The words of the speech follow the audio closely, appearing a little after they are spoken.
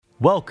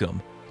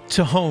Welcome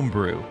to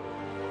Homebrew,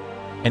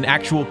 an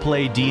actual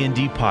play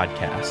D&D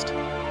podcast.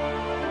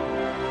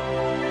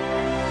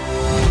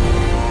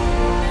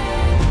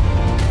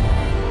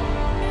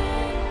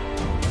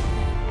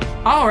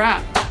 All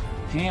right,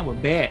 and we're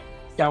back.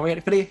 Y'all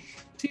ready for this?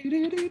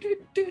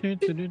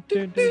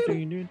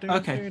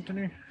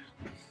 Okay.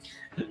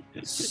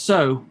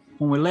 So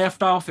when we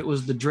left off, it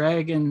was the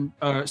dragon.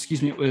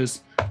 It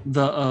was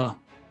the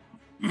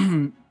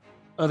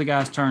other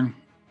guy's turn,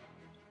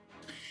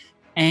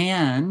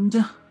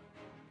 and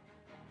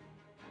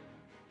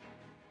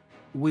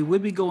we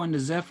would be going to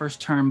Zephyr's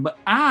turn, but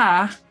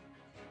I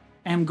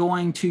am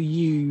going to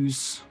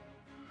use.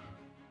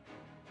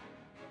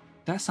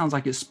 That sounds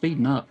like it's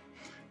speeding up.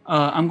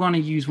 I'm going to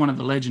use one of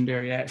the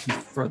legendary actions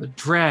for the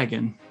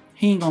dragon.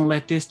 He ain't going to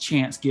let this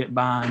chance get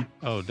by him.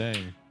 Oh,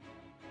 dang.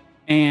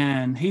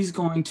 And he's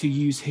going to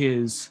use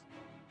his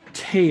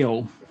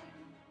tail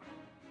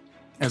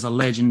as a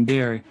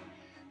legendary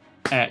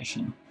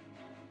action.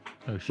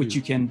 Oh,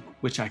 shoot.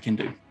 Which I can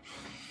do.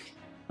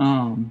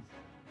 Kind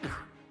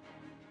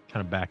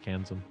of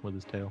backhands him with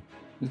his tail.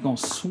 He's going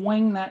to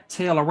swing that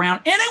tail around,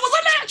 and it was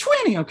a nat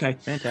 20. Okay.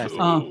 Fantastic.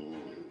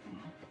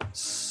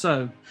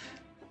 So.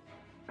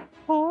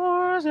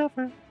 Poor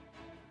Zephyr.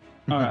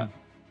 All right.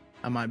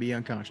 I might be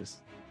unconscious.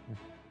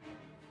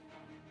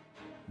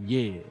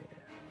 Yeah.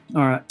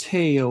 All right.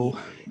 Tail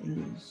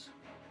is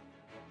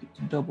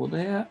double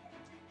that.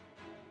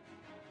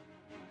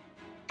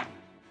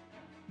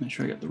 Make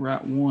sure I got the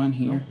right one I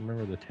here. don't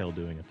remember the tail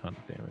doing a ton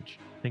of damage.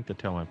 I think the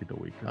tail might be the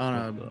weaker.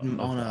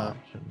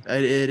 Option.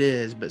 It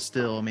is, but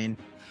still, I mean,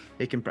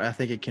 it can. I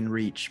think it can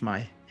reach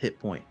my hit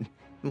point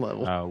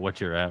level.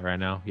 What you're at right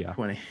now? Yeah.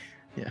 20.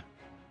 Yeah.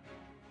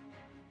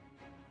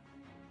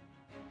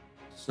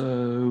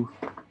 So,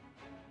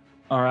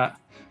 all right.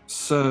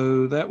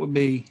 So that would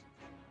be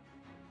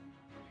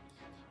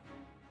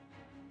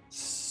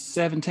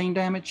 17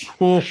 damage.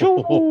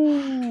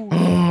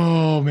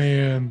 Oh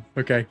man.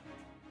 Okay.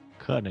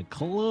 Cutting it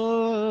close.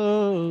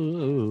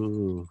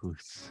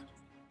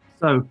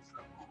 So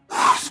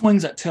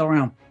swings that tail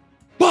around.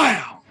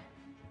 Wow.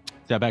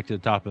 Is that back to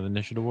the top of the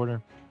initiative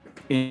order?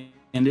 And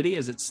it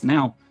is. It's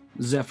now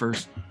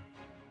Zephyr's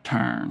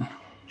turn.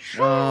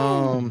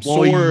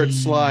 Sword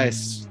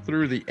slice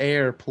through the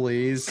air,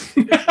 please.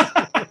 Had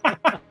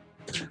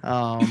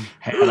a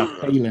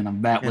feeling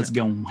about what's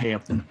going to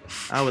happen.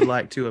 I would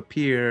like to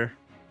appear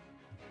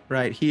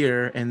right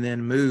here and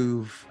then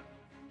move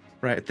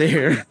right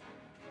there.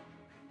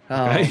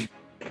 Okay.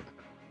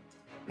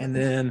 And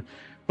then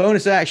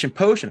bonus action,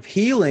 potion of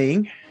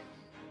healing.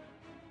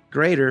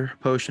 Greater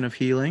potion of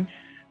healing.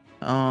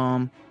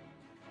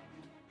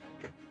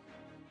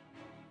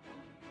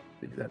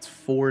 That's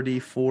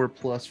 4d4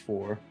 plus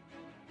 4.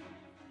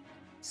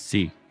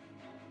 C.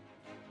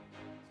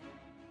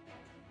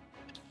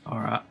 All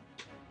right.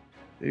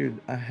 Dude,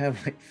 I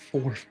have like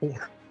 4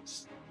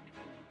 4s.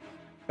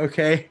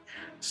 Okay.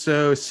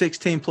 So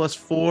 16 plus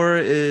 4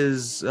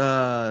 is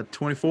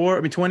 24.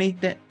 I mean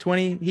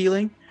 20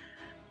 healing.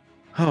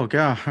 Oh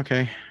god,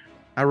 okay.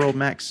 I rolled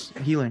max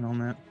healing on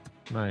that.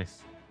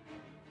 Nice.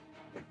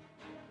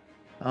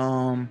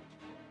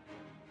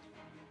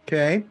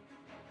 Okay.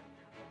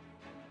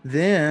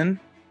 Then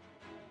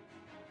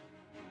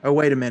oh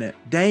wait a minute.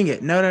 Dang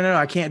it. No,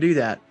 I can't do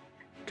that.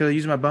 Because I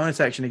used my bonus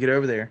action to get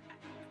over there.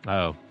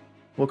 Oh,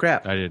 Well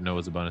crap. I didn't know it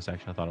was a bonus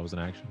action. I thought it was an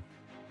action.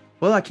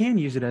 Well, I can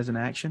use it as an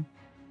action.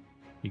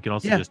 You can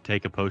also Yeah. just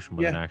take a potion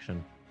with an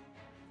action.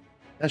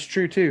 That's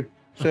true too.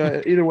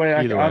 So either way,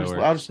 Either way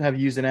I'll just have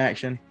used an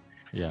action.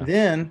 Yeah.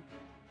 Then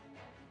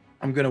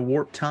I'm gonna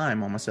warp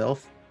time on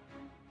myself.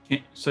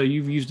 So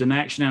you've used an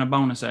action and a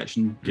bonus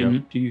action.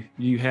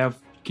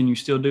 Can you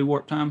still do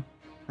warp time?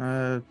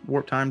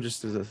 Warp time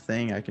just is a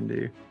thing I can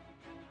do.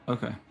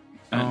 Okay.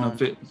 I don't know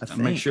if it. I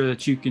Make think sure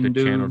that you can The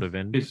do. channel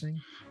divinity it's-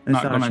 thing? It's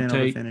not not, gonna a channel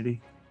take-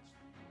 affinity.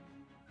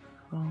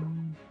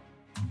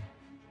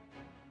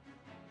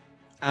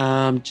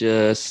 I'm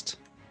just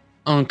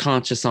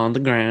unconscious on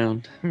the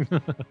ground. I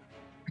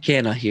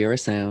cannot hear a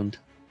sound.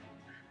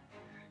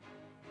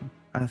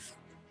 I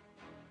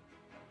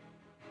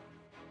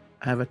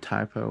have a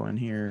typo in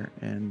here,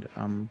 and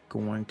I'm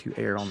going to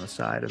err on the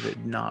side of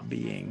it not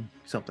being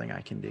something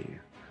I can do.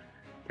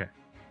 Okay.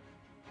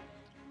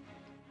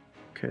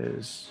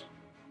 Because,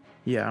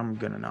 yeah, I'm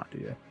gonna not do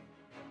that.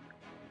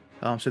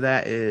 So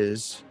that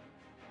is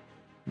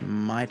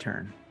my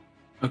turn.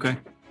 Okay.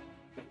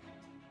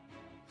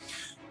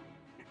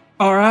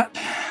 All right.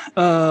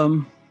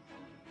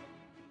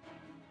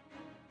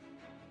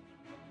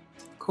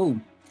 Cool.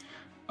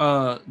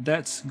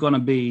 That's gonna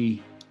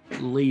be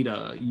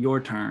Lita, your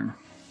turn.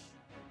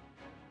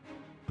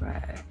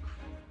 Right.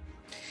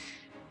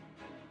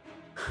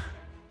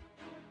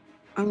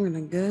 I'm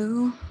gonna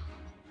go.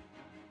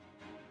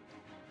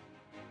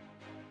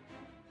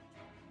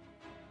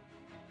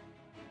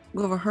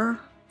 Go over her.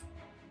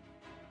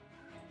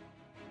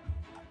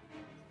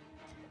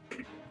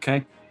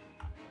 Okay.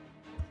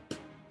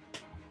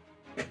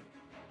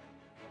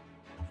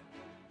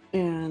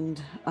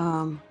 And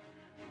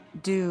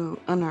do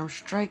unarmed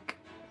strike.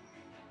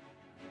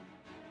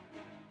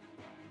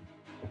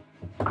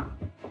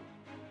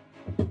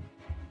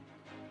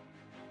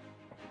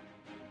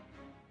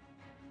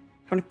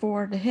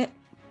 24 to hit.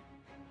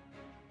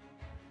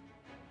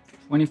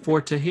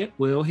 24 to hit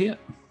will hit.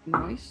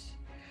 Nice.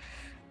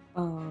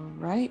 All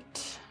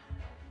right.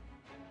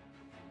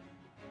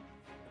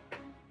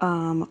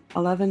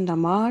 11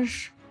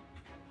 damage.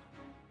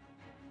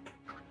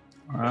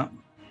 All right.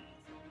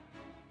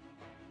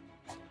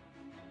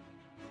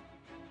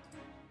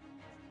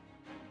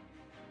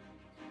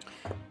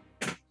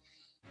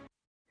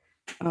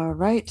 All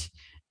right.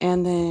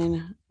 And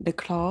then the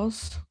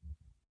claws.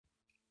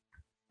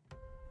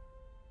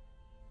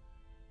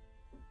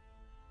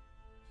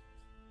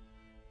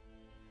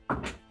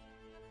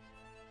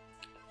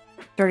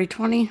 Dirty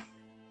 20.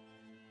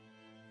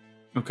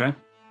 Okay.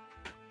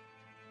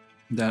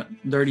 That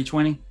dirty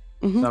 20.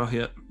 Mhm. That'll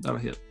hit. That'll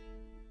hit.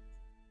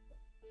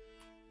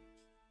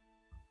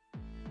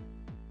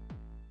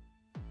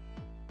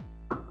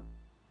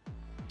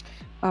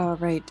 All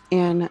right.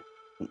 And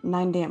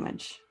 9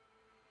 damage.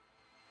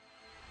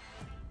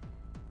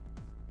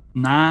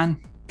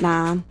 9.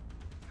 9.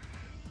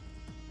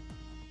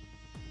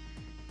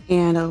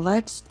 And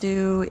let's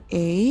do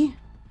a.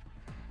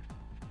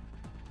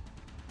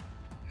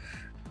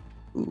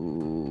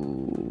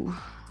 Ooh.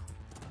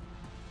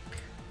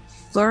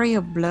 Flurry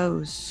of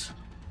blows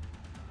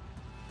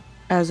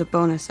as a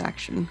bonus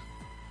action.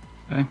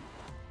 Okay.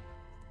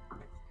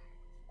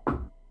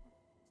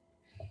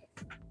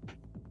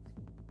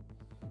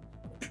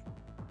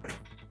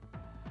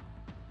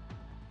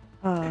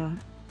 Uh,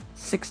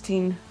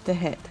 16 to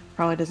hit.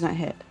 Probably does not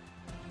hit.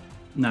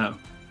 No.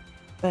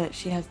 But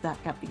she has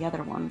got the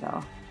other one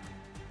though.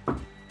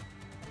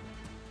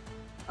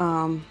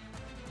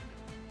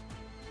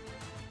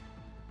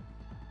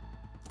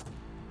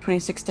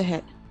 26 to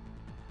hit.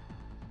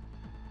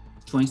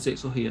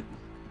 26 will hit.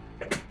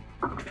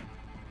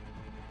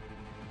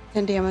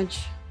 10 damage.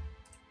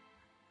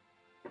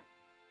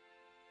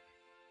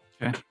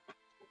 Okay.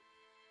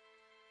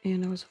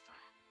 And it was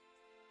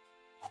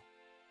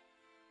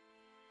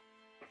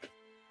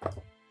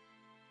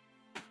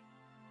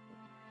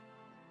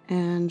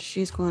and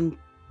she's going to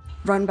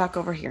run back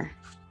over here.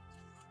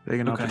 Take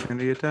an Okay.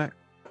 opportunity attack.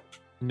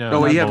 No. Oh,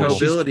 not you have mobile.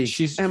 mobility.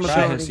 She's And she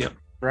mobility. has, yep.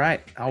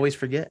 Right. I always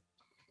forget.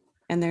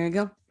 And there you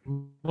go.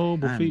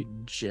 Mobile feet.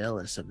 I'm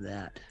jealous of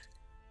that.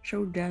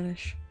 So jealous.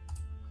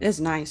 It is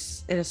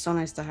nice. It is so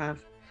nice to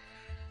have.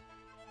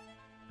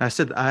 I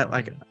said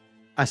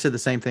the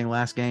same thing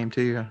last game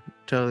too. I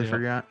totally Yep.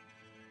 forgot.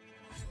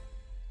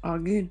 All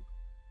good.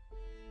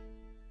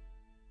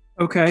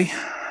 Okay.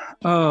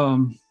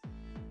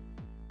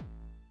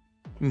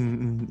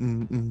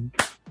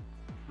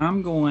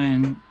 I'm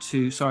going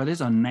to. Sorry,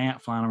 there's a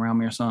gnat flying around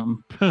me or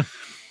something.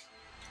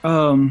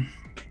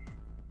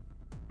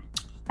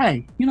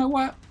 Hey, you know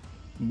what?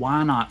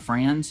 Why not,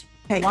 friends?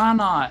 Hey. Why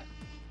not?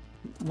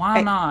 Why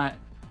Hey. not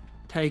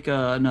take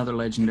another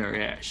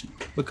legendary action?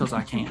 Because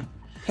I can.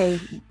 Hey,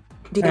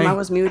 Dino, Hey. I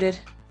was muted.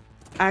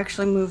 I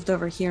actually moved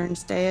over here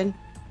instead.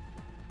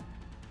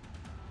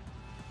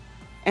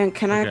 And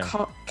can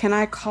Okay.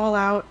 I call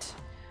out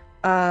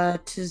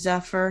to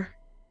Zephyr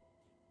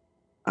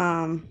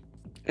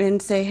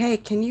and say, "Hey,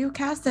 can you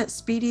cast that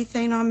speedy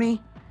thing on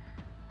me?"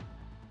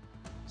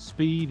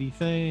 Speedy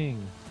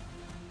thing.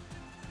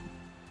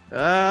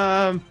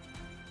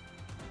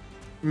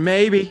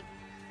 Maybe.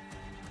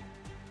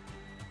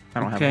 I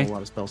don't have Okay. a whole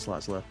lot of spell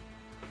slots left.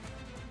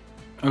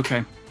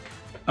 Okay.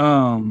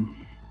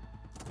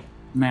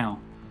 Now.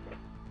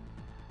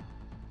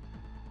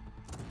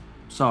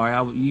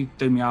 Sorry, you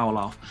threw me all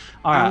off.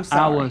 All I'm right,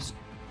 sorry.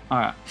 all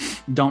right.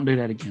 Don't do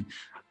that again.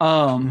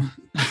 All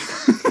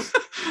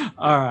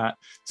right.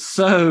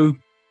 So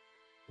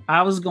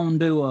I was gonna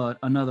do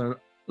another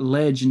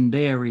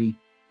legendary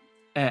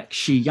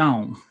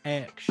action,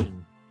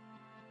 Action.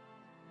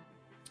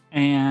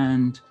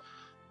 and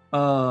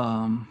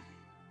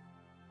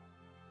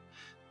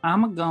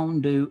I'm gonna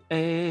do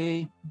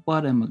a.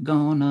 What am I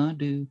gonna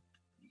do?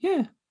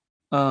 Yeah.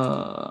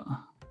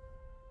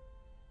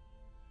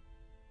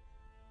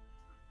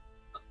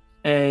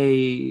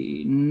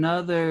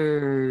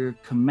 Another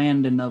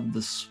commanding of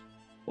the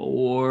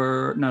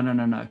spore. No.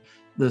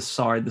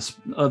 The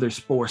other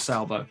spore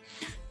salvo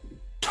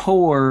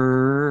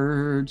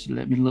towards.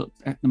 Let me look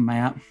at the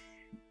map.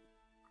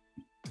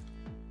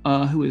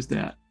 Who is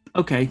that?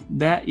 Okay,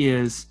 that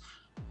is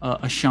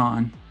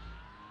Ashan.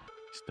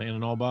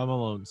 Standing all by my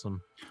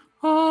lonesome.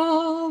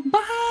 All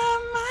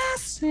by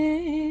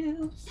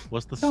myself.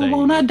 What's the Don't save?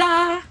 wanna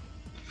die.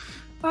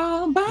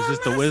 All by Is this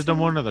the wisdom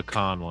one or the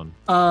con one?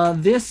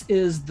 This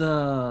is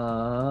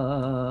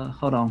the.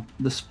 Hold on.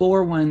 The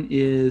spore one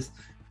is.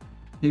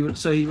 He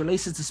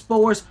releases the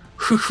spores.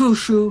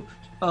 Shoo.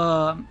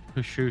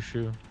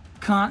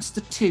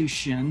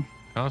 Constitution.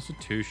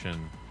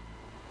 Constitution.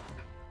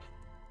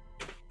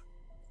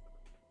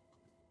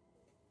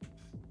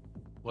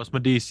 What's my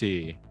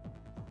DC?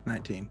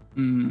 19.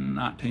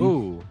 19.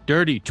 Ooh,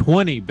 dirty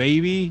 20,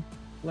 baby.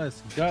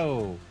 Let's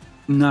go.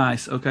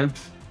 Nice. Okay.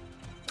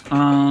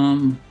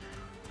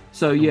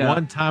 So yeah.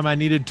 One time I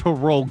needed to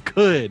roll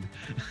good.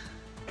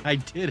 I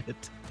did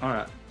it. All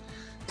right.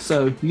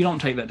 So you don't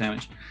take that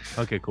damage.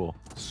 Okay, cool.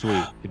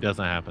 Sweet. It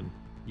doesn't happen.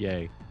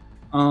 Yay.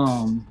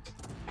 All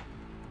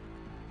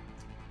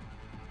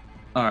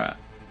right.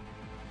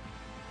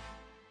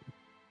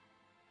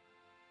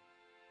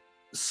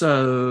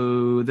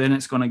 So then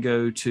it's going to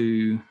go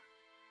to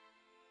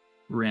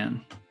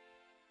Ren.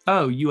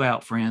 Oh, you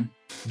out, friend.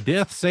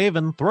 Death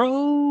saving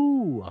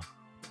throw.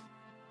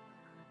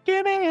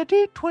 Give me a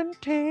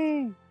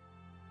D20.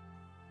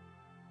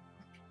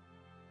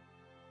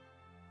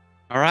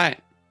 All right.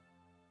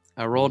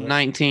 I rolled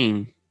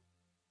 19.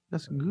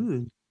 That's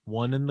good.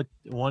 One in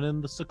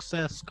the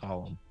success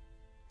column.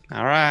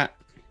 All right.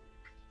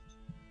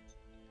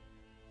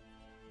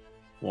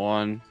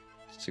 1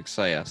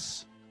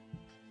 success.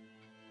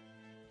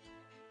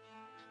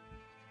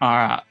 All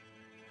right.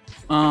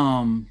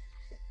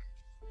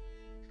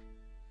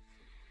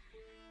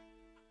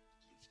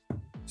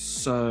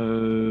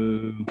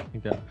 So I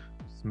think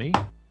that's me.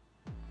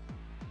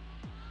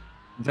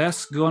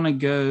 that's gonna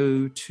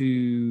go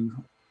to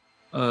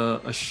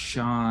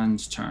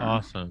Ashan's turn.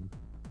 Awesome.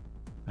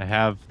 I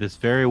have this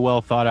very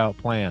well thought out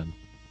plan.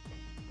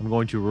 I'm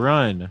going to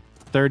run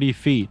 30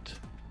 feet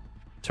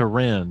to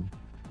Ren.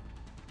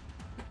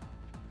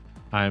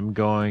 I'm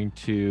going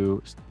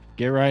to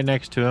get right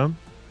next to him.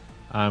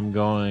 I'm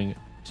going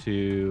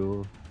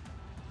to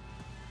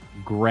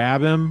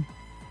grab him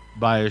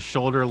by his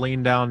shoulder,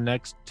 lean down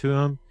next to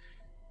him,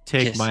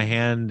 take Kiss my him.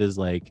 hand as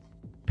like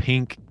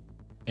pink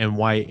and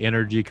white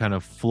energy kind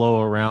of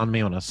flow around me.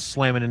 I'm going to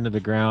slam it into the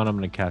ground. I'm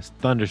going to cast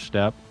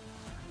Thunderstep.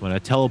 I'm going to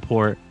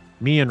teleport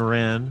me and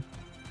Ren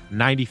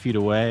 90 feet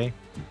away.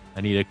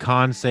 I need a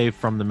con save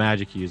from the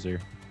magic user.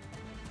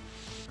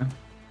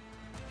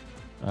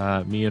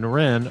 Me and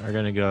Ren are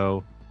going to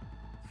go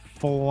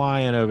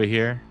flying over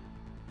here.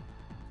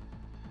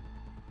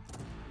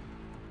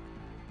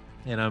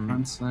 And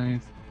I'm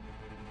Save.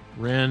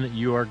 Ren,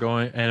 you are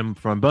going, and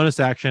from bonus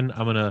action,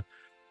 I'm going to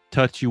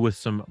touch you with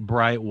some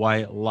bright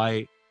white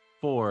light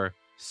for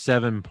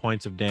 7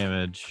 points of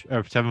damage,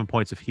 or 7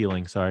 points of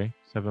healing. Sorry,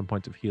 7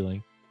 points of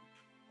healing.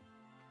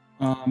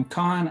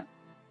 Con,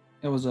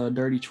 it was a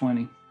dirty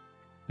 20.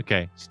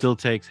 Okay, still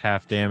takes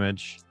half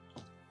damage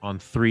on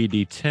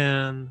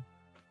 3d10.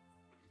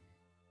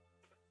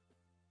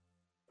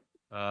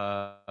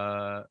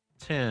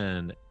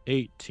 10,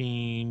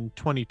 18,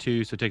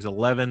 22, so it takes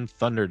 11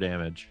 thunder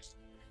damage.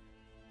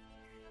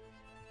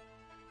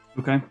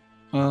 Okay.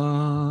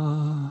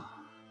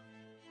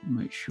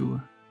 Make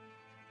sure.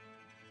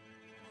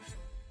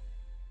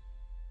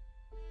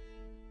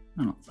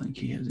 I don't think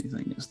he has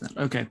anything against that.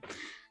 Okay.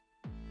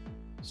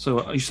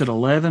 So you said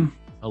 11?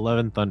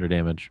 11 thunder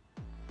damage.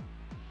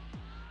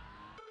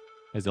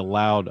 As a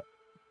loud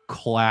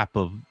clap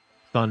of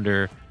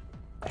thunder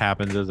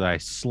happens as I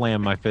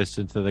slam my fist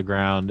into the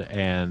ground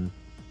and,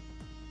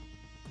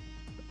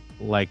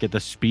 like at the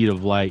speed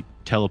of light,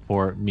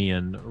 teleport me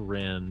and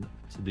Ren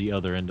to the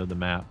other end of the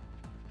map.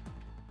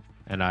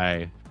 And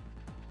I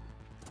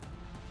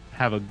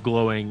have a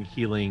glowing,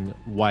 healing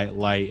white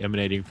light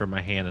emanating from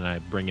my hand, and I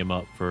bring him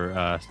up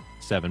for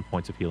 7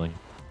 points of healing.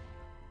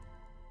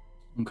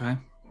 Okay.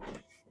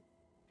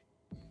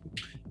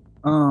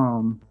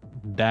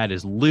 That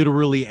is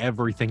literally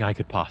everything I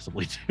could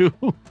possibly do.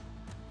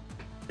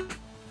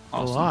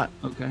 Awesome. A lot.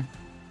 Okay.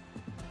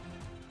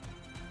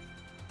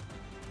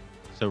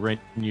 So, Ren,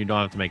 you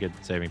don't have to make a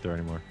saving throw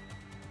anymore.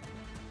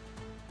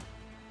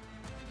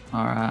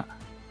 All right.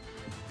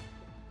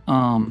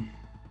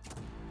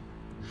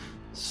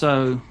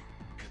 So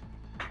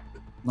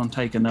I'm gonna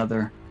take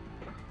another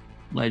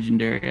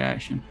legendary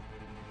action.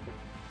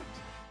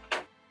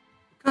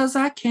 Cause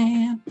I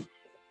can.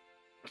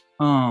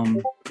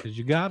 Because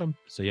you got him,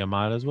 so you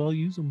might as well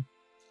use them.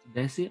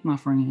 That's it, my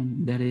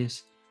friend. That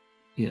is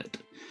it.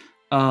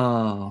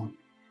 And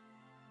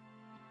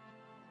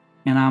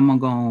I'm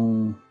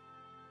gonna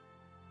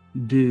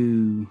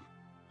do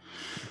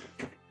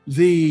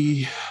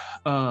the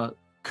so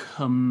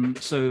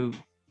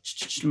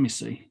let me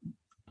see.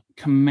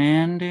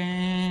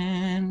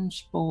 Commanding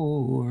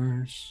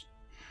spores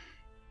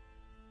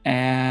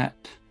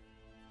at.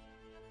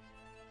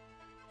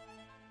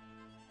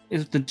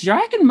 Is the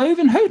dragon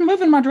moving? Who's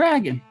moving my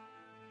dragon?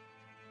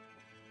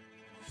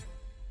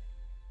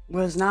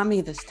 Was not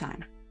me this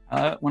time.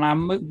 When I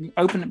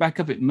opened it back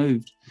up, it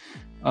moved.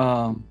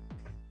 Because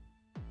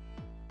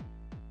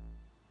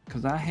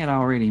I had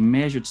already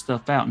measured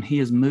stuff out, and he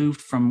has moved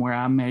from where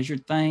I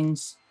measured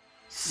things.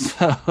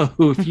 So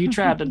if you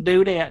try to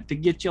do that to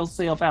get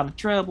yourself out of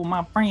trouble,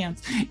 my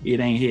friends, it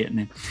ain't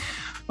happening.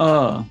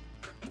 Because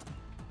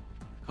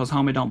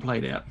homie don't play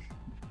that.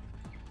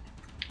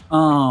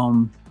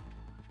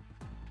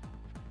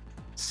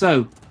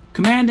 So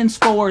commanding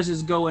spores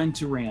is going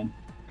to Ren.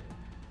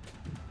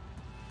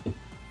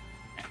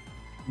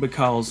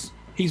 Because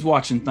he's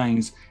watching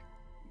things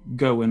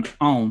going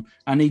on.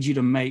 I need you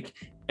to make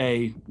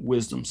a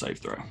wisdom save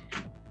throw.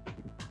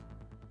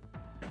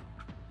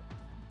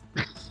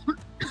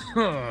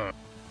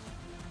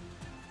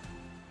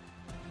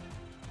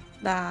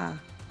 Ah.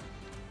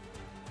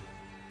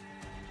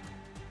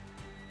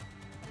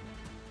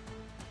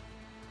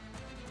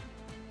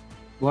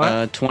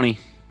 What? 20.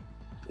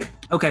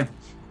 Okay,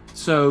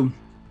 so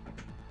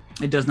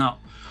it does not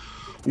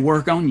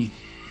work on you.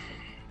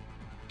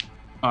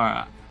 All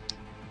right.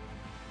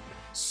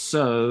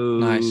 So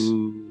Nice.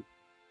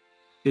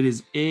 it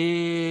is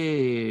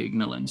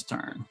Ignalin's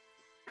turn.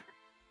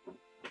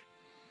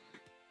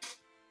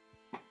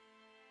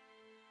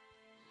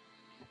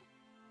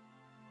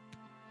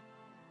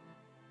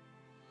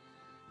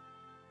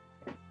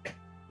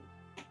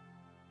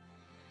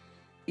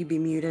 You be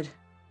muted.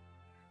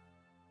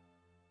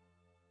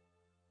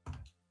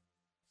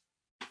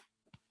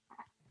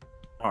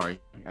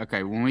 Sorry.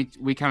 Okay, when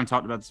we kind of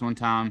talked about this one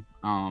time,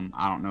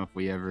 I don't know if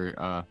we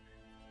ever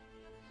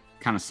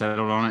kind of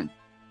settled on it.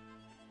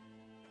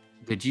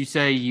 Did you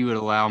say you would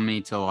allow me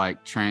to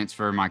like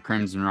transfer my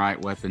Crimson Right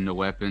weapon to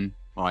weapon?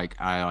 Like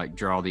I like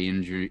draw the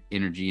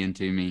energy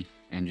into me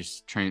and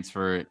just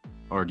transfer it,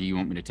 or do you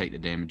want me to take the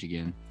damage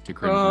again to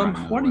Crimson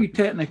Right? What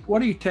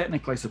are you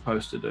technically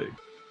supposed to do?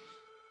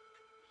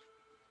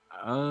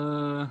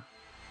 I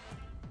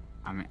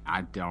mean,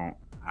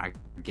 I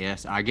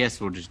guess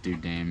we'll just do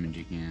damage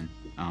again.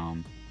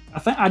 I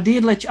think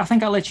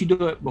I let you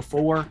do it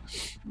before,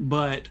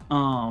 but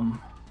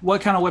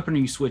what kind of weapon are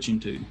you switching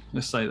to?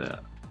 Let's say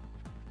that.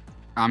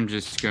 I'm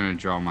just gonna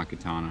draw my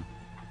katana.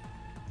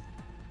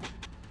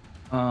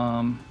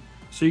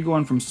 So you're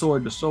going from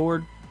sword to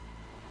sword,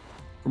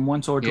 from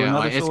one sword to another.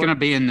 Like, it's sword? gonna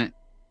be in the.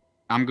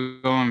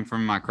 I'm going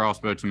from my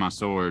crossbow to my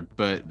sword,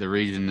 but the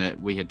reason that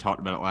we had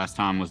talked about it last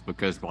time was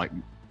because like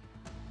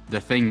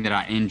the thing that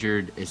I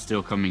injured is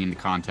still coming into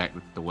contact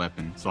with the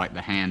weapon. So like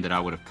the hand that I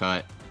would have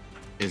cut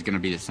is gonna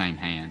be the same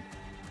hand.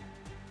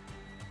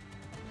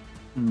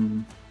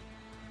 Do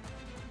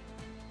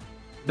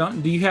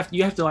you have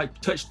to like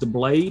touch the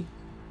blade?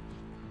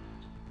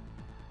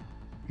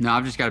 No,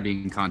 I've just got to be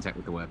in contact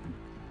with the weapon.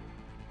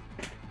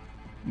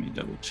 Let me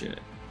double check.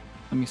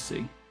 Let me see.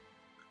 I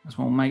just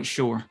want to make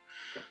sure.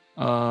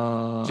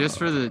 Just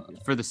for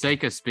the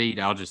sake of speed,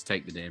 I'll just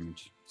take the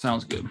damage.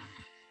 Sounds good.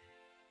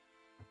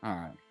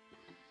 All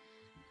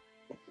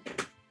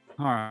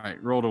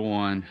right. Roll to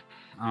 1.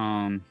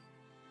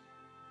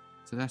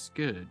 So that's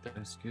good.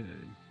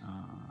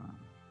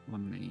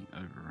 Let me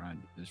override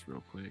this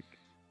real quick.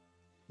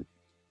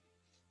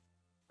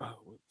 Oh,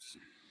 whoops.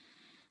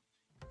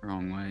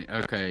 Wrong way.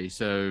 Okay,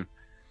 so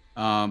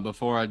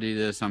before I do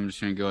this, I'm just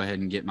going to go ahead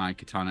and get my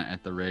katana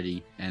at the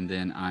ready, and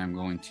then I'm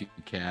going to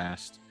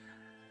cast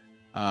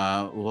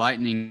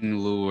lightning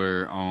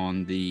lure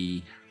on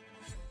the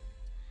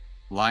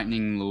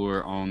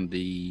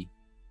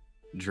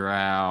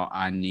drow.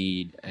 I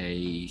need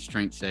a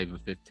strength save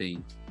of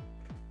 15.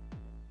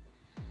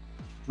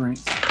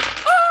 Strength.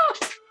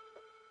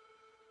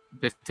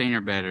 15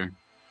 or better.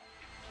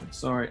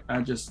 Sorry,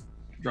 I just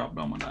dropped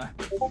on my die.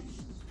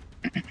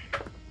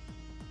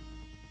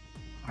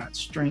 All right,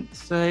 strength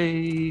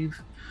save.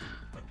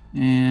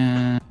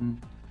 And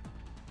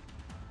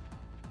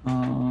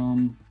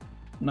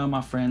no,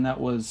 my friend, that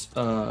was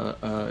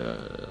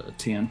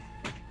 10.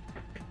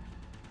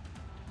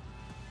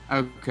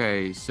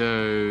 Okay,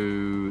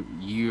 so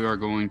you are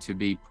going to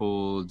be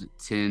pulled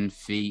 10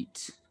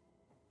 feet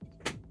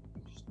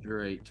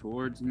straight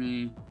towards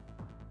me.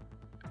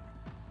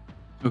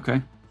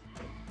 Okay.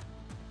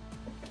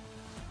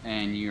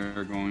 And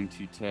you're going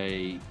to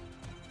take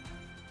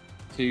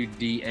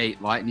 2d8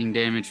 lightning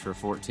damage for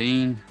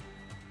 14.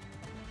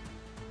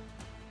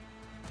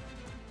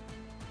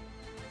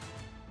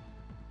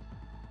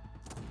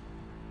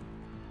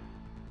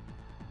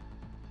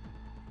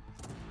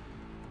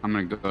 I'm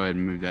going to go ahead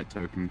and move that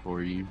token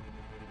for you.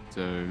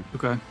 So,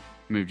 Okay.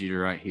 moved you to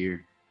right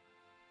here.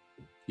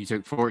 You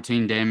took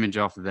 14 damage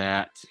off of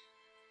that.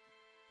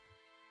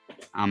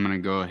 I'm going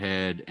to go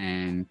ahead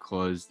and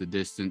close the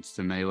distance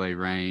to melee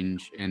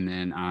range, and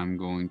then I'm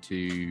going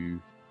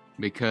to,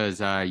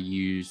 because I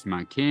used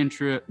my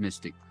cantrip,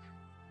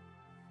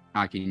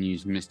 I can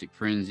use Mystic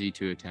Frenzy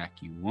to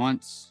attack you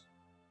once.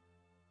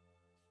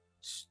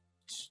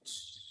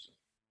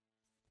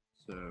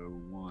 So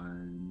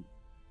 1.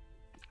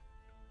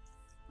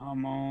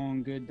 Come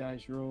on, good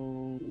dice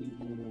roll.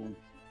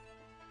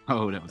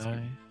 Oh, that was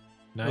good.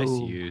 Nice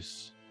Oh.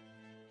 use.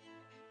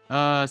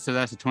 So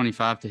that's a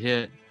 25 to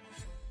hit.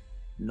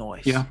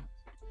 Nice. Yeah.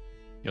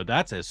 Yo,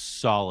 that's a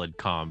solid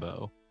combo.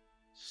 All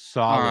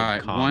Solid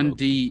right,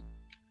 combo.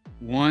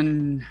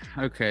 1.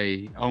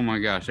 Okay. Oh my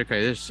gosh.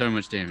 Okay, there's so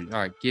much damage. All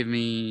right, give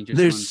me just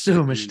There's one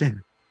so much second.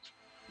 damage.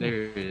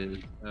 There it is.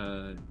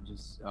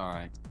 Just all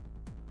right.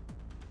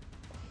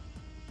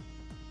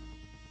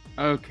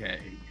 Okay.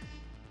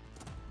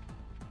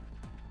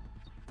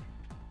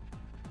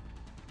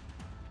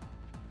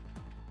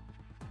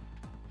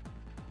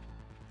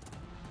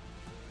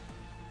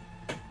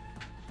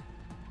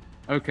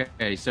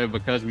 Okay, so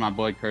because of my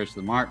blood curse of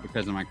the mark,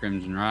 because of my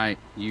crimson right,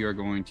 you are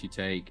going to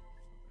take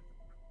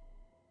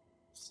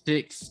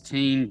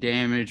 16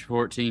 damage,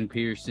 14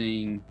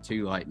 piercing,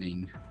 2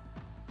 lightning.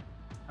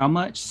 How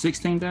much?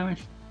 16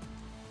 damage?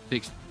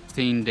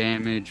 16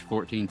 damage,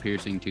 14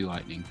 piercing, 2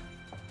 lightning.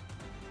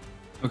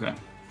 Okay.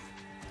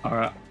 All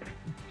right.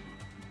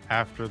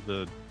 After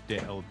the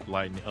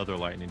other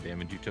lightning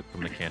damage you took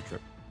from the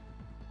cantrip.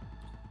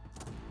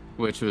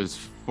 Which was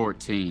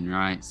 14,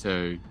 right?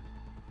 So,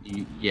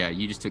 you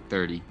just took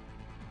 30.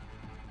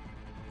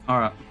 All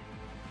right.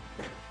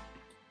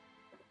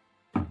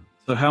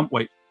 So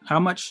how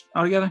much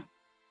altogether?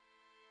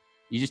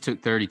 You just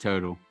took 30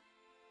 total.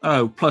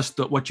 Oh, plus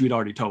what you had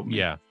already told me.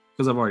 Yeah.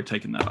 Because I've already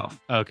taken that off.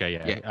 Okay.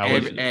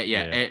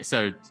 Yeah.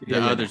 So the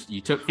Yeah. others,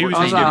 you took He was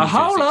 14, like, you took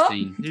hold up.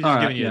 16. He's just All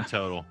right, giving you yeah. a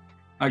total.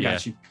 I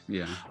got you.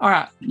 Yeah. All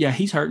right. Yeah,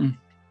 he's hurting.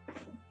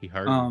 He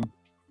hurt.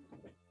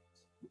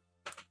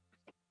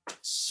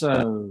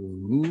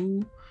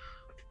 So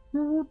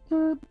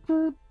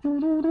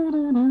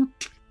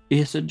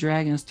it's a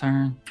dragon's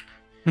turn.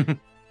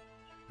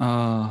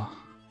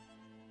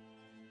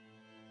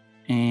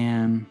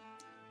 And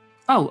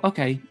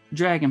okay,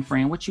 dragon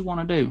friend, what you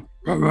want to do?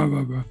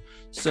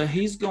 So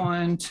he's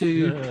going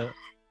to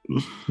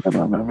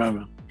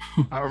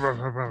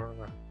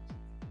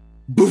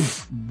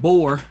boof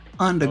bore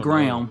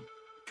underground.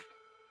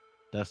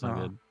 That's not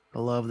good. I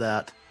love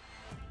that.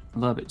 I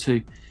love it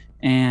too.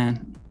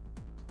 And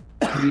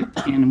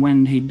and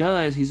when he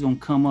does, he's gonna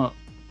come up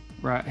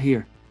right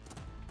here.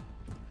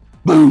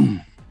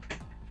 Boom.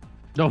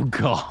 Oh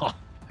god.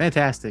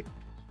 Fantastic.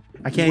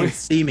 I can't even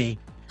see me.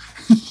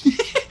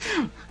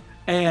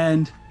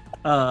 And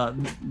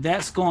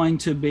that's going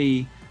to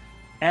be,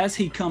 as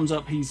he comes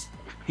up, he's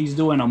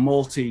doing a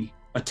multi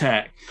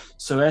attack.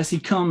 So as he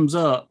comes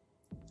up,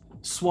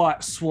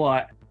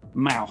 swat,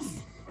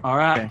 mouth. All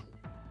right. Okay.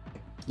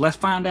 Let's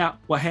find out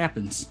what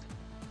happens.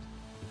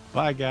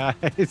 Bye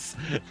guys.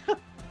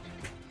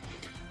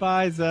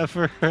 Bye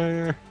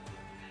Zephyr.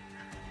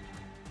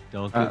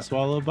 Don't get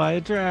swallowed by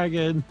a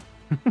dragon.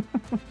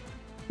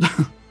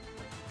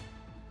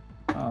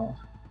 Oh,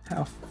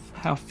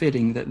 how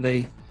fitting that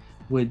they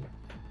would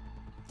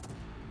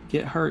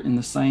get hurt in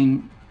the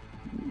same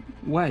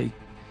way.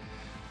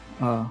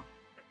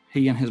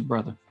 He and his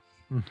brother.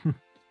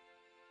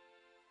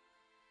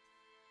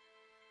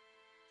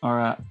 All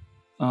right.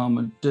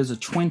 Does a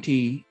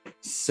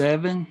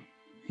 27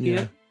 hit?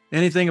 Yeah.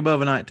 Anything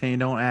above a 19,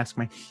 don't ask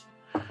me.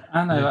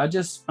 I know.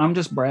 I'm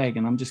just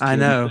bragging. I'm just I kidding.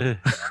 know.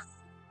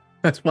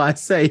 That's why I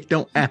say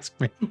don't ask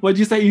me. What'd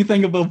you say?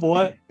 Anything above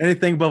what?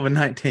 Anything above a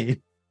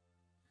 19.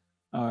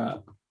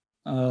 All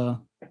right.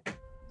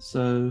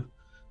 So,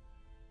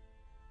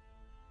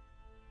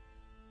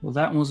 well,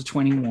 that one's a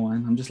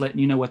 21. I'm just letting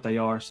you know what they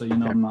are, so you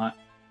know I'm not.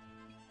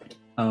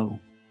 Oh,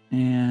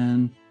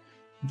 and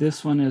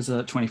this one is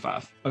a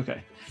 25.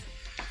 Okay.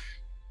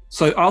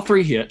 So all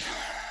three hit.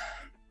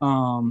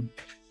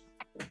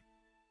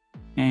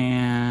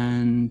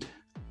 And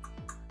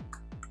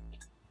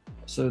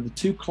so the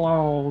two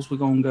claws, we're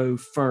gonna go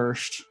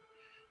first,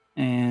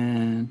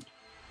 and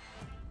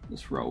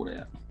let's roll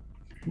that.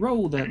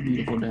 Roll that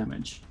beautiful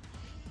damage.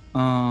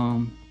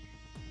 So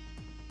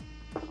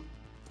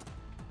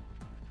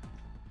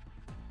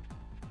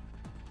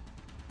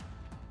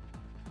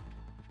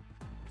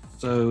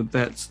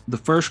that's the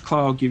first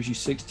claw gives you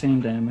 16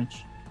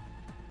 damage.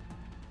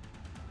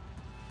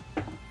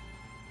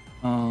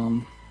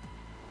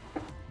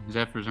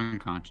 Zephyr's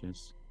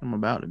unconscious. I'm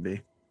about to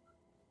be.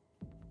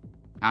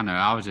 I know.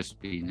 I was just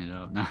speeding it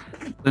up. No.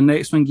 The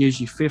next one gives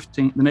you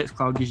 15. The next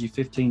claw gives you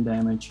 15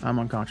 damage. I'm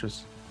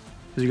unconscious.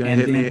 Is he gonna And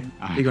hit me? then-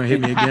 He gonna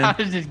hit me again? I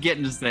was just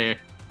getting us there.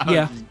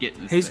 Yeah.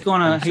 He's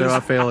gonna. So He's,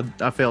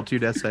 I failed 2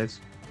 death saves.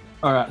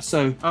 all right.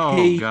 So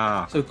Oh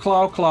god. So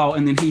claw,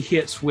 and then he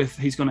hits with.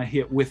 He's gonna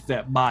hit with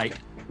that bite,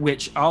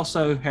 which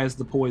also has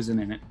the poison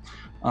in it.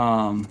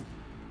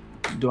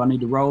 Do I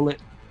need to roll it?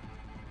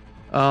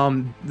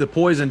 The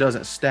poison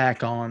doesn't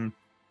stack on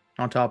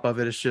top of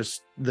it. It's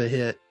just the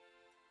hit.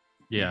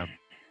 Yeah.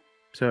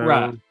 So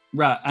Right.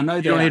 I know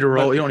that. you don't need to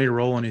roll. but You don't need to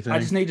roll anything. I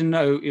just need to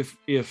know if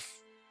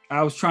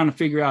I was trying to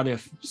figure out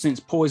if, since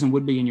poison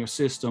would be in your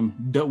system,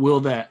 will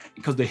that,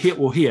 because the hit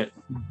will hit,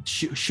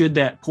 should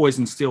that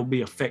poison still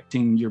be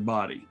affecting your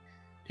body?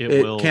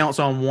 it will counts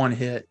on one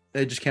hit.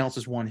 It just counts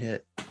as one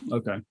hit.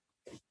 Okay.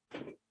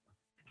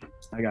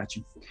 I got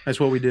you. That's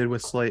what we did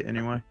with Slate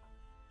anyway.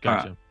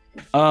 Gotcha.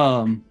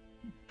 All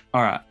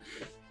right.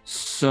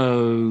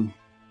 So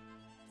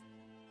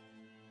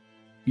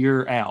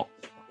you're out.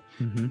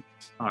 Mm-hmm.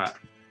 All right.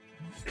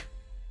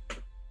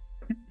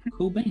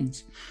 Cool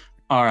beans.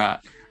 All right.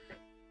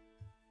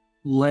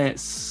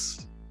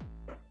 Let's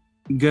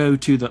go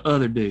to the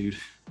other dude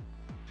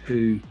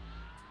who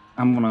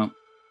I'm gonna.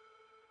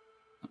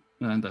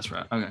 That's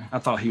right. Okay. I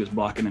thought he was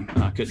blocking him.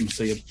 I couldn't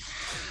see him.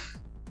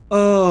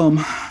 Oh,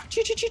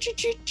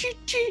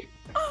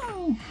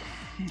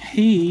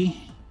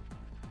 he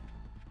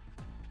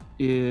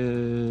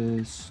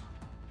is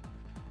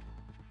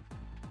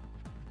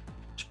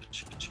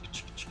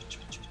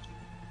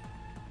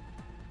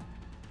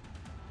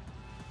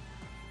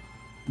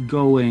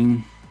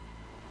going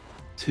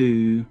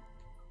to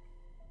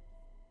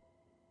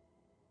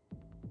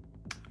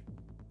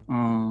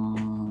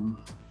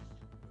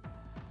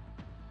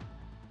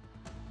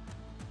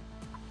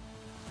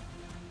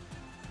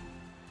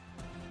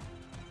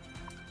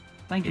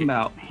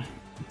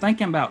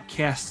thinking about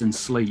casting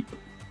sleep.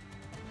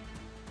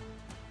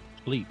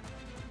 Sleep.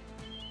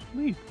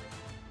 But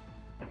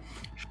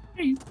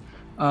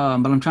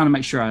I'm trying to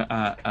make sure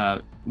I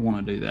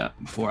want to do that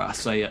before I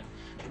say it.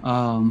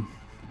 I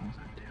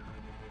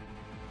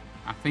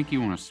think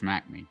you want to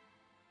smack me.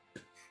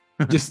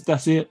 Just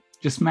that's it.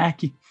 Just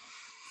smack you.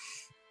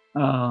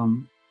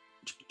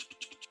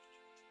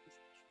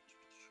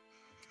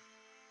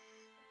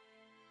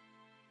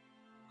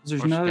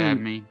 There's Or no. stab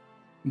me.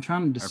 I'm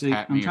trying to Or see.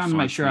 pat I'm me or trying to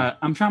make slice sure me.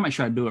 I'm trying to make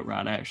sure I do it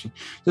right. Actually,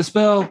 the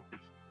spell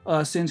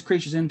sends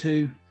creatures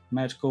into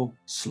magical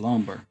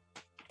slumber.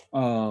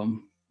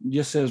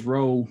 Just says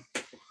roll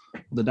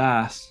the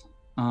dice,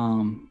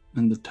 and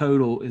the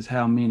total is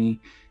how many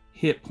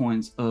hit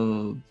points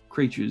of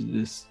creatures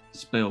this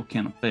spell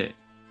can affect.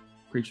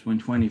 Creatures within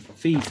 20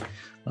 feet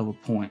of a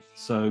point.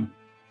 So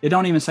it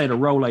don't even say to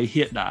roll a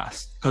hit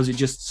dice because it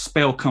just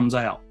spell comes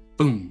out.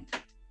 Boom.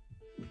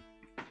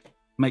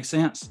 Make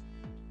sense?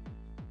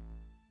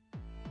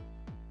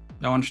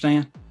 Y'all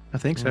understand? I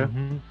think so.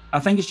 Mhm. I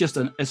think it's just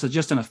an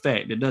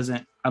effect. It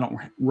doesn't. I don't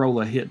roll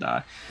a hit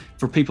die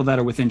for people that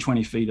are within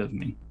 20 feet of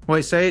me.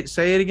 Wait, say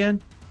it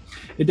again.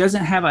 It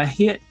doesn't have a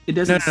hit. It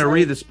No, doesn't. no,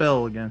 read the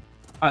spell again.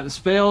 The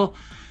spell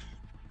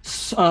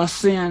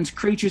sends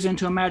creatures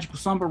into a magical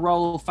slumber.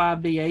 Roll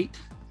 5d8.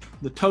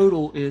 The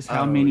total is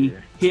how Oh, many yeah.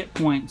 hit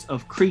points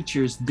of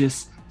creatures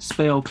this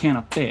spell can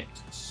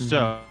affect.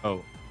 So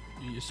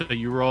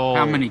you roll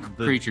How many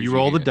creatures you you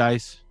roll the get?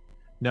 dice.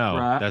 No,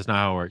 Right. that's not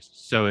how it works.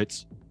 So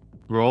it's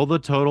roll the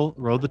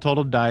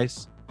total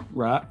dice.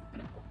 Right.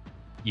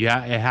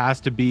 Yeah, it has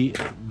to be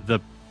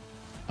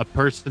a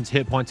person's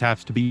hit points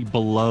have to be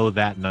below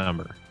that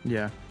number,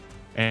 Yeah.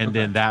 and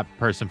then that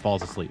person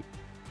falls asleep.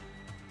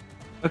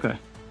 Okay.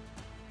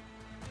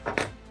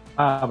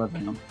 5 of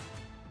them.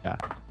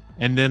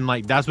 And then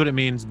like that's what it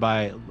means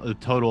by the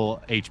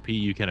total HP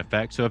you can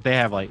affect. So if they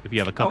have if you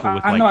have a couple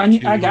with I like know.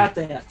 I 2 got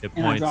that. hit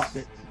And I points, dropped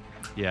it.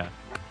 yeah,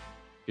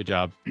 good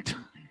job,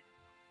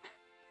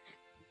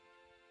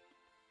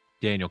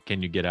 Daniel.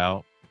 Can you get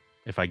out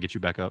if I get you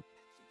back up?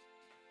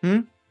 Hmm?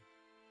 Can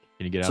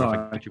you get out if I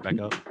Sorry. get you back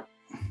up?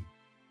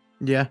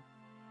 Yeah.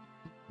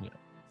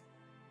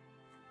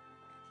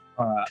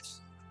 All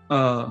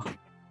right.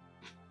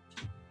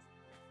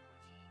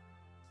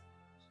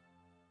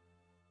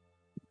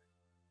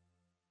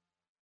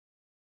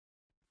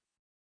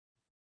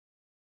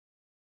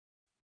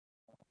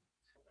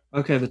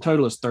 Okay, the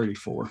total is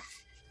 34.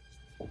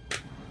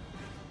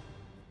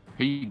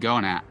 Who you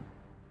going at?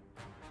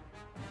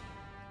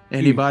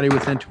 Anybody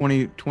within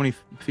 20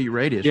 feet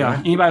radius, Yeah, right?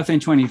 anybody within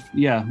 20,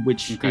 yeah,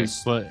 which Okay.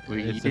 is But Well,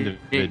 it's you didn't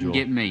individual.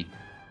 get me.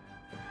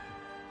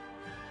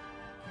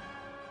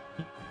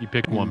 You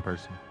pick one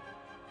person.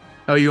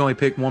 Oh, you only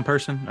pick one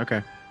person?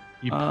 Okay.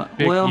 You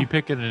well, you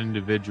pick an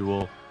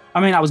individual. I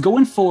mean, I was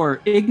going for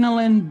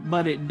Ignolin,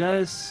 but it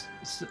just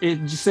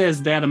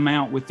says that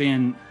amount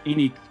within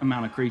any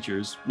amount of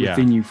creatures Yeah.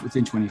 within you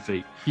within 20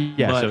 feet.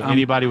 Yeah, But, so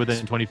anybody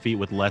within 20 feet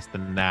with less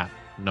than that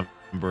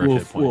number of Will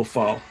hit points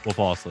fall. will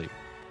fall asleep.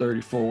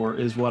 34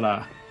 is what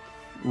I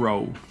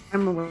rolled.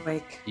 I'm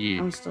awake. You,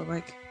 I'm still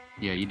awake.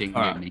 yeah, you didn't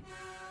All get right. me.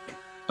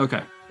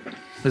 Okay.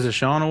 Is it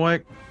Sean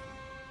awake?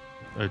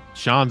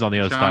 Sean's on the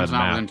other side of Sean's the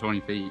not map. within 20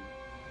 feet.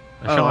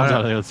 Oh, Sean's I-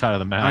 on the other side of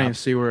the I don't even map.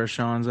 see where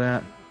Sean's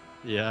at.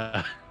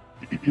 Yeah.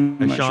 I'm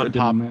not Sean I did the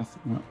popped- math.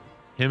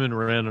 Him and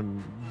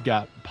Ren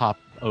got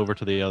popped over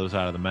to the other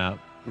side of the map.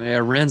 Yeah,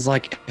 Ren's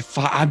like,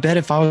 I bet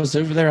if I was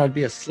over there, I'd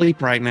be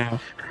asleep right now.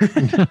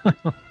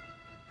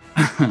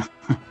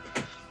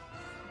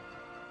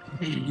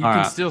 You All can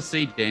right. still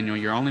see, Daniel.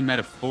 You're only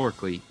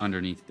metaphorically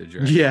underneath the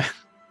dress. Yeah.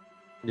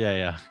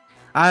 Yeah.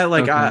 I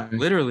like I Okay.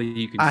 Literally,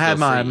 you can. I had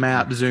still my see.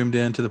 map zoomed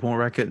in to the point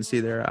where I couldn't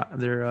see their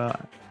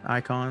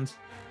icons,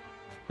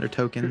 their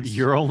tokens.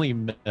 You're only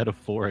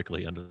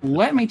metaphorically under.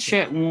 Let me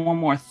check one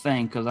more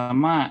thing because I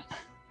might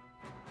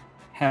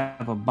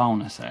have a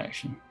bonus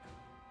action.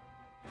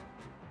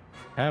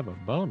 Have a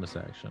bonus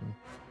action.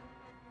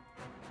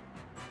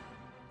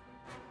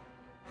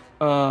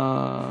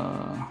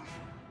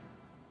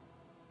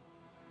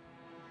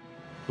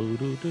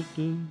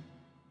 Boo-doo-doo-doo.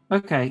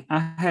 Okay, I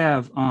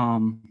have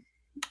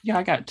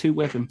I got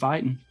 2-weapon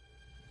fighting.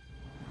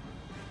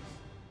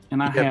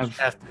 And I You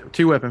have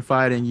 2-weapon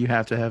fighting. You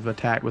have to have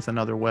attack with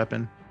another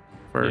weapon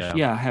first.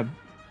 Yeah. I have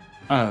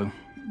I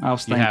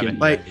was You thinking haven't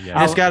Like yet,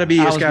 yeah. it's got to be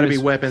I it's was got to be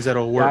mis- weapons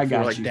that'll I work for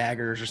got like you.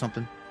 daggers or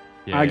something.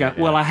 Yeah, I got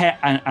yeah, well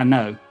yeah. I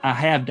know I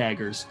have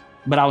daggers,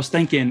 but I was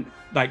thinking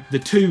like the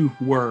 2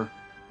 were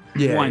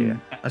Yeah, one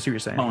yeah. I see what you're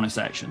saying. bonus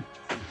action.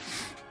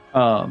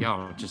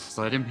 Y'all just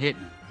let him hit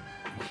me.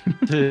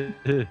 Just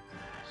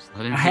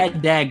let him I hit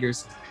had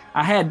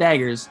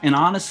daggers. And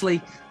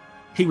honestly,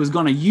 he was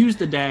going to use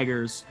the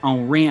daggers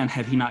on Ren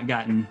had he not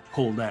gotten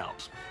pulled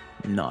out.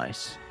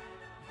 Nice.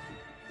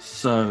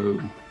 So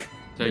So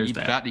there's you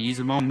that. about to use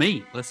them on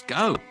me. Let's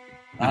go.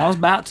 I was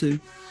about to.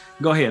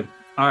 Go ahead.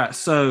 All right.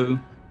 So,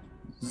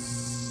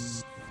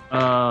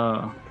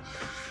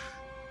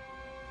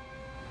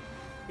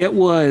 it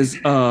was.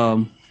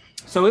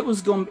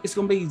 It's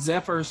gonna be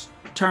Zephyr's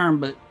turn,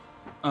 but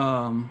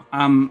I'm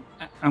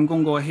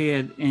gonna go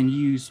ahead and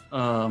use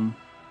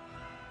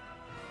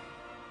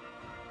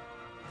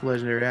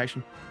legendary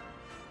action.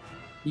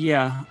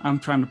 Yeah, I'm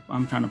trying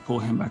to pull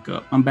him back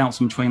up. I'm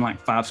bouncing between like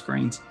 5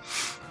 screens.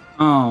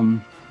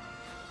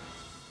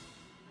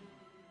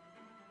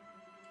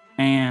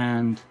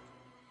 And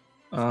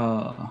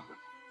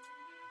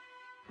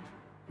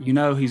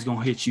he's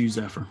gonna hit you,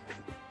 Zephyr.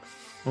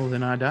 Well,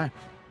 then I die.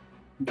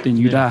 Then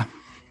you die.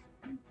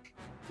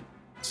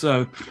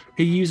 So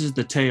he uses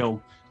the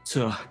tail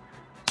to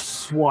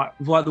swat.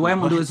 Well, the way I'm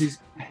gonna do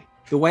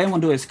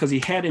is because he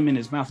had him in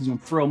his mouth, he's gonna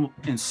throw him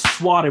and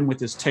swat him with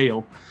his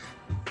tail.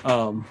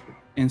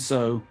 And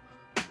so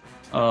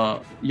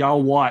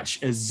y'all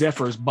watch as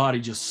Zephyr's body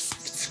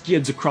just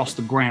skids across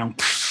the ground.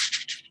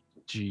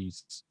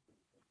 Jeez.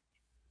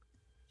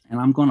 And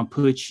I'm gonna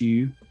put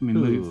you. Let me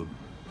move.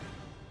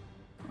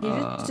 You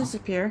just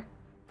disappear.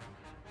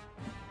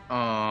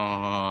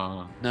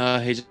 Oh. No,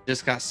 he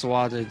just got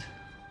swatted.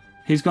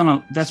 He's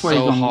gonna. That's where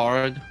he's so gonna.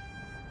 hard.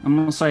 I'm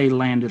gonna say he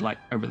landed like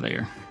over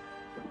there.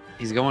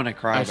 He's going to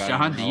cry about it.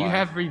 Sean, in do real you life.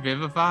 have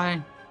Revivify?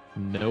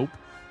 Nope.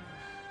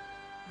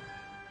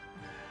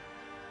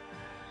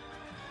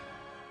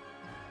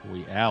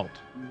 We out.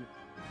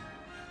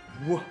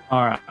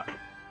 All right.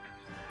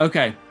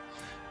 Okay.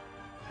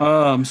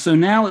 So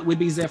now it would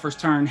be Zephyr's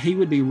turn. He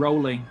would be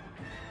rolling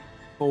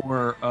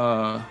for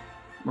a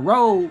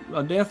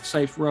death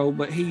safe roll,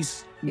 but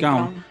he's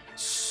gone.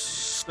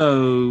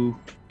 So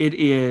it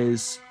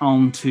is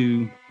on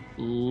to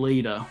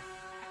Lita.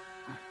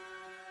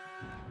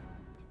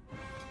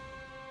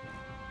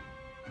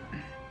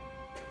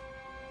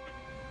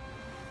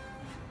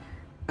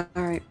 All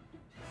right.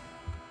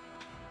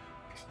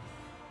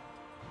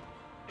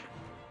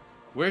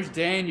 Where's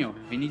Daniel?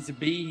 He needs to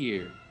be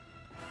here.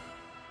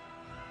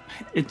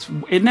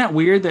 Isn't that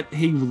weird that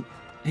he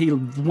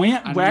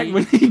went back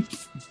when he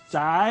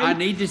died? I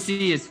need to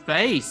see his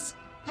face.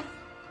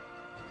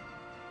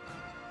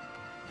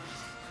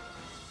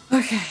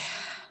 Okay.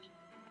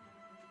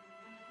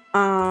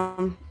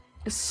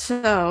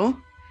 So,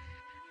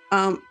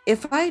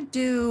 if I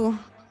do,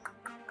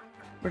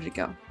 where'd it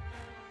go?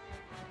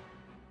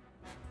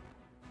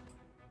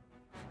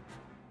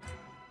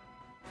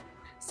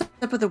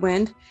 Step of the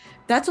wind.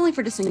 That's only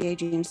for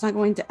disengaging. It's not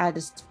going to add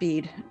to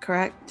speed,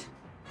 correct?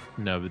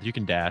 No, but you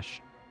can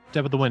dash.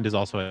 Step of the Wind is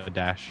also a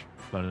dash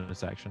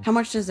bonus action. How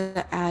much does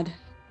it add?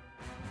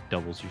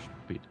 Doubles your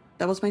speed.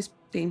 Doubles my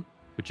speed.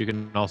 Which you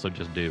can also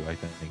just do, I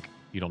think.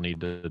 You don't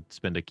need to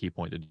spend a key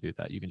point to do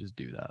that. You can just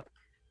do that.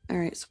 All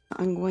right, so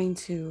I'm going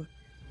to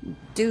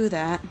do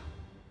that.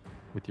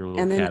 With your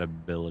little And then- cat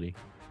ability.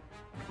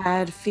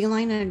 Add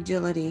feline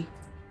agility.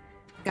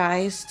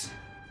 Guys,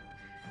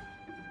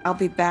 I'll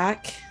be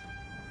back.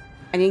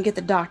 I need to get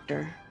the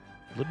doctor.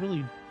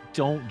 Literally,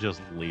 don't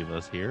just leave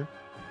us here.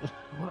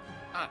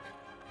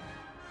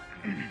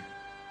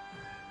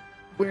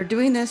 We're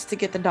doing this to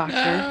get the doctor.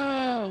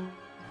 No.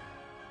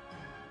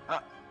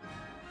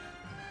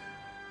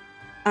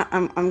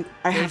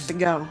 I have to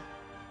go.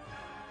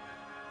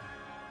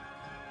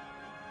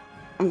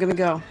 I'm gonna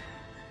go.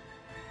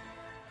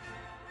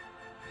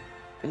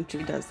 And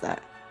she does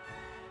that.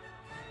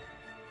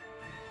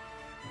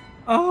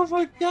 Oh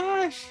my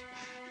gosh!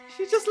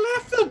 She just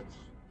left him.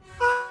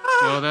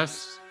 Well,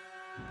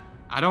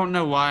 I don't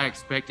know why I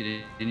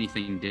expected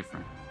anything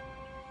different.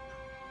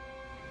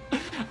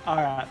 All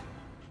right.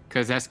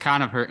 Because that's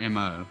kind of her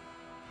MO.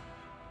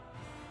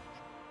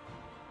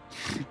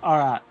 All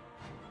right.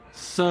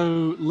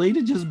 So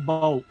Lita just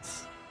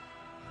bolts,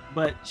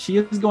 but she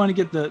is going to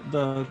get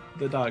the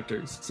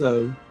doctors.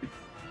 So,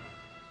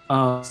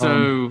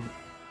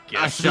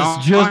 Guess Sean,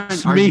 it's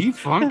just are me. you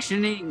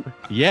functioning?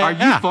 Yeah. Are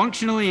you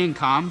functionally in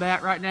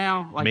combat right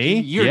now? Like Me?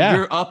 You're Yeah.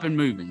 you're up and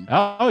moving.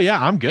 Oh,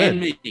 yeah, I'm good. And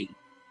me.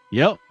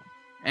 Yep.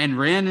 And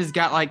Ren has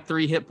got like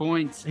 3 hit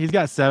points. He's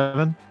got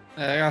 7.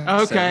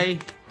 Okay.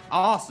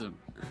 Awesome.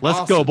 Let's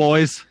Awesome. go,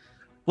 boys.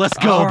 Let's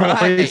go, All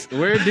right, boys.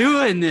 we're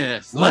doing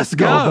this. Let's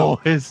go,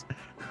 boys.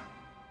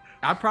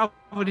 I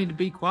probably need to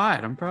be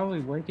quiet. I'm probably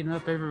waking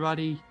up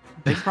everybody.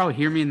 They can probably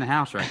hear me in the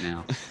house right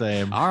now.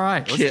 Same. All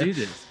right, let's Yeah. do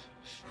this.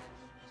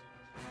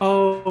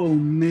 oh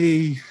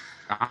me.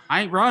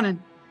 I ain't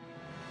running.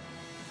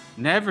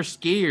 Never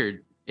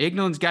scared.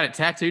 Ignolin's got it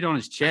tattooed on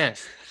his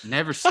chest.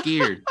 Never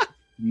scared.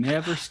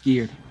 Never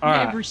scared. All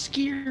right. Never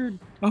scared.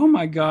 Oh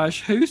my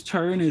gosh, whose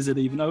turn is it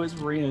even? Oh, it's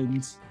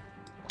Ren's.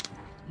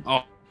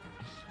 Oh,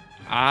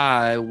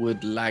 I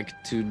would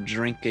like to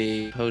drink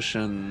a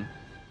potion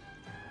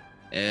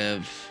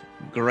of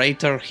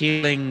greater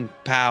healing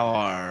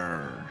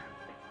power.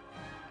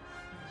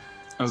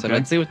 Okay. So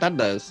let's see what that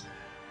does.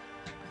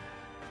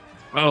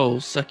 Oh,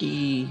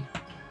 sucky.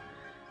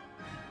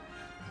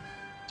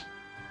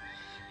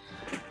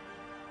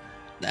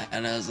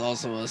 That is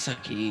also a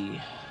sucky.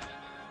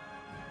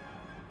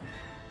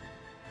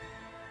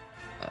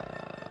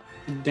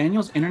 Did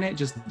Daniel's internet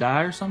just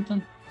die or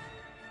something?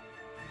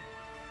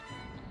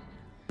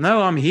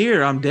 No, I'm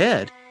here. I'm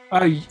dead.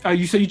 Oh,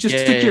 you so you just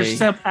took Yay.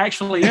 yourself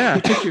actually Yeah.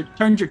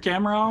 turned your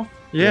camera off?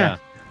 Yeah.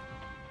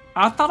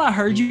 I thought I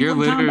heard you You're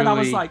one time, but I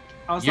was literally- like,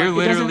 You're it doesn't-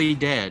 literally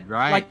dead,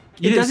 right? like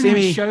You it didn't doesn't see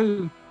even me-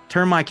 show.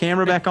 Turn my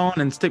camera back on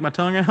and stick my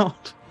tongue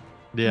out.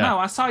 Yeah. No,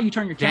 I saw you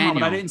turn your camera on,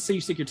 but I Daniel. didn't see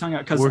you stick your tongue out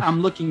because We're-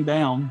 I'm looking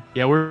down.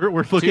 Yeah, we're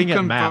looking to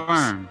at maps.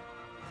 confirm.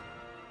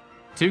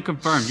 To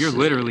confirm, you're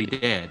literally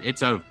dead.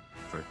 It's over.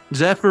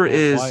 Zephyr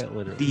is Quiet,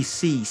 literally.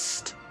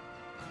 deceased.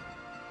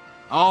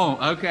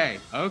 Oh, okay.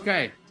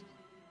 Okay.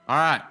 All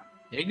right.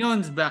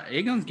 Ignor's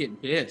getting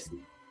pissed.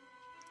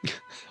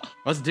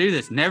 Let's do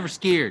this. Never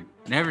scared.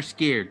 Never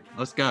scared.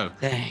 Let's go.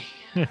 Dang.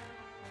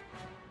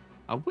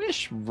 I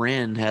wish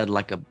Ren had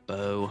like a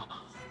bow.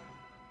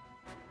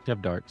 You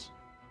have darts.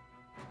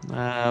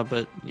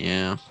 But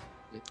yeah,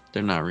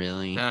 they're not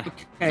really. Okay, Is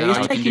that it's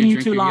all you can taking do? you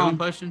Drink too your healing long.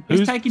 potion? It's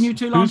Who's- taking you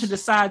too long to who's-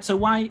 decide. So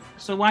why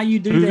you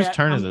do Whose that?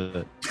 turn is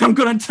it? I'm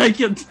gonna take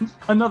it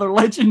another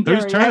legendary.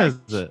 Whose turn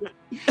action.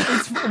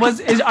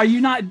 is it? Are you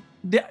not?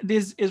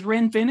 Is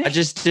Ren finished?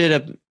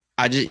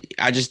 I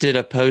just did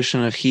a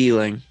potion of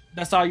healing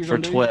That's all you're for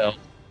gonna do. 12.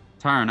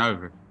 Turn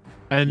over.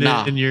 And then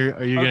Nah. are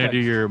you gonna Okay. do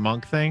your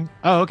monk thing?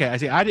 Oh, okay. I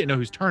see. I didn't know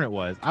whose turn it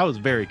was. I was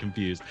very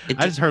confused. It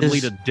I just heard is-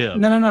 Lita dip.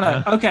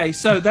 No. Okay,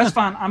 so that's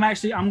fine. I'm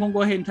gonna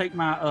go ahead and take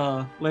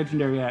my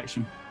legendary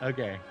action,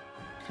 Okay.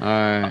 All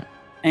right.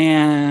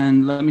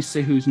 and let me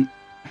see who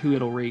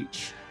it'll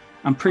reach.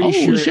 I'm pretty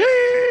sure.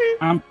 shit.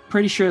 I'm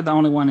pretty sure the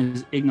only one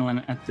is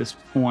ignorant at this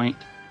point.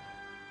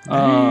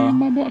 Dang,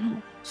 my boy.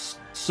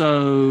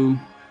 So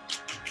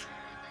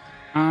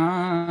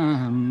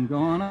I'm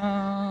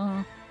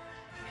gonna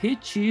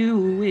hit you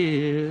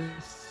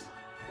with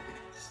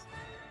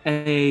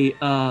a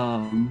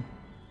I'm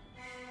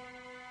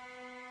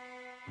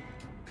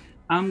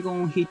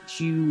gonna hit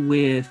you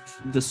with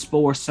the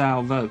spore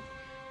salvo.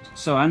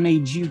 So I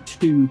need you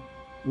to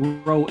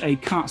roll a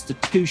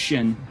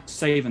Constitution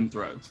saving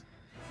throw.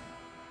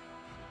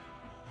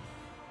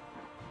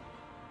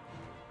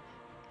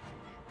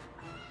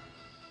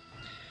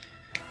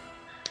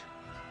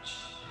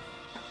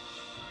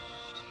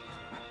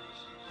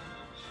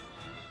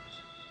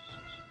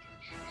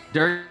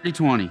 Dirty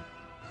 20.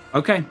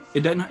 Okay,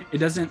 it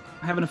doesn't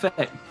have an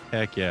effect.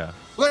 Heck yeah.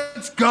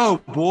 Let's go,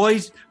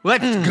 boys.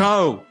 Let's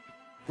go.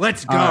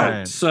 Let's go. All All right,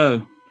 right.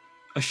 so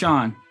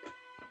Ashan,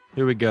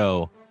 Here we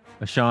go.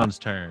 Ashan's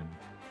turn.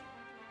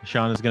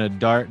 Ashan is gonna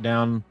dart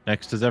down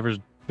next to Zephyr's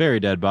very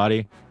dead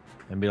body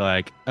and be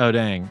like, "Oh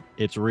dang,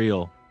 it's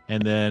real."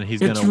 And then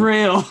he's it's gonna.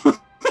 real.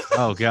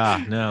 Oh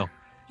god, no,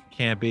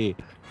 can't be.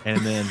 And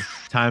then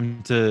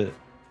time to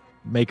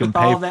make him With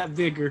pay. all that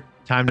vigor.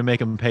 Time to make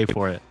him pay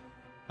for it.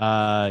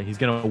 He's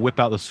gonna whip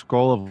out the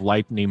scroll of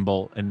lightning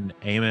bolt and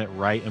aim it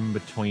right in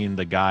between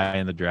the guy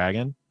and the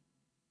dragon.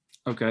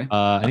 Okay.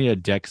 I need a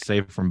dex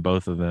save from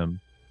both of them.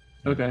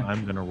 Okay.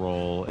 I'm gonna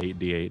roll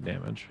 8d8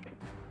 damage.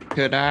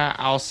 Could I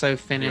also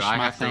finish I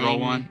my have to roll thing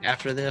one?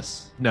 after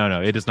this?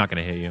 No, it is not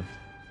gonna hit you.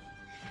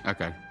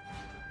 Okay.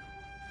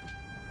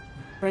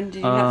 Ren, did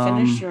you not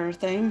finish Um, your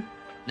thing?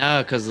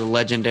 No, because the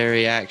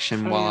legendary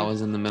action while I Oh.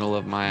 was in the middle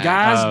of my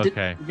Guys, Oh,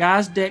 okay.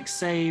 Guys' dex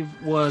save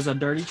was a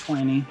dirty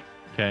 20.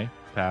 Okay,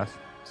 pass.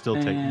 Still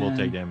we'll And-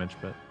 take damage,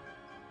 but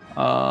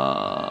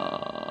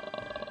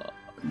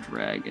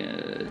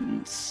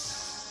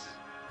Dragons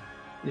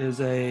is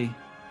a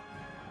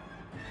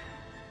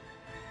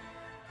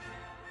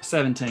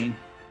 17.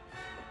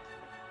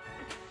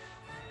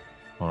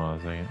 hold on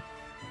a second.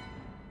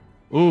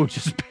 Ooh,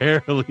 just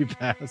barely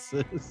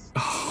passes.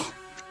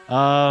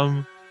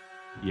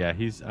 Yeah,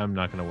 I'm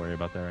not gonna worry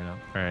about that right now.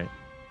 All right,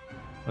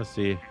 let's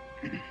see.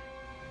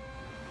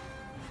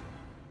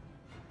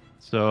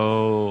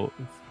 So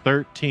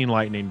 13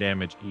 lightning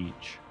damage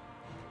each.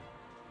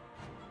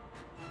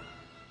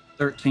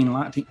 13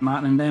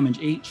 lightning damage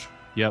each.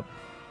 Yep,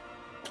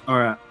 All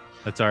right.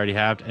 that's already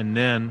halved. And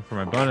then for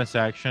my bonus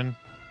action,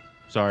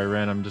 sorry,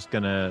 Ren, I'm just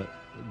gonna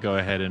go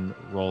ahead and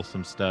roll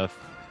some stuff.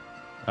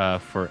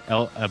 For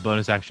a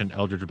bonus action,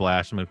 Eldritch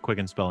Blast. I'm gonna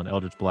quicken spell an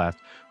Eldritch Blast.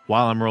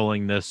 While I'm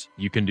rolling this,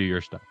 you can do your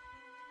stuff.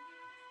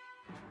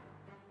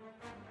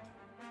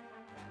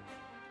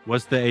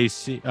 What's the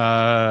AC?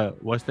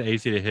 What's the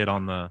AC to hit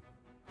on the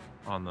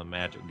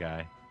magic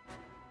guy?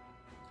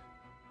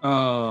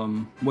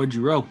 What'd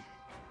you roll?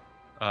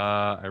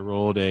 I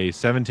rolled a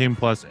 17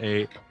 plus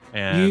 8,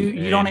 and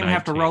You a don't even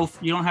have to 19. roll.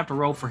 You don't have to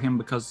roll for him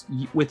because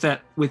with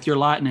your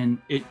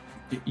lightning,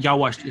 y'all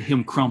watched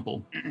him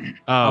crumple. I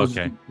Oh, was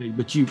okay.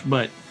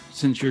 But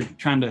since you're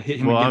trying to hit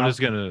him, Well, again, I'm just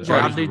gonna Drow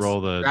I'll just dudes-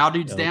 roll the Drow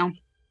dude's down.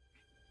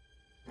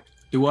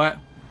 do what?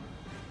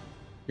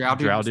 Drow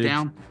Drow dude's dudes?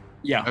 down.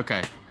 Yeah.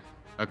 Okay.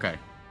 Okay.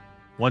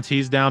 Once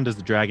he's down, does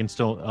the dragon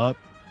still up?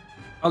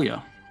 Oh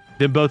yeah.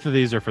 Then both of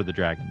these are for the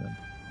dragon. Then,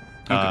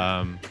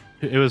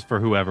 Okay. it was for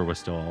whoever was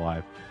still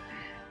alive.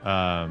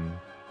 I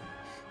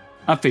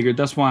figured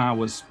that's why I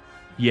was.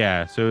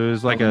 Yeah, so it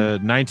was like a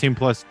 19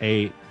 plus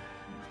 8.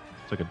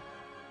 It's like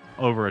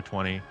over a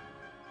 20.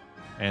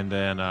 And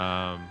then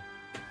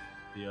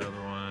the other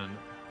one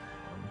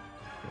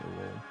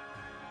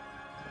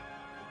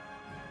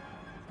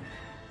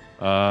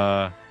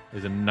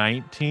is a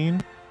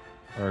 19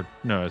 or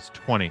no, it's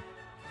 20.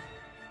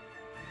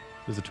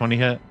 Is a 20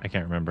 hit? I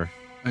can't remember.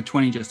 A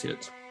 20 just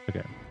hits.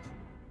 Okay.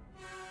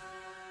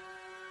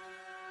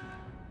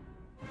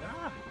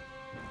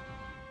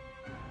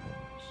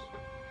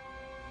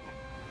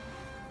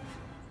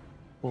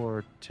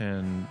 4,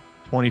 10,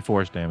 20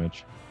 force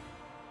damage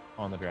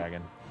on the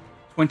dragon.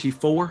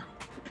 24.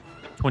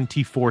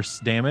 20 force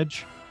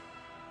damage.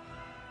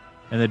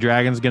 And the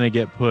dragon's going to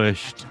get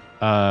pushed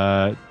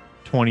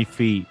 20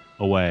 feet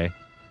away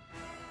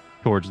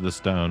towards the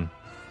stone.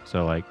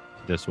 So, like,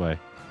 this way.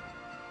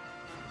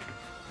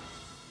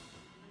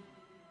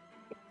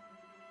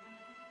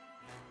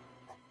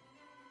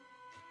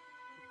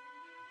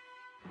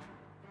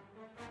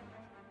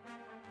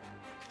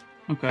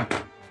 Okay.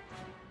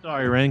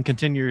 Sorry, Ren.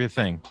 Continue your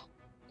thing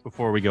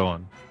before we go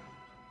on.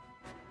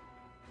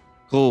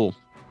 Cool.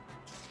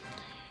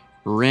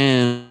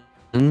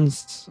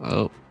 Ren's.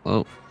 Oh,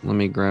 let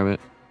me grab it.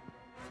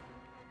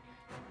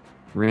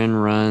 Ren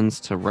runs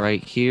to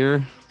right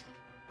here.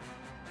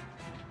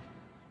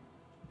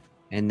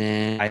 And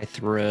then I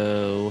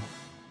throw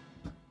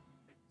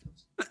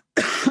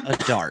a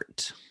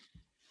dart.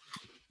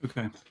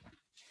 Okay.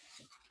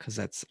 Because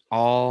that's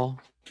all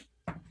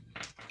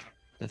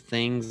the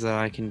things that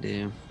I can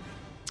do.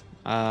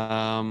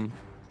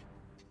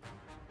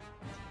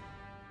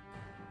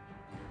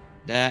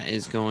 That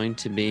is going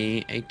to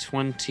be a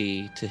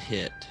 20 to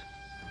hit.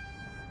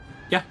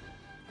 Yeah.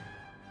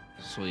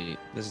 Sweet.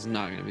 This is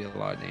not going to be a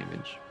lot of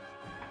damage.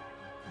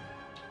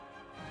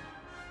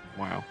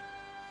 Wow.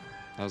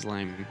 That was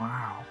lame.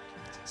 Wow.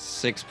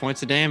 6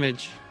 points of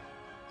damage.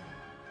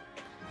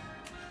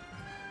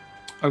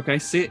 Okay,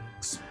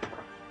 6.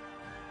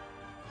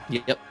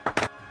 Yep.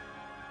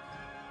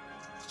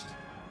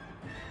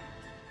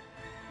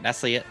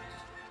 That's it.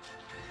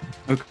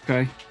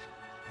 Okay.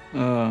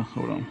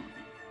 Hold on.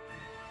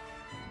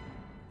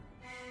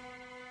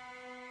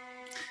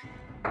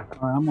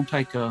 All right, I'm gonna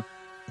take a.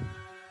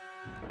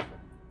 Let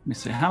me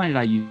see. How many did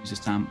I use this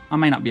time? I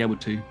may not be able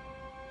to.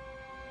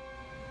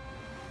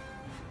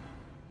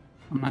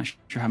 I'm not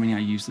sure how many I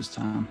used this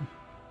time.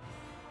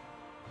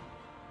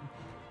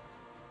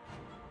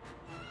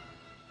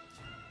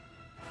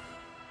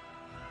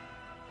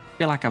 I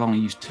feel like I've only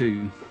used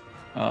 2.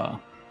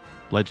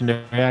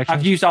 Legendary action.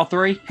 I've used all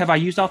 3. Have I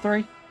used all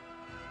 3?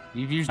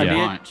 You've used I a did.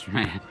 bunch,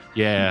 man.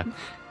 Yeah.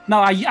 No,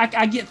 I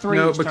get 3.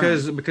 No, each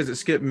turn. because it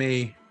skipped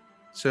me.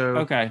 So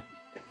Okay.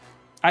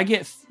 I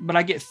get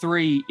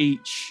 3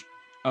 each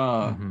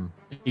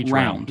Each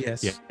round.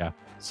 yes. Yeah.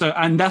 So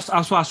and that's why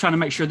I was trying to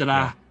make sure that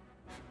Yeah.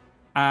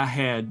 I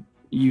had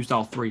used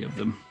all 3 of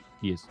them.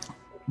 Yes.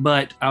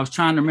 But I was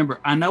trying to remember.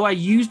 I know I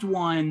used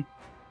one.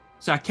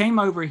 So I came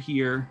over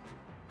here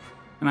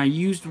and I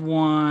used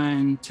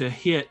one to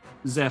hit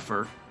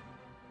Zephyr.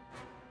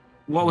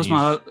 What was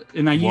my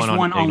and I used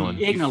one on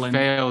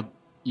Ignolin.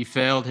 You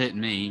failed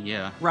hitting me,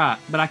 yeah. Right,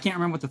 but I can't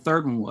remember what the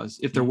third one was.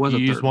 If there was You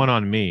a third used one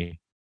on me.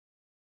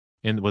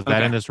 And was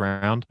that in this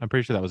round? I'm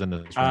pretty sure that was in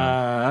this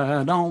round.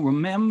 I don't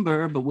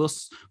remember, but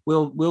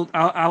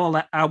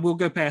I will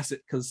go past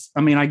it because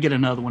I mean I get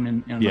another one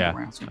in another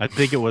round. So. I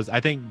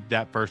think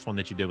that first one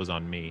that you did was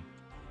on me.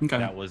 Okay.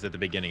 That was at the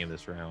beginning of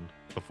this round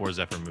before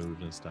Zephyr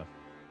moved and stuff.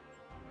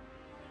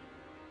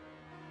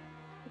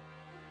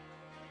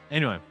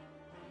 Anyway.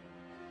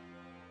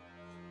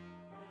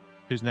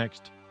 Who's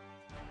next?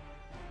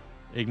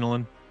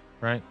 Ignolin,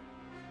 right?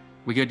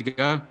 We good to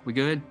go? We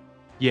good?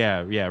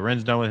 Yeah.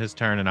 Ren's done with his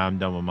turn and I'm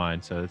done with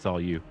mine, so it's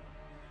all you.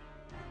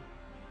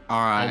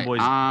 All right.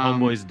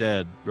 Homeboy's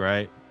dead,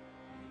 right?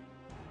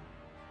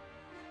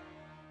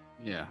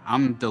 Yeah,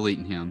 I'm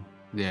deleting him.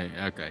 Yeah,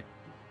 okay.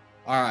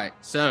 All right,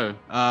 so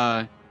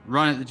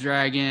run at the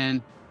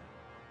dragon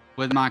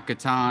with my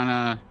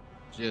katana,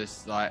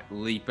 just like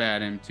leap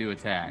at him 2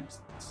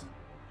 attacks.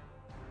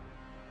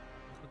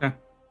 Okay.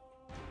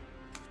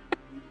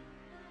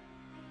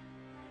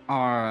 All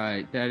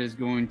right, that is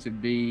going to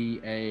be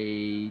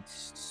a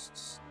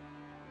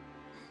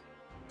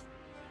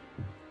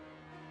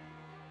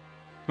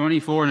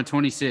 24 and a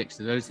 26.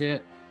 Do those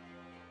hit?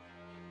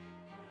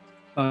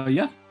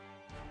 Yeah.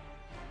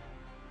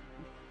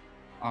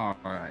 All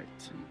right.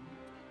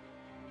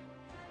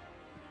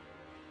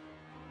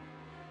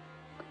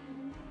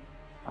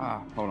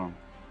 Hold on.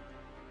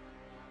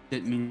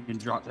 Didn't mean to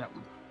drop that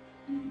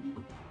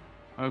one.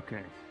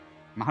 Okay.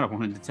 Might have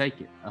wanted to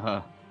take it.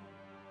 All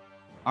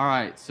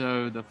right,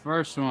 so the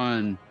first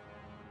one.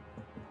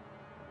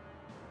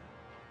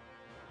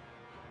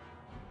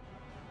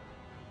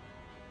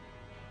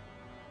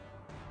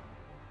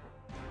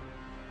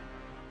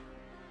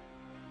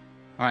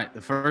 All right,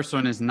 the first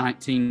one is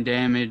 19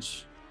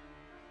 damage,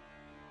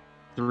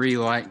 3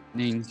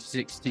 lightning,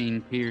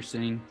 16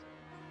 piercing.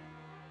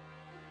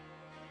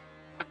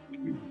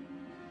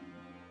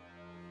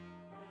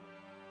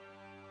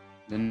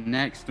 The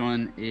next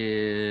one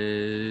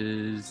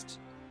is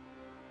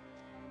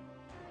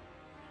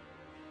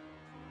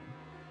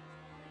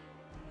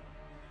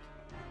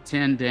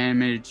 10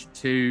 damage,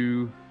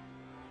 2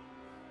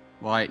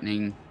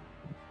 lightning,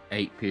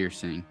 8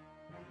 piercing.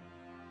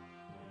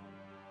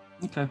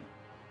 Okay.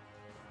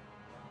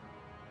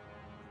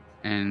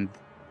 And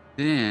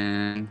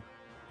then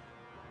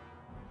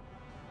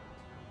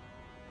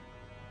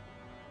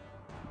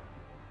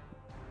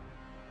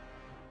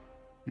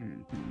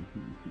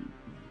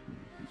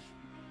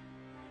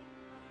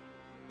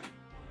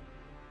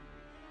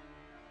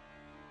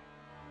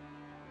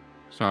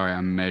Sorry,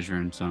 I'm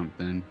measuring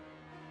something.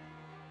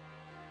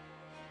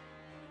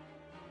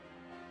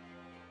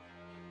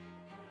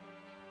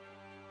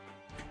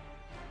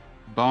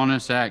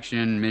 Bonus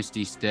action,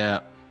 Misty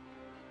Step.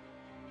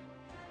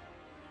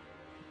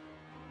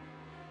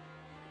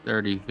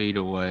 30 feet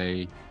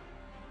away.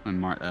 And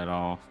mark that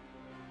off.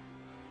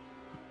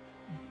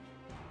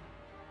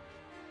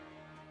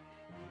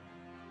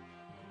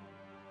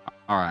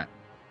 All right.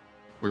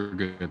 We're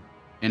good.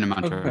 End of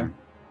my turn.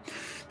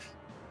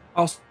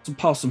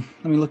 Awesome.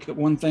 Let me look at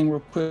one thing real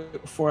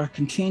quick before I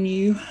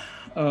continue.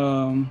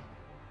 I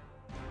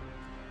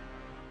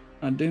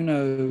do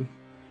know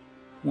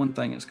one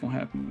thing that's gonna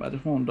happen, but I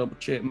just want to double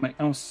check.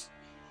 I'll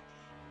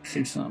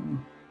see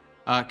something.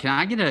 Can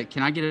I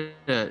get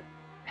a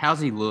how's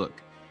he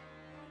look?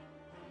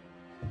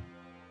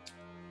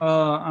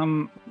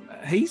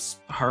 He's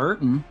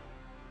hurting,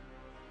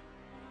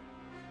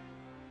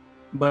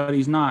 but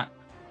he's not.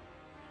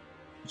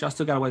 Which I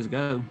still got a ways to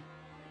go.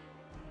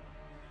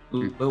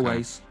 Little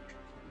ways.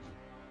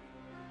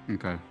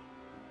 Okay.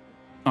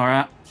 All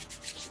right.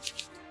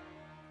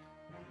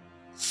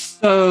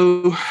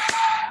 So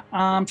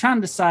I'm trying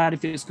to decide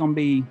if it's going to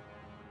be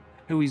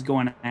who he's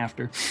going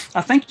after.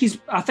 I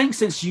think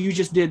since you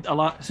did a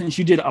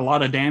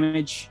lot of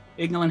damage,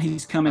 Ignolin,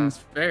 he's coming. That's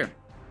fair.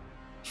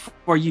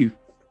 For you.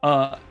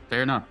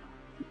 Fair enough.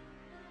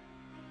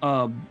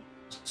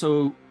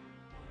 So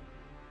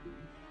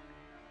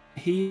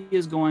he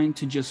is going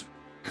to just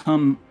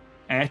come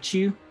at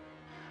you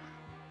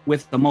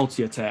with the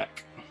multi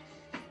attack.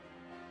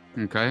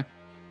 Okay.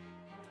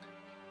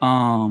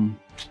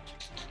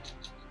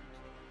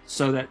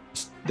 So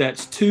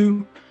that's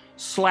 2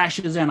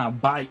 slashes and a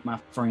bite, my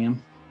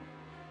friend.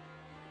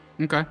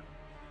 Okay.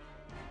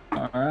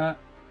 All right.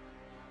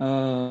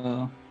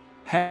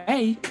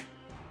 Hey,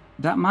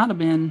 that might have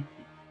been.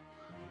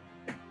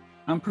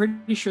 I'm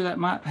pretty sure that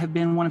might have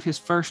been one of his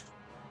first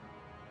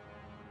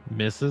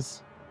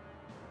misses.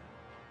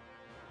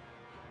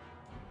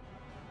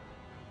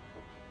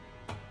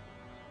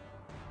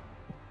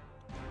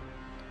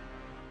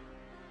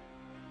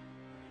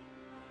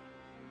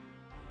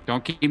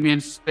 Don't keep me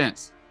in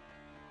suspense.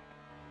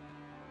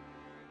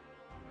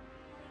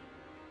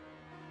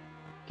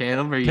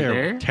 Caleb, are you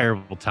there?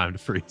 Terrible time to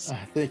freeze. I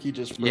think you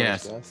just froze,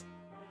 Yes. guys.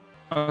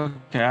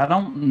 Okay, I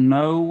don't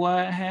know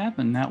what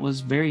happened. That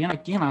was very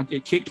again.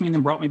 It kicked me and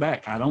then brought me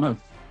back. I don't know.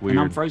 Weird.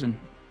 And I'm frozen.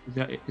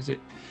 Is it?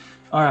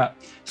 All right.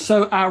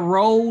 So I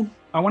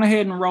went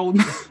ahead and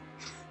rolled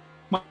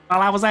while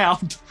I was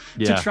out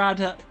to try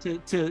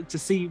to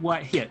see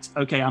what hit.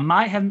 Okay, I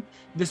might have.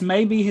 This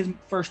may be his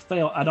first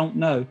fail. I don't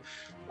know.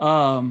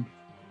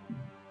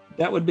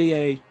 That would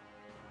be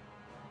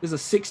is a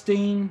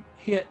 16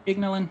 hit,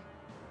 Ignolin?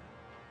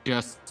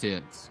 Just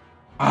hits.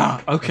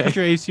 Ah, okay. I thought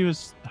your AC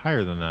was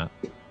higher than that.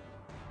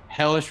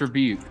 Hellish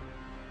Rebuke.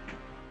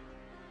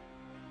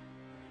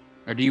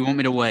 Or do you want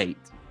me to wait?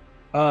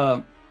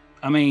 I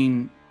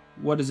mean,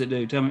 what does it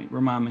do?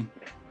 Remind me.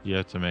 You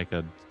have to make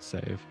a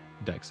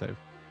deck save.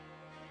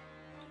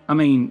 I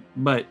mean,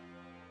 but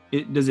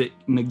does it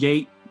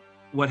negate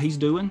what he's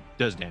doing?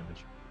 Does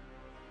damage.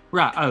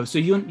 Right. Oh, so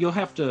you'll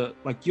have to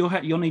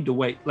you'll need to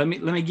wait. Let me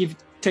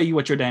tell you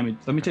what your damage.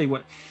 Let me tell you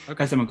what.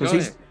 Okay.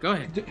 Because Go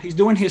ahead. He's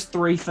doing his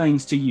 3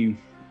 things to you.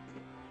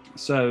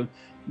 So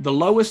the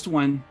lowest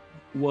one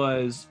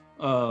was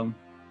that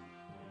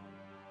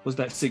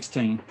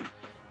 16.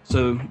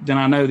 So then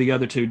I know the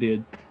other 2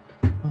 did.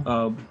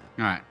 All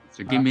right.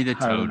 So give me the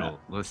higher than total.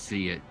 Let's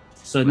see it.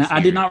 So now I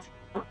did not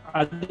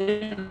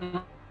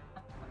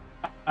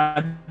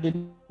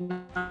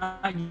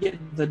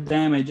get the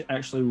damage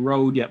actually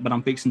rolled yet, but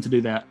I'm fixing to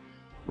do that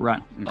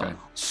right. Okay.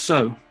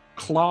 So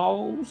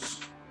claws.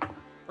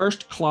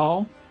 First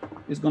claw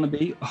is going to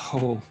be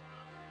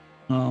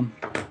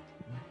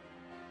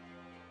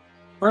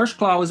first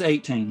claw is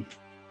 18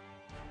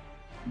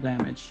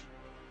 damage.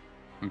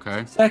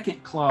 Okay.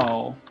 Second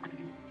claw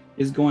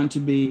is going to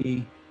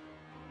be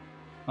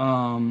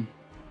I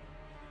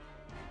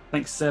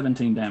think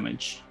 17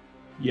 damage.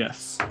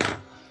 Yes.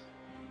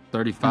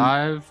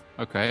 35.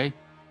 Okay.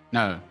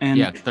 No. And-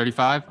 yeah,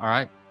 35. All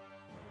right.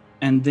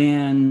 And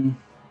then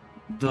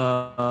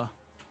the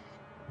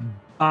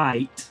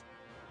bite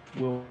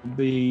will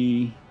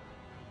be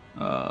get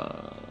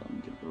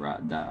the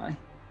right die.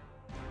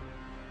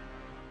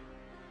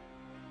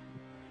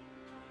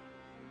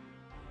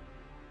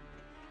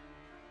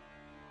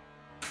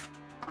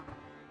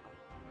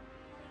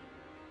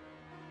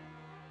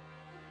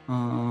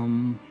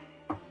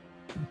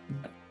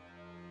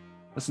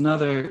 That's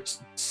another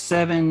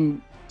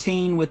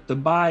 17 with the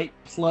bite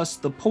plus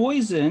the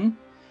poison,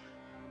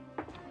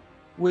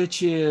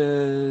 which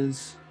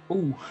is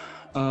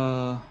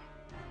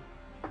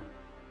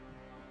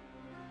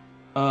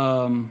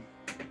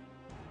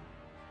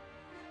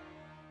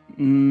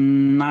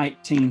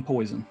 19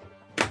 poison.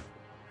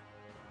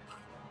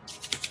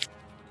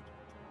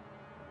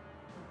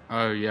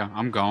 Oh yeah,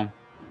 I'm gone.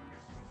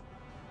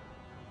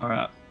 All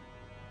right.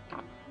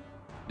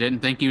 Didn't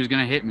think he was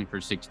gonna hit me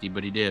for 60,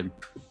 but he did.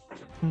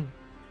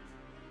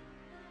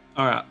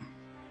 All right.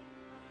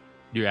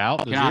 You out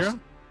to Can I- zero?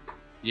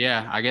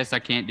 Yeah, I guess I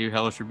can't do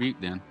Hellish Rebuke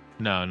then.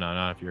 No,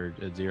 not if you're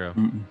at 0.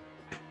 Mm-mm.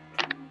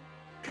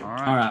 All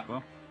right. All right.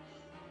 Well,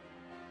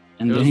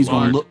 And It then was he's going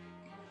large. to look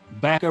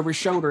back over his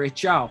shoulder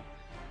at y'all.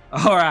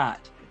 All right.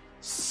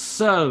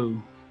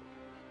 So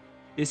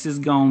this is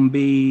going to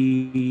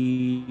be.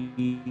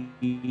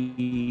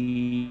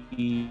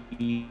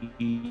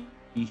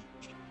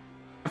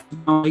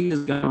 He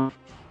is going.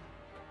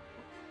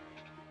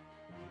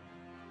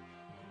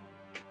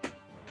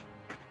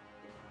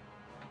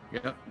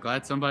 yep.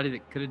 Glad somebody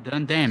that could have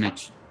done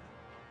damage.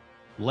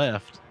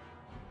 Left.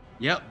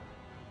 Yep.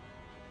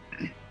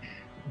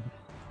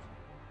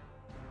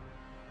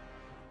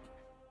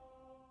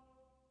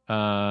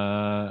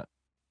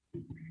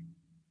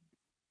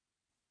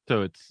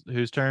 So it's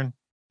whose turn?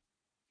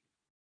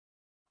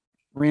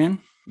 Ren.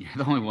 You're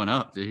the only one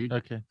up, dude.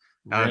 Okay.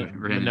 Ren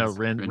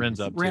Ren's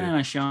is. up Ren too.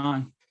 and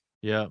Sean.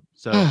 Yeah.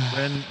 So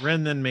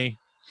Ren then me.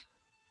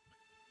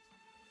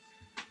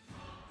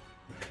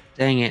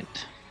 Dang it.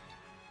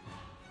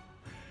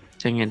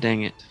 Dang it,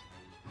 dang it.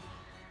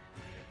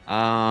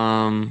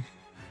 I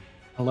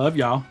love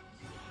y'all.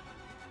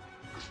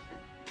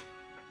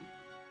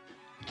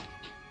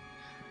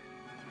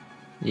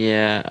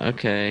 Yeah,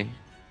 okay.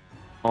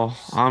 Oh,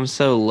 I'm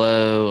so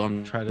low.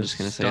 I'm Try to just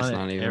gonna say it's stun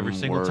not it even every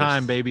single worth.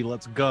 time, baby.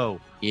 Let's go.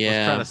 Let's try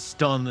Yeah. to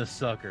stun this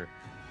sucker.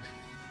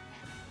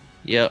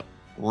 Yep.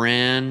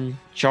 Ren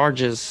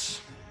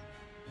charges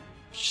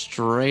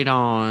straight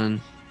on,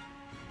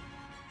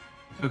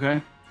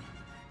 Okay.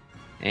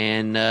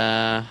 and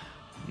I'm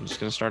just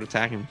gonna start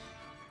attacking.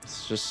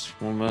 It's just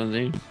what I'm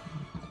gonna do.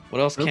 What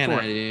else Go can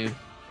for I it. do?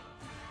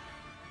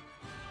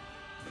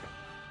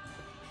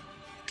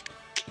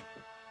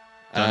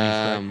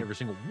 Stunning strike every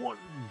single one of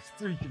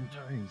these freaking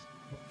times.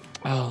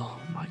 Oh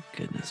my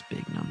goodness,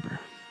 big number.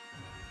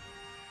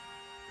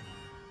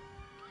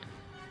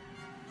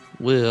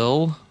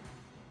 Will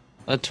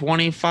a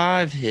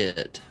 25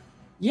 hit?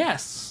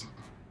 Yes.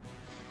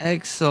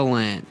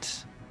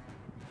 Excellent.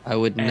 I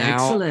would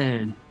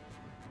Excellent.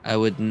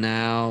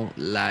 now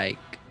like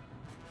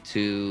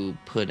to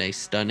put a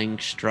stunning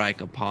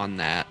strike upon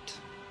that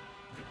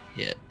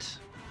hit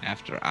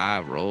after I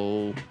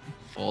roll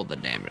for the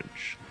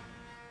damage.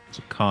 It's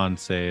a con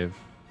save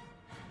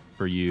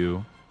for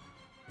you,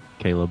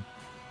 Caleb.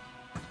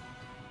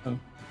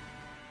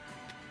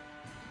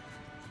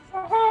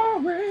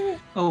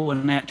 Oh,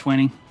 and that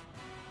 20.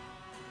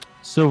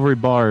 Silvery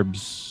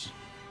barbs.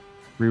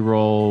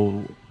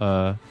 Reroll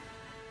and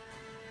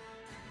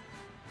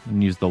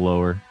use the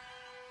lower.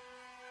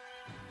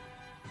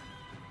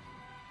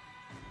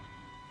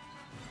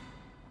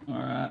 All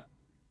right.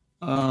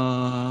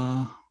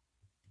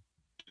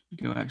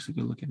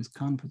 Go look at his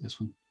con for this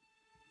one.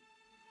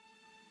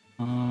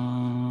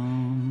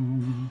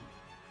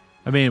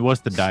 I mean,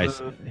 what's the dice?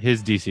 So-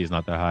 His DC is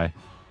not that high.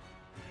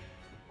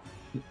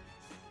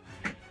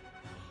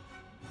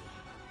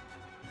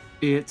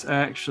 It's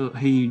actually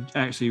he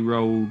actually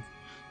rolled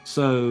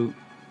so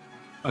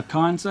a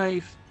con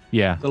save.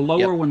 Yeah. The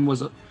lower one was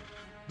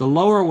the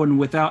lower one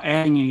without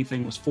adding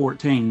anything was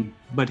 14,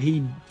 but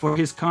he for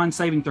his con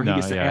saving throw he No,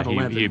 gets to yeah, add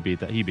 11. he beat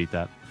that. He beat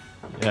that.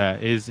 Yeah,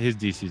 his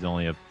DC is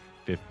only a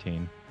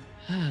 15.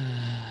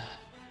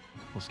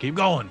 Let's keep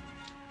going.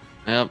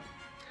 Yep.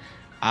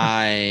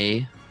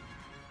 I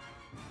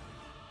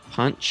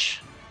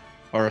punch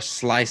or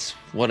slice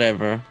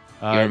whatever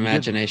your You get-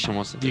 imagination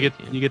wants to do.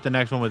 You get the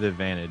next one with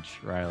advantage,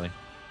 Riley,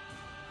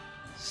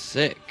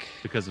 Sick.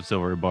 because of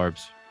silvery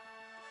barbs.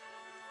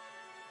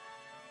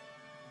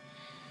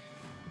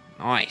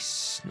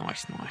 Nice.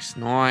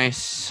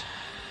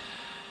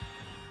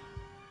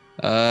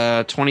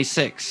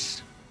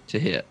 26 to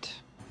hit.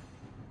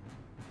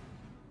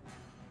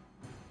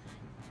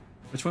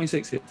 The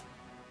 26 hit.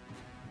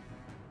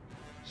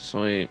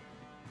 Sweet.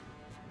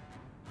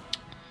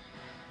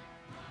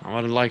 I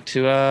would like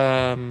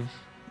to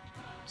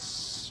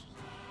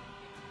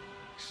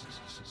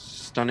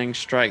stunning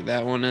strike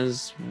that one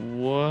as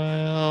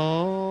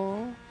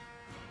well.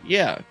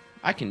 Yeah,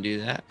 I can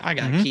do that. I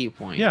got Mhm. key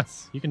points. Yeah,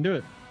 you can do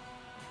it.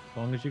 As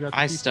long as you got the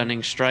I key.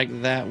 stunning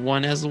strike that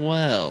one as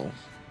well.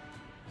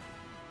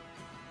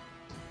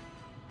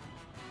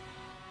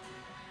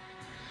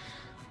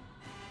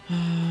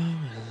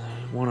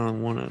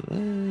 One of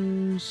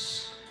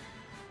those.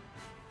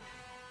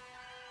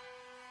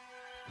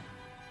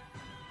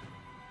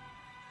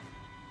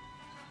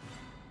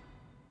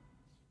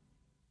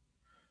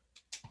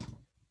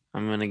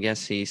 I'm gonna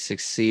guess he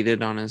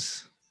succeeded on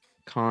his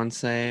con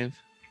save.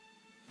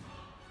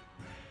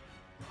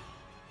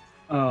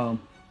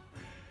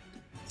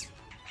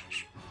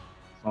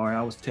 Sorry,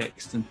 I was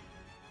texting.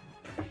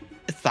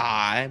 It's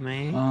I,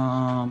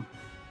 man.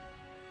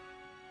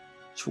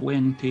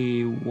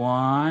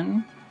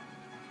 21.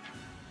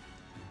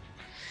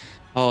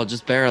 Oh,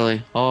 just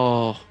barely.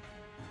 Oh.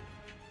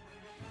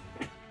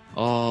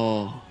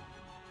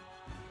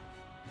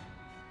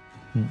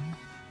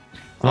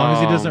 As long as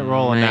he doesn't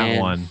roll a nat man.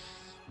 1.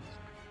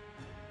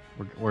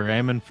 We're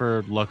aiming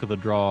for luck of the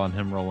draw on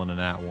him rolling a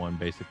nat 1,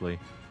 basically.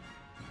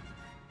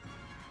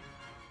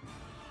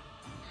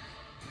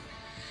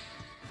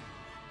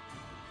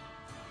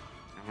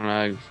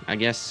 I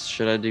guess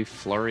should I do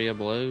flurry of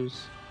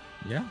blows?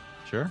 Yeah,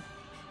 sure.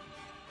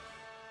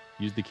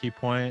 Use the key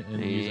point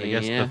and use, I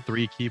guess, Yeah. the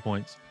 3 key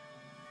points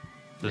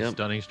to Yep.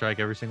 stunning strike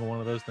every single one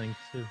of those things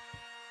too.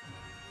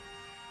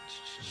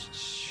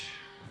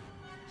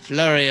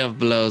 Flurry of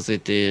blows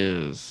it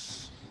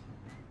is.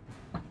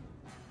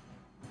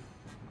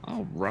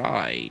 All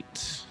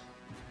right.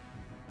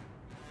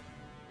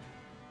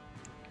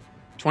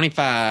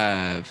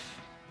 25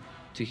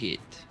 to hit.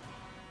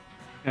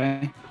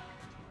 Okay.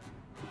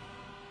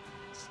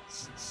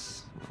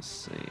 Let's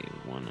see.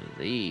 One of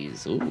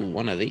these. Ooh,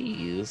 one of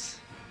these.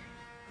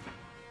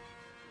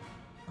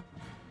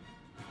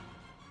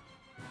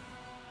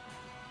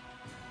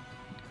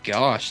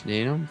 Gosh,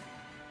 dude. I'm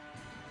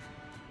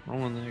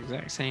rolling the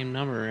exact same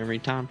number every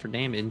time for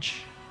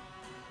damage.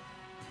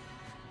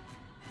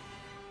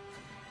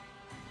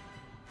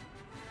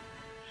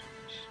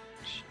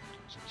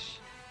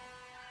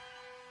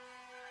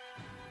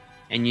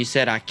 And you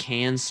said I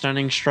can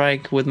stunning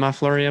strike with my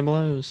flurry of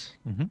blows?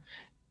 Mhm.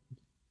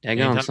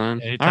 Daggone,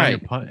 son.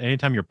 Anytime, All right.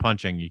 anytime you're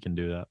punching, you can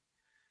do that.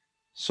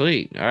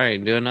 Sweet. All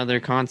right. Do another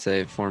con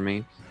save for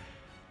me.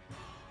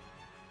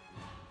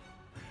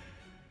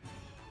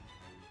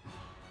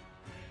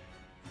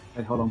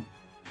 Wait, hold on.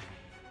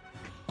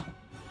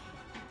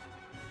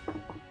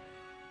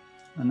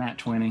 A nat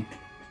 20.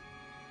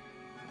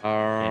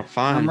 Fine.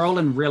 I'm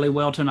rolling really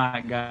well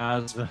tonight,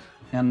 guys.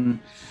 And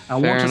I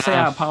Fair want to say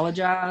I enough.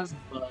 apologize,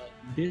 but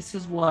this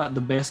is what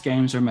the best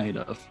games are made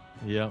of.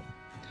 Yep.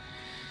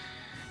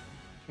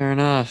 Fair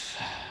enough.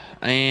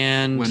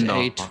 And When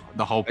a,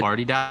 the whole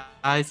party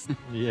dies.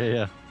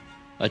 Yeah.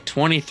 a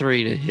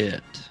 23 to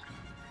hit.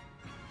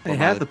 Hey, For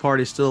half my the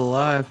party's still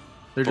alive.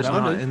 They're just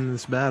Well, not dude. in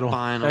this battle.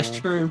 final. That's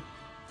true.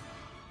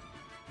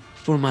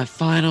 For my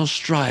final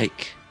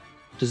strike,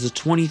 does a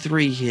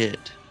 23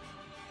 hit?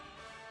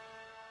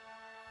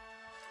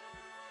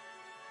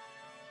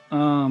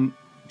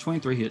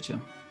 23 hits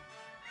you.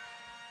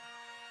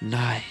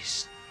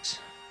 Nice.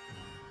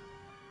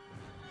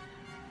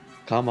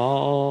 Come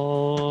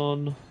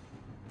on.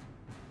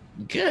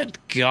 Good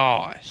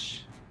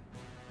gosh.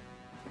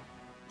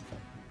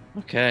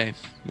 Okay.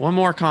 One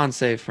more con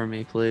save for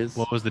me, please.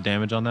 What was the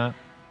damage on that?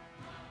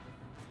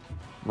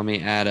 Let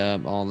me add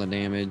up all the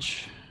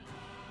damage.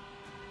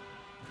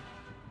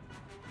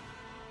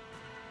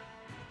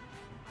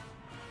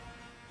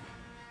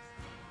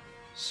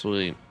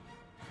 Sweet.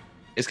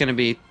 It's going to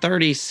be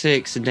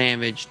 36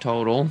 damage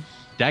total.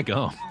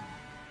 Daggone.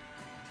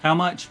 How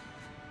much?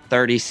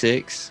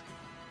 36.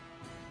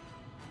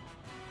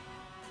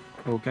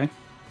 Okay.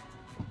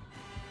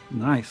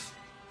 Nice.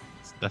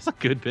 That's a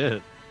good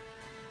bit.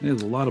 It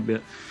is a lot of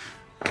bit.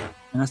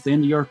 And that's the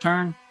end of your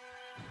turn?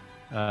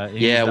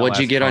 Yeah, what'd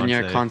you get on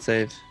your con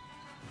save?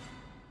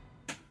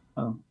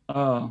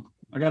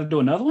 I got to do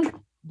another one?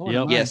 Boy,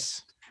 Yep.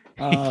 nice.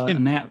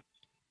 Yes.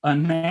 A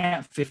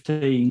nat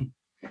 15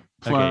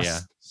 plus Okay, yeah.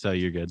 So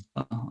you're good.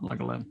 like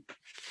 11.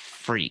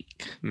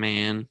 Freak,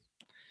 man.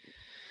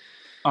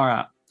 All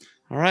right.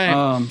 All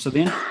right. So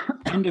then,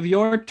 end of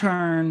your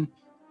turn,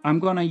 I'm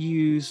going to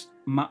use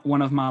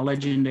one of my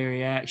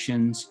legendary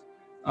actions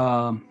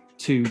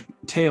to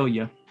tell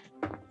you.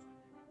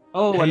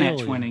 Oh, a nat Tell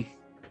ya. 20.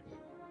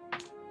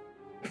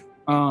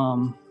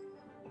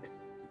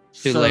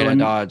 Too late, I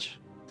dodge.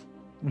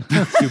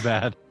 Too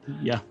bad.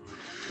 Yeah.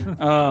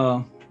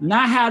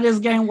 Not how this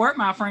game work,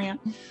 my friend.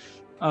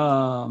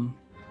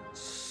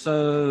 So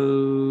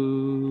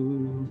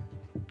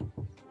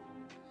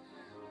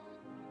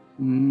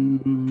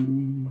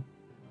on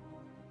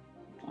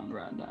the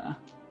right die.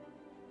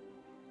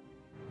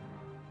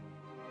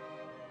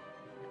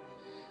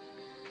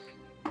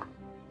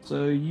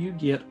 So you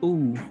get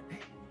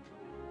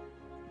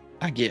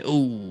I get,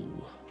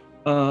 ooh.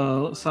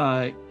 looks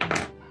like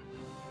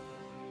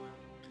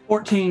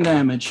 14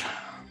 damage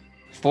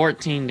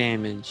 14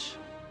 damage.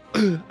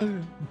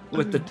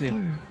 with the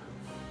tail.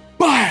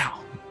 Bow!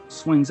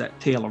 Swings that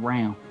tail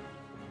around.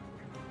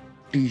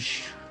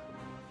 Eesh.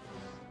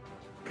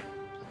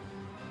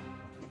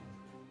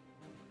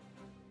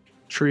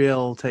 Triel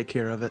will take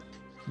care of it.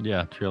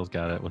 Yeah, Trail's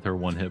got it with her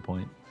 1 hit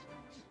point.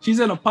 She's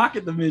in a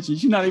pocket dimension.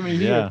 She's not even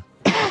here.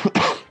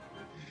 Yeah.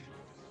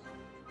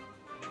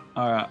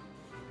 All right.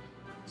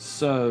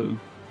 So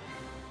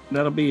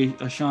that'll be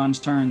Sean's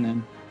turn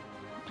then.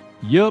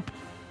 Yup.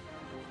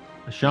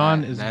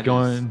 Sean That- is that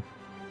going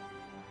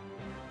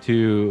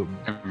to.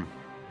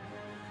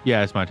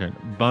 Yeah, it's my turn.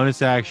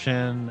 Bonus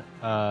action.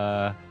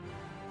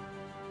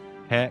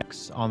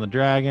 Hex on the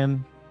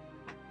dragon.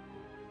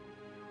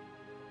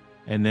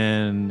 And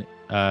then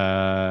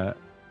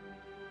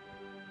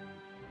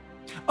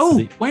Oh,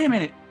 The- wait a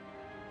minute.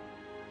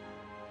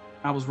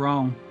 I was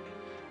wrong.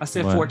 I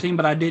said What? 14,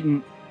 but I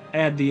didn't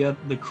add the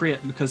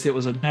crit because it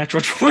was a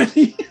natural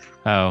 20.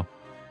 oh,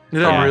 It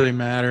doesn't Yeah. really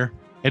matter.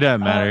 it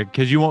doesn't matter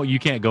because you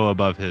can't go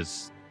above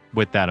his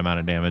with that amount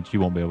of damage. You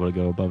won't be able to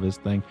go above his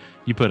thing.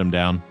 You put him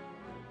down.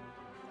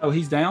 Oh,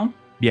 he's down?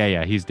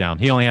 Yeah, he's down.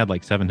 He only had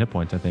like 7 hit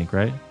points, I think,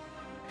 right?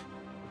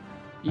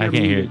 I You're can't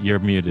hear. muted. You're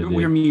muted.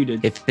 You're dude.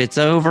 muted. If it's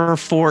over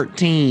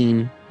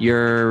 14,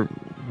 your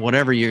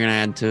whatever you're gonna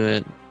add to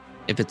it.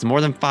 If it's more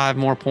than 5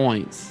 more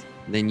points,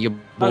 then your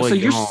boy. So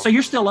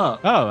you're still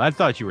up. Oh, I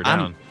thought you were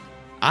down.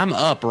 I'm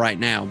up right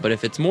now, but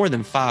if it's more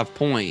than 5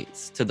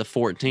 points to the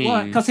 14,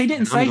 Well, because he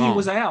didn't say he gone.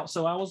 was out,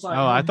 so I was like,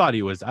 Oh, I thought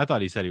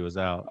he said he was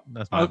out.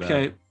 That's my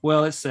okay. bad.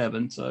 Well, it's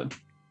 7, so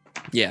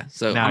Yeah,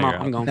 so Now you're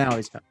I'm out. gone. Now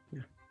he's got.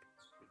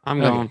 I'm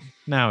Okay. gone.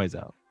 Now he's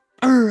out.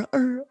 with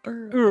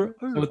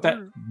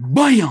that,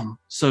 bam.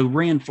 So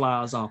Ren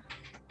flies off,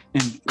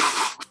 and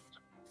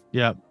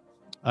Yep.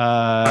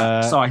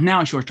 sorry. Now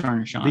it's your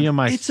turn, Sean. Via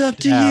my It's up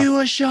to staff,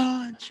 you,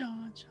 Sean.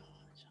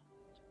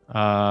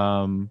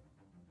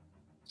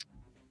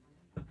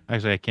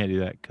 Actually, I can't do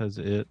that because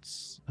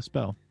it's a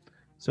spell.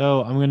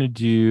 So I'm gonna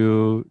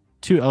do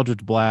 2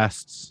 Eldritch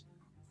Blasts.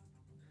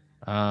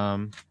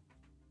 After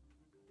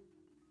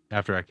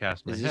I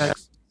cast my Is this-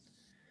 hex,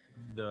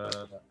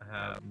 the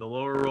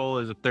lower roll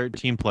is a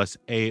 13 plus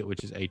 8,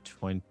 which is a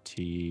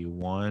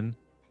 21.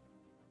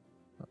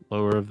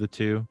 Lower of the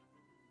 2.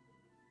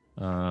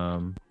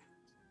 So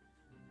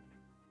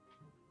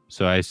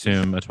I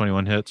assume a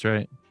 21 hits,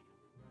 right?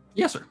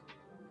 Yes, sir.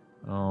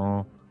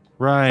 Oh,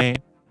 right.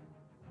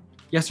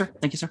 Yes, sir.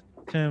 Thank you, sir.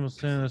 10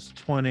 plus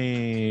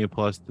 20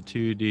 plus the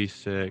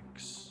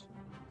 2d6.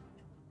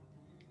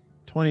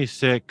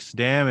 26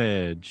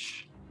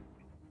 damage.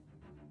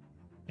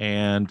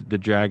 And the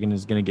dragon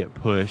is going to get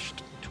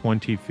pushed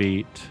 20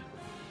 feet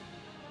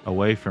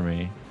away from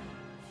me.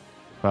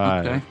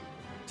 5, Okay.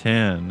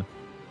 10,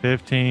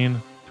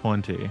 15,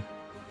 20.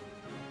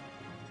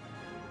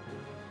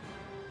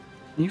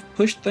 You've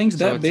pushed things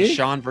So that it's big. a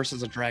Sean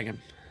versus a dragon.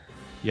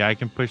 Yeah, I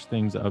can push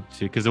things up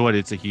to, because what?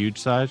 It's a huge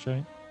size,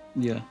 right?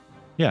 Yeah.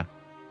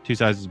 2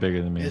 sizes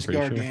bigger than me. It's I'm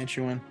pretty sure.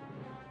 gargantuan.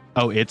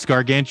 Oh, it's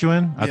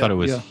gargantuan? I Yeah, thought it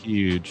was yeah.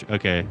 huge.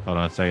 Okay, hold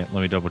on a second.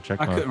 Let me double check.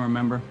 I couldn't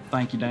remember.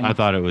 Thank you, Daniel. I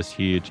thought it was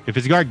huge. If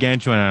it's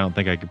gargantuan, I don't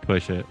think I could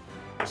push it.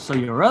 So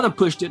your other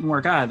push didn't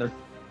work either.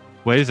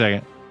 Wait a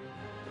second.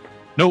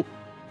 Nope.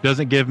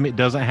 Doesn't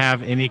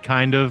have any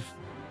kind of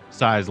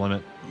size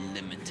limit.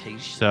 Limitation.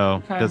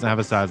 So Okay. doesn't have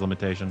a size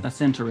limitation. That's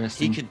He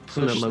interesting. could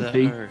Put it push low the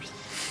P.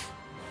 earth.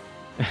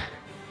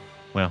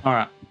 All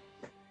right.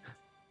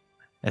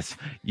 That's,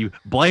 you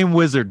blame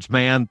wizards,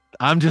 man.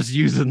 I'm just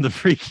using the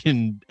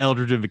freaking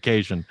Eldritch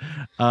Invocation.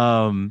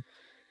 So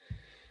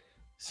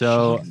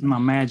Jeez, my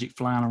magic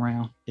flying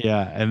around.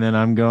 yeah, and then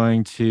I'm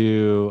going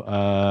to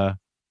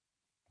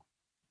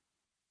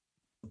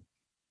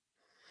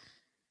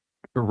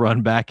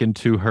run back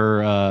into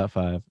her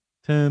 5,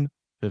 10,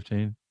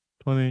 15,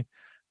 20,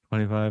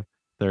 25,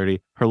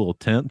 30. Her little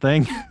tent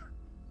thing.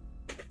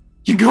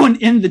 You're going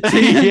in the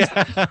tent.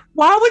 Yeah.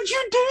 Why would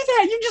you do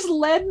that? You just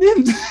led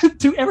them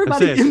to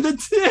everybody That's it. in the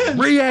tent.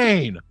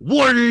 Riane,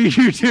 what are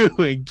you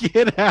doing?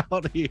 Get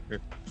out here.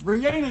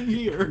 Brienne ain't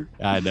here.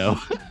 I know.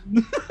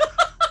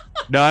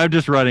 No, I'm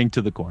just running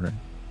to the corner.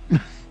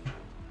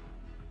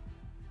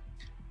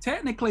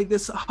 Technically,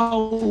 this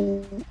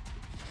whole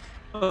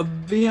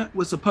event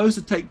was supposed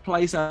to take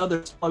place at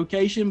another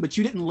location, but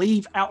you didn't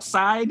leave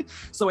outside,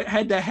 so it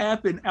had to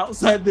happen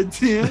outside the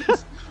tent.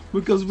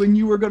 Because when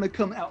you were going to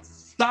come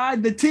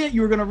outside the tent,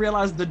 you were going to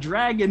realize the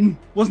dragon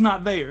was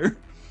not there.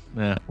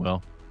 Yeah,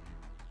 well.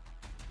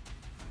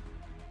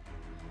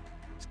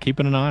 Just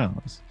keeping an eye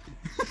on us.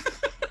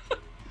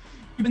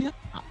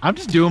 I'm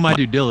just doing my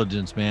due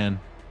diligence, man.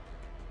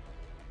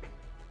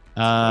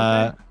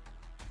 So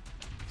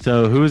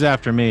who's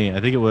after me? I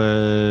think it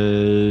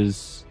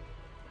was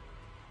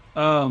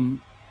I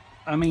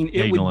mean,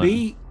 it would Ignolin.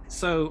 be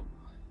so.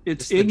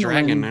 It's It's the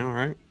dragon Ignolin. now,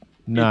 right?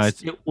 no,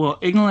 it's Well,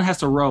 Ignolin has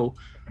to roll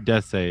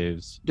death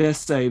saves. death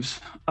saves.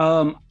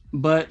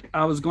 But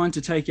I was going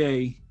to take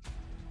a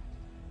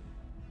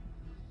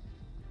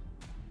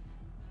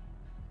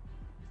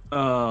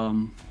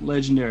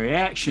legendary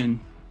action,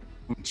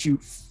 which you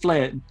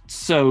fled.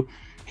 So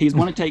he's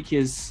going to take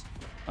his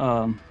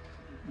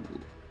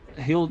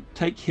he'll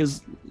take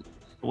his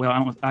well, I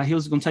don't he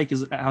was going to take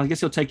his I guess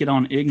he'll take it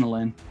on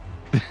Ignolin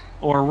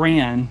or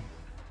Ran.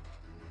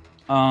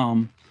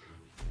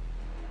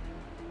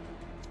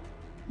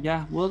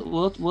 Yeah,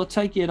 we'll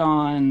take it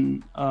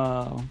on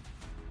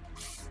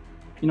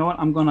you know what?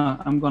 I'm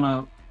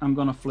gonna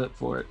flip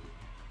for it.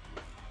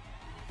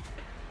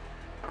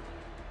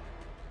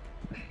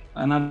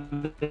 And I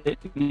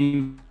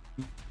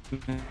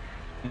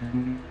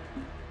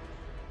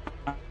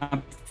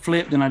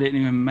flipped and I didn't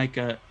even make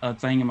a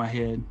thing in my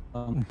head.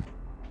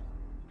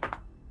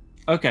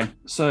 Okay,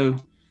 so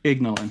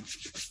Ignolin.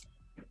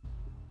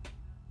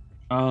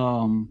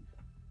 I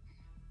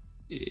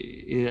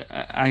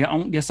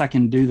don't guess I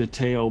can do the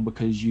tail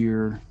because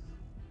you're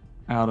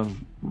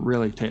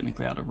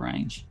technically out of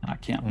range. I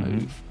can't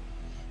move.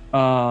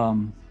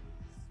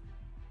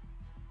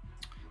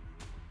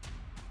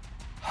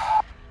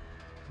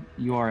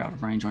 You are out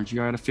of range, aren't you?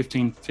 You're out of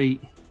 15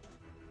 feet.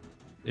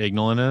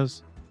 Ignolin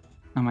is?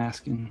 I'm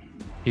asking.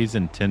 He's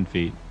in 10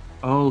 feet.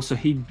 Oh, so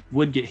he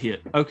would get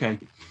hit. Okay.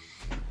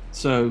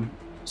 So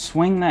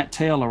swing that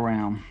tail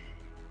around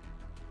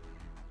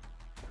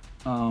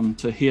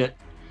to hit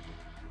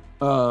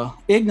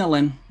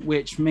Ignolin,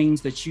 which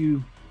means that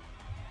you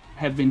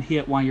have been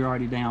hit while you're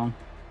already down?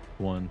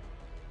 1.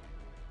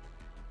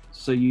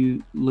 So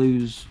you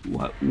lose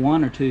what,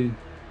 1 or 2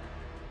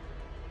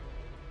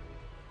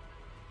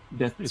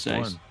 death It's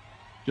saves? 1.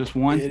 Just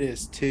 1? It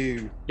is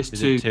 2. It's Is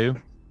 2. it 2?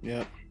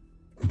 Yep.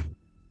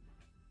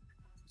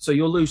 So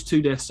you'll lose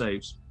 2 death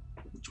saves,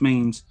 which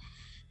means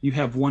you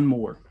have 1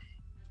 more.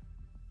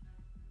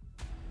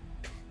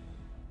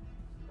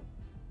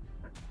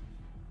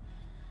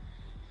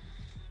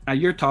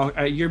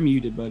 You're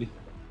muted, buddy.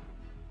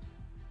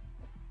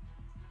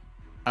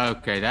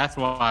 Okay, that's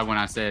why when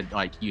I said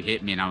like you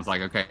hit me and I was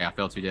like, okay, I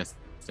failed 2 death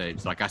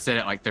saves. Like I said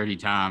it like 30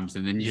 times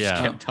and then you just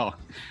Yeah. kept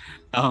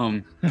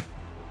talking.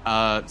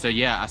 So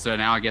yeah, so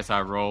now I guess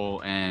I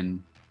roll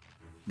and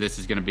this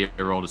is gonna be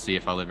a roll to see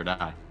if I live or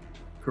die.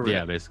 Correct.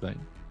 Yeah, basically.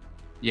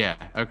 Yeah.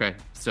 Okay.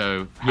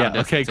 So how Yeah, do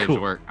death okay, saves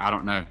cool. work? I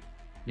don't know.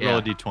 Roll a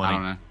Yeah, d20. I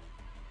don't know.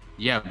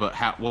 Yeah, but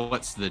how?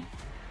 What's the?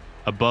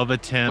 Above a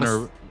 10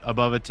 or What's-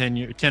 above a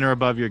 10, 10 or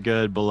above, you're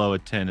good. Below a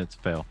 10, it's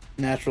fail.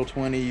 Natural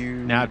 20, you.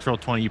 Natural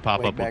 20, you pop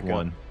Wake up with back up.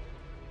 1.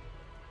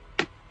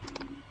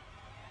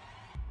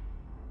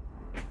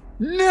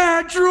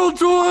 Natural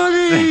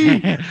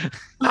 20.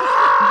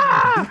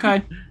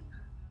 Okay.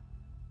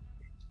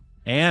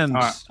 And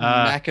All right.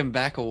 Smack him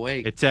back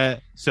awake. it's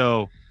at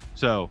so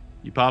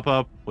you pop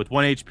up with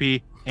 1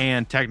 HP,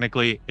 and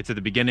technically it's at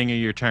the beginning of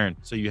your turn,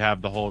 so you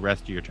have the whole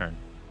rest of your turn,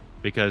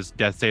 because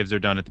death saves are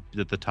done at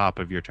the top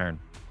of your turn.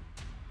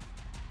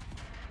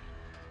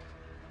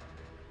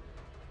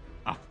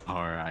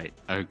 All right.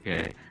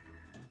 Okay.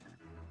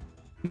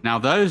 Now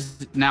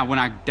when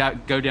I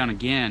go down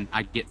again,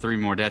 I get 3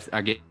 more deaths.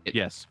 I get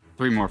Yes.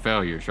 3 more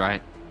failures,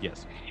 right?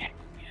 Yes.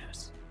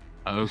 Yes.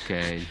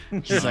 Okay.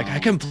 He's like, I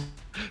can play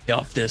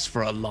off this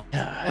for a long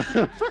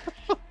time.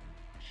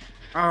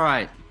 All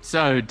right.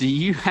 So, do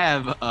you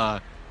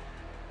have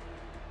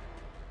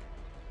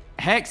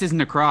Hex is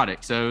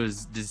necrotic, so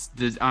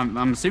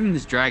I'm assuming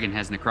this dragon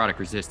has necrotic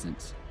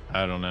resistance.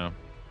 I don't know.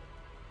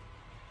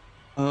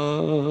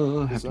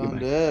 Have It's to go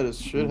back. undead. It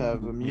should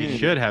have immunity. You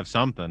should have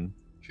something.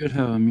 Should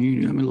have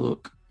immunity. Let me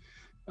look.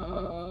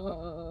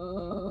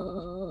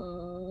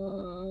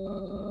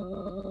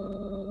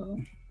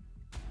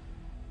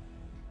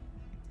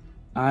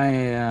 I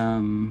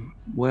am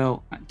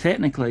well,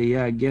 technically,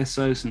 yeah, I guess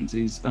so. Since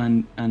he's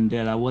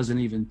undead, I wasn't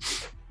even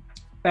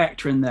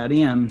factoring that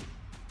in.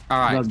 All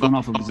right. I was going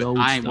off of his but old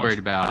I ain't stuff, worried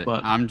about it.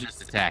 but- I'm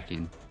just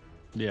attacking.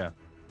 Yeah.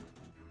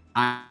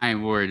 I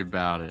ain't worried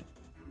about it.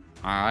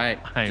 All right.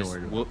 I ain't just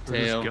worried. whoop We're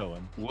just tail.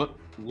 going.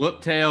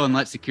 Whoop tail and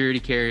let security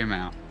carry him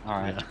out. All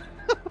right.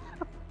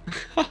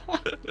 Yeah.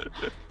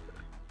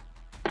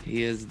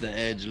 He is the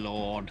edge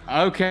lord.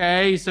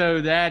 Okay,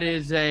 so that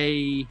is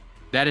an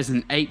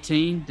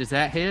 18. Does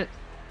that hit?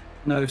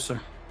 No, sir.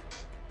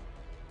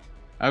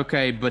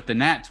 Okay, but the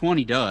nat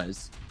 20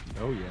 does.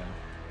 Oh yeah.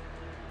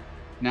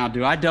 Now,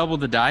 do I double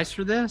the dice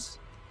for this?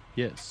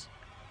 Yes.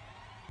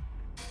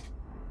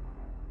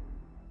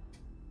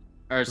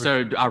 Or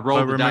so I roll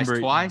But the dice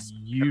remember, twice?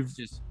 You've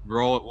Just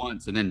roll it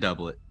once and then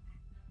double it.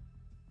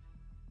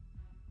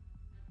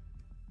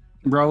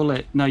 Roll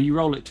it. No, you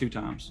roll it 2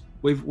 times.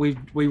 We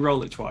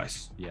roll it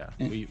twice. yeah.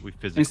 And- We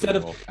physically Instead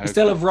of roll.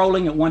 instead of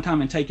rolling it 1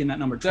 time and taking that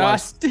number So I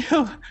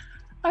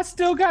twice.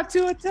 still got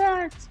 2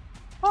 attacks.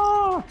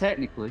 Oh,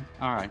 technically.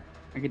 All right.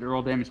 I get to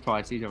roll damage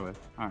twice either way.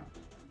 All right.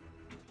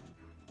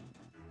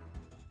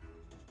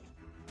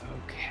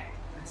 Okay.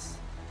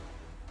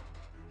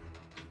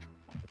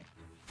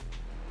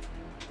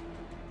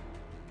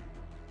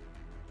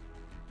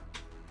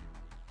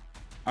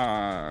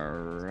 All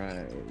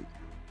right.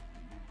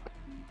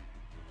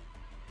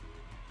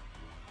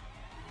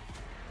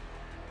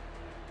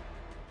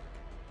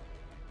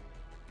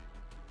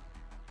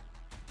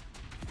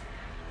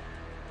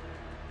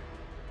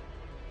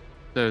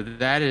 So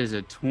that is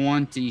a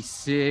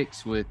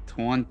 26 with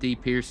 20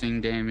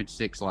 piercing damage,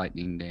 6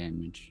 lightning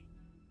damage.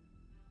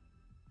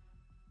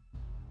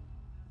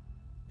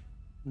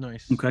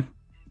 Nice. Okay.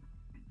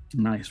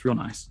 Nice, real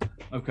nice.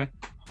 Okay.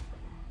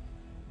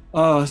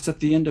 Is that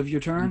the end of your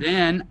turn?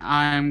 Then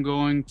I'm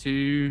going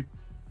to,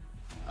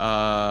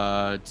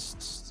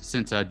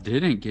 since I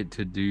didn't get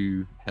to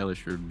do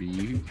Hellish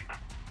Rebuke,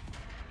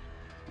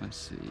 let's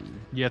see.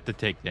 You have to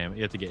take damage.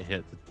 You have to get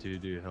hit to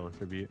do Hellish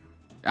Rebuke.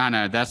 I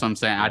know, that's what I'm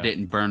saying. I Yeah.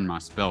 didn't burn my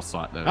spell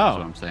slot, though. Oh. That's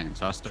what I'm saying.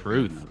 So I still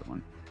Truth. get another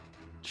one.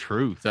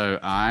 Truth. So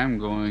I'm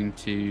going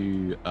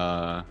to,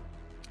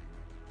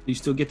 You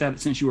still get that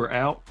since you were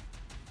out?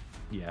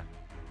 Yeah.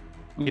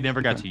 He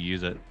never got Okay. to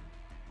use it,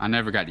 I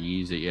never got to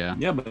use it, yeah.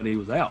 Yeah, but he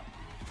was out.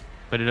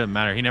 but it doesn't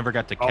matter. He never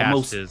got to cast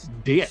Almost his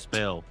dead.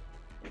 spell.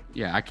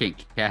 Yeah, I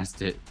can't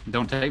cast it.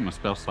 Don't take my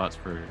spell slots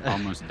for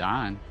almost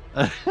dying.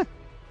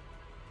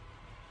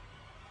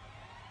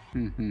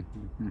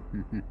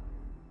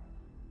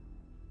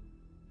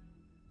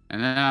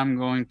 And then I'm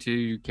going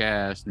to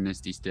cast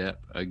Misty Step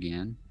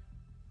again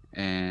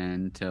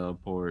and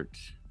teleport.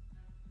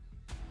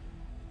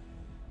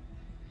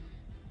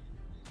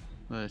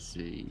 Let's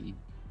see.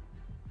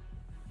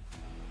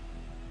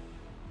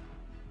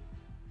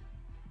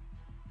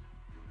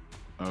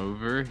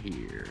 over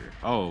here.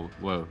 Oh,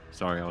 whoa.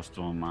 Sorry, I was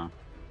still on my.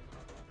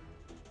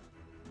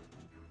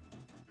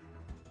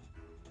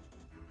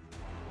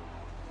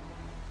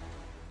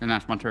 And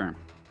that's my turn.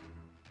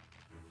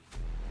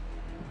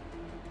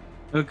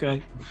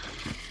 Okay.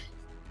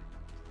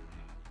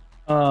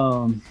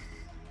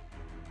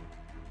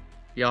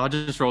 Yeah, I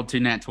just rolled 2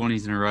 nat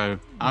 20s in a row.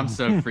 I'm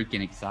so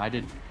freaking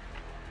excited.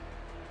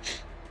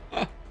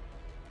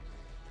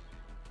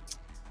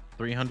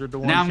 300 to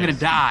 1. Now I'm gonna chance.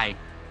 die.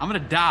 I'm gonna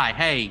die.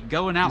 Hey,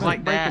 going out Is like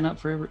it breaking that. up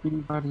for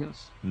anybody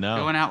else? No,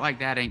 Going out like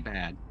that ain't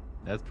bad.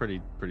 that's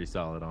pretty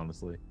solid,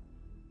 honestly.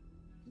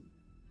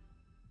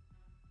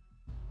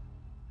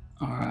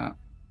 All right.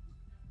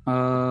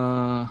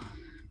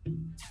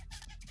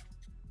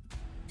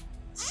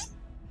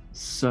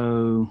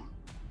 So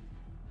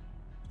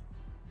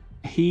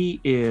he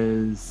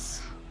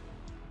is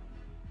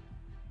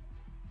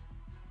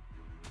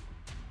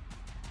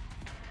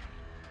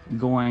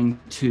going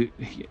to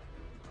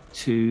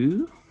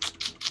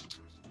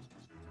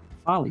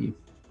follow you.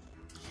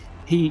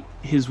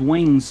 His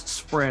wings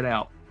spread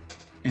out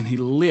and he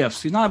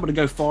lifts. He's not able to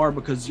go far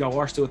because y'all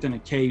are still within a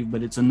cave,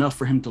 but it's enough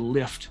for him to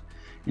lift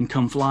and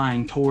come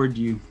flying toward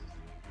you.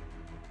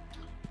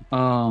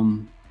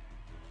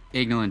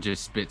 Ignorant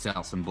just spits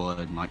out some blood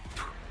and like,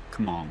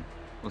 come on,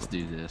 let's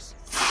do this.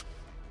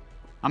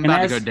 I'm And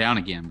about as- to go down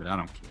again, but I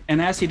don't care. And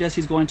as he does,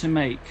 he's going to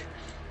make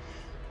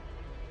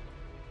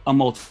a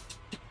multi.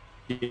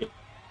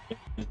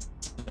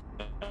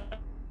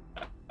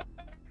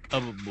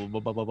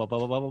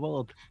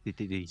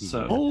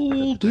 So,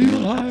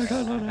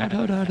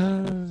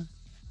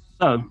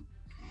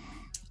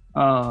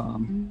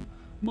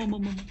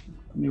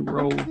 let me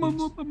roll.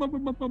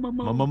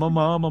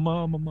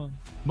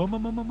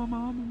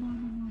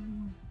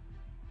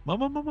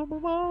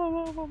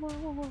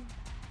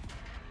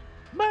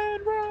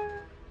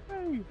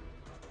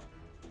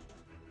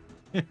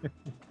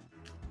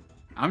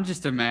 I'm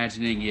just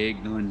imagining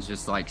Ignorant's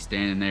just like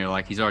standing there,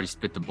 like he's already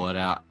spit the blood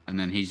out, and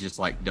then he's just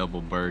like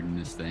double birding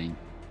this thing.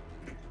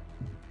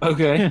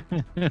 Okay.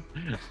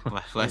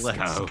 Let's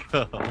go.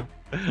 All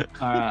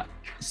right.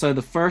 So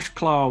the first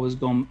claw is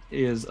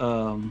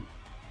a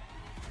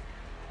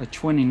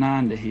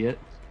 29 to hit.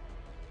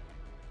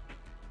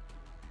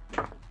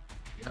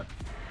 Yep.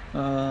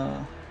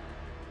 The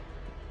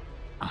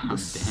I'm down.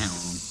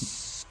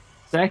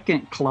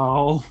 second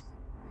claw.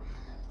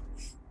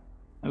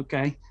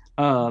 Okay.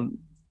 I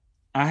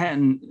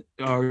hadn't.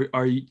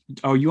 Are you?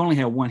 Oh, you only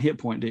had 1 hit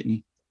point, didn't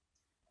you?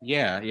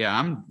 Yeah.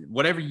 I'm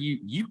whatever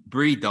you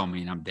breathed on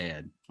me and I'm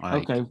dead.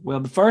 Like, Okay. Well,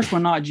 the first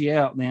one knocked you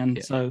out then.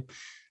 Yeah. So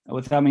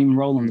without even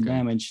rolling the Okay.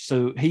 damage,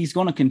 so he's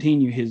going to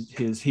continue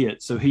his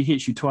hit. So he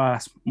hits you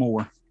twice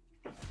more.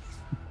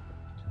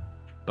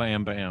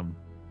 Bam, bam.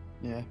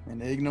 Yeah,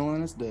 and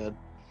Ignolan is dead.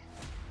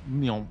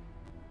 Nyom.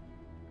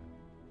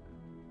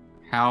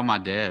 How am I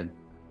dead?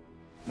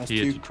 That's He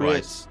 2 hit you crits.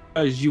 twice.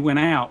 As you went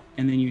out,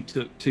 and then you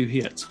took 2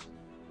 hits,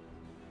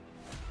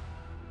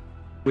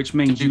 which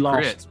means Two you lost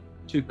crits.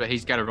 2. But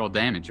he's got to roll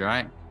damage,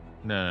 right?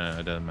 No,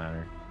 it doesn't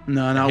matter.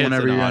 No, not Hits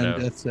whenever an you're auto. on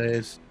death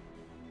saves.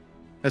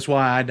 That's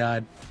why I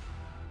died.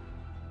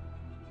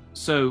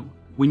 So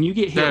when you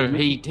get hit, So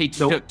he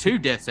So- took 2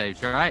 death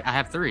saves, right? I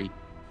have 3.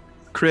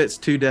 Crits,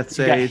 2 death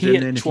You got saves, hit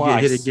and then if you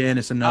get hit twice. again,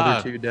 it's another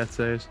Oh. 2 death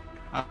saves.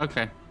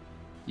 Okay.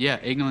 Yeah,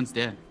 Ignorant's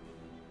dead.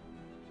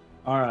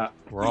 all right.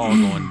 We're all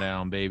going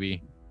down,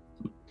 baby.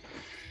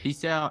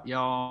 Peace out,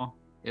 y'all.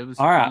 It was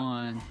All right.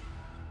 fun.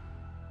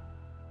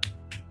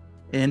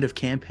 End of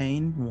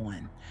campaign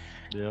 1.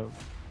 Yep.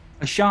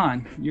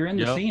 Sean, you're in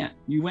the Yep. tent.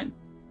 You went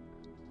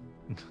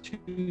to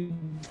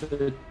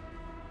the.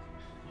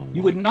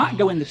 You would not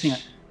go in the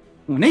tent.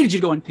 We needed you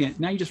to go in the tent.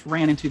 Now you just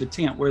ran into the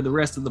tent where the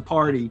rest of the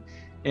party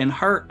and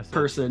hurt That's it.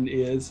 person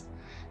is,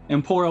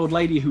 and poor old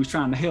lady who's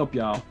trying to help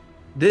y'all.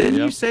 Didn't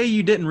you Yep. say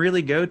you didn't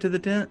really go to the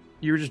tent?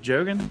 You were just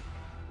joking?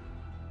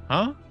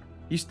 Huh?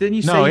 Didn't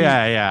you say No, you-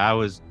 yeah. I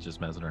was just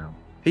messing around.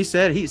 He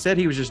said he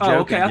was just Oh,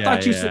 joking. okay. I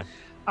thought you yeah. said.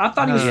 I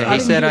thought he was. Yeah, I He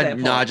didn't said hear I'd that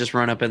not part. just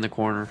run up in the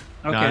corner.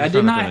 Okay, I I just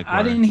did ran up in not. the I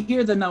corner. didn't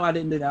hear the no. I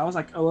didn't do that. I was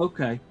like, oh,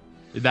 okay,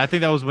 I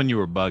think that was when you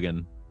were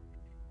bugging.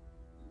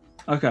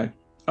 okay.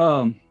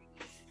 All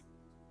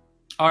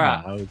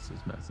right. Nah, I was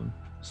just messing.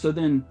 So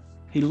then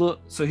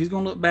So he's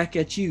gonna look back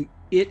at you.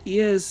 It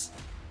is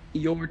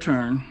your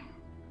turn.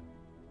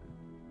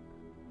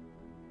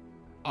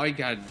 All you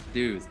gotta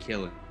do is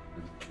kill him.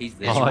 He's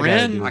there. All I gotta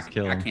Ren- do I, is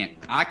kill I him.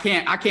 can't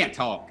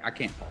talk. I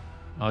can't talk.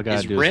 All I gotta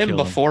Is do is Rim kill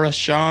him. before us,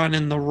 Sean,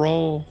 in the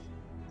roll?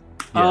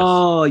 Yes.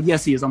 Oh,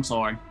 yes, he is. I'm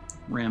sorry,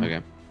 Rim.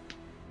 Okay.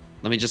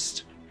 Let me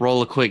just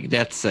roll a quick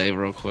death save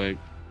real quick.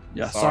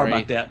 Yeah, sorry Sorry.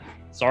 about that.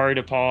 Sorry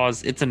to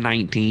pause. It's a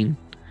 19.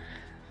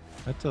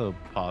 That's a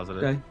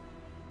positive. Okay.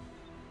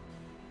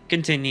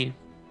 Continue.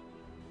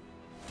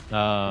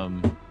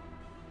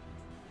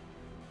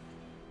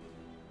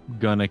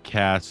 Gonna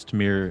cast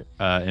mirror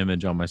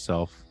image on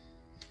myself.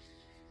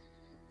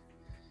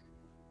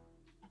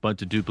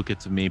 Bunch of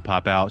duplicates of me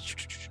pop out.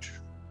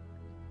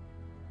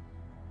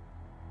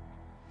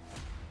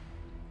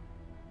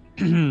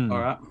 All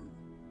right.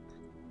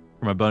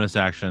 for my bonus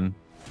action,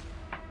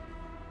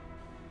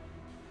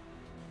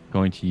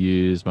 going to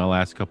use my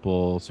last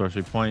couple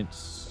sorcery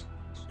points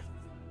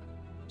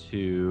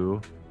to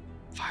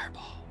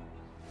Fireball.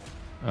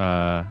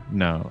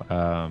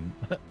 no,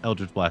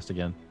 Eldritch Blast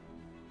again.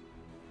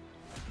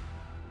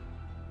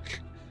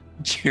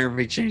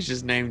 Jeremy changed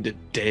his name to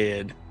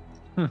Dead.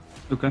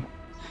 Okay.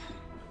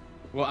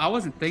 Well, I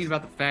wasn't thinking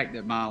about the fact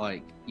that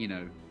my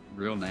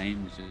real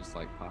name is just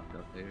like popped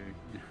up there.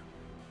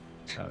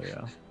 Oh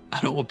yeah. I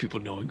don't want people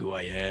knowing who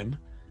I am.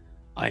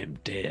 I am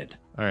dead.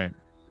 All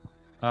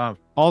right.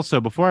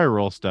 Also, before I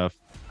roll stuff,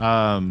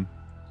 are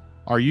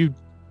you?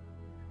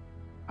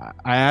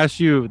 I asked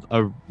you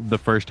the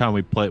first time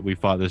we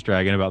fought this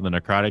dragon about the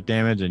necrotic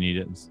damage, and you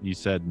didn't. You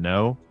said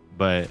no,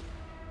 but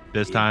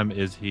this time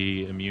is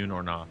he immune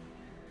or not?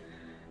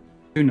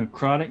 Do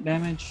necrotic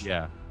damage?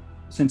 Yeah.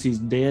 Since he's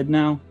dead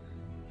now.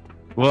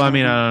 Well, I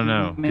mean, I don't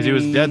know because he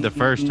was dead the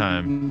first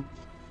time.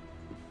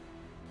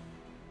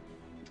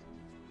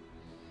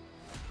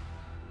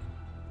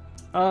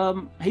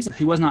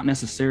 He was not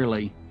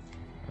necessarily.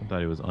 I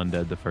thought he was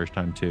undead the first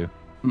time too.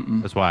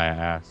 Mm-mm. That's why I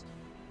asked.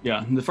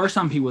 Yeah, the first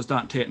time he was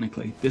not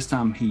technically. This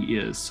time he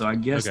is. So I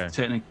guess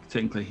Okay.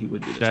 technically he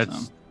would be this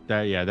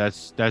time.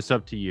 That's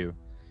up to you.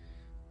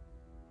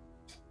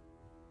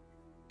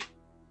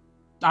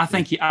 I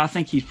think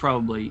he's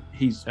probably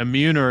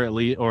Immune or at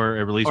least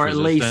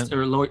resistant.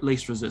 at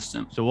least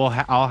resistant. So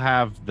I'll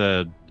have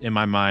in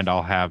my mind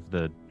I'll have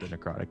the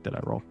necrotic that I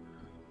roll.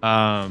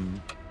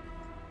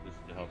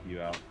 Just to help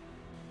you out.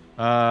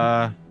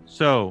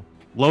 So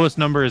lowest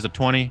number is a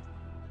 20.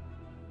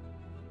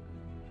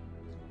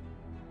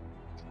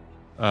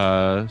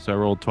 So I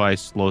rolled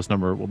twice. Lowest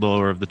number, the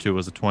lower of the two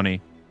was a 20.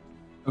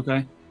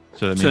 Okay.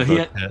 So that To means both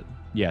hit? hit.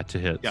 Yeah, to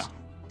hits. Yeah.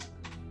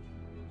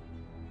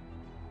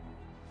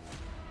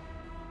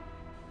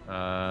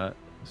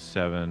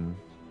 7,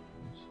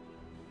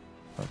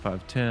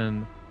 5,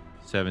 10,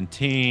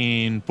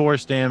 17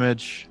 force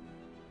damage,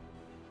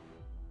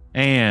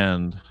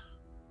 and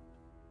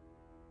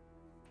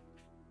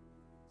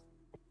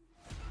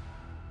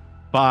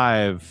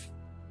 5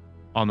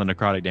 on the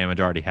necrotic damage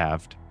already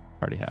halved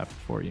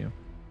for you.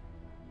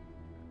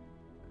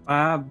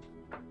 5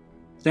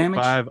 damage.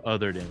 5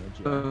 other damage.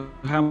 Yeah.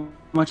 How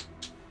much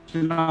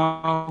in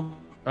all?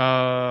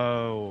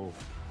 Oh,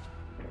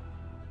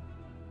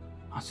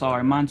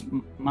 Sorry, mine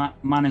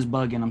is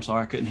bugging. I'm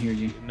sorry, I couldn't hear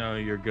you. no,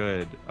 you're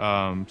good.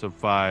 So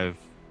 5.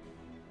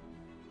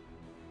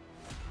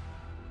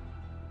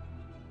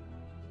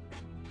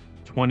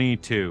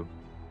 22.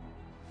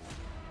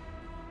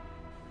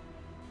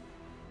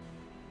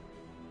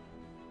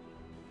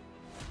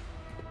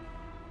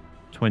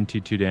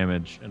 $22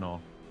 damage in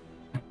all.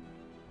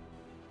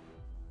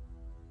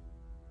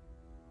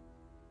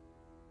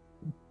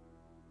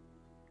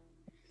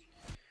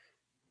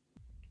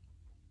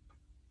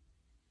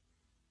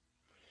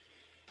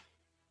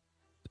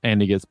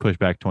 And he gets pushed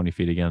back 20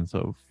 feet again,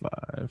 so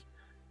 5,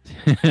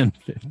 10,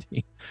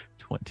 15,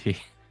 20.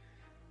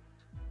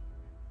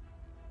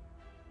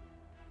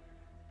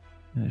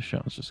 And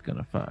Sean's just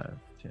gonna 5,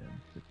 10,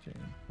 15,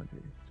 20,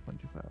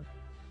 25,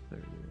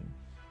 30.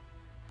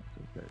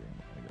 30.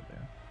 I'm gonna go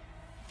there.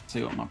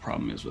 See what my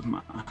problem is with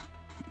my.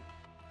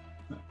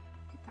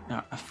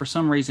 For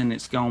some reason,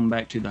 it's gone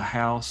back to the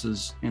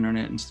house's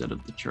internet instead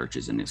of the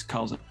church's, and it's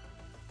causing.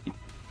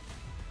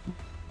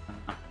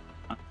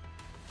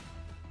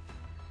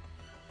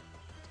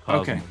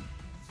 Causing Okay. him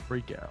to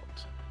freak out.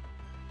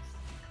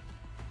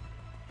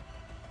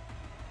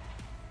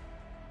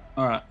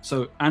 All right,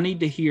 so I need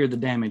to hear the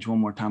damage one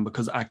more time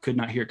because I could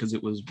not hear it because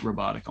it was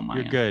robotic on my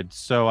You're end. good.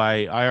 So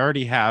I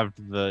already have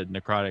the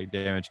necrotic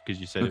damage because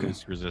you said Okay. it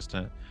was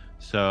resistant.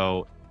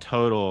 So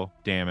total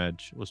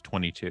damage was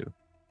 22.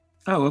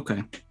 Oh,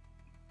 okay.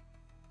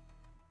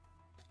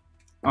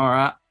 All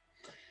right,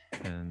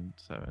 And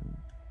 7.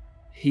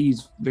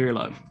 he's very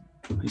low.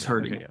 He's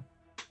hurting. Okay, yeah.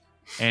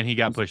 And he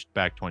got pushed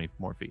back 20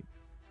 more feet.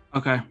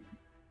 Okay.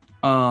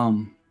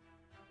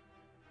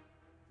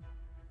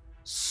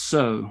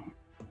 So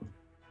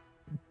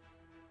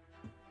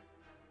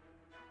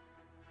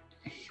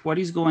what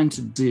he's going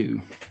to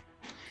do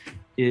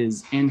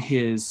is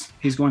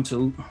he's going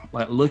to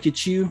like look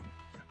at you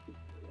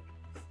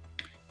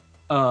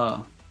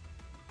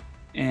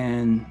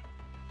and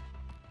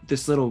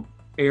this little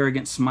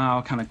arrogant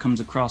smile kind of comes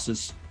across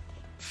his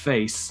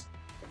face,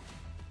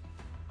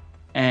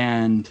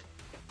 and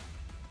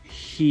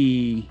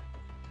he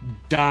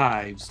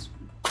dives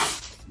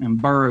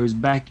and burrows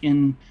back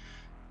into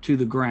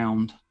the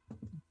ground,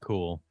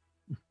 Cool.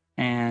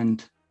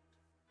 and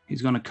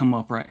he's going to come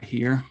up right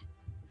here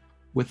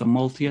with a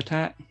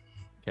multi-attack.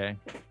 Okay.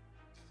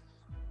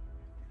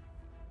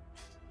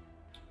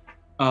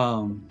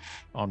 Um,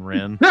 On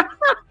Ren.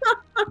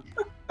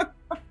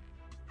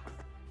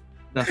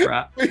 that's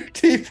right. We're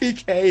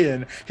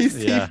TPKing.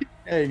 He's Yeah.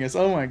 TPKing us.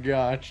 Oh my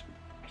gosh.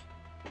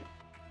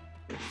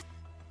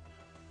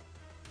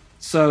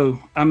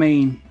 So, I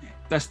mean,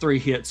 that's 3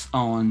 hits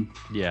on.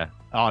 Yeah.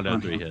 Auto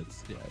On 3 him.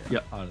 hits. Yeah.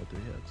 Yep. Auto 3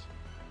 hits.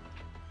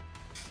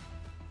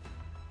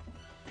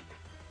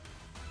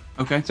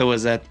 Okay. So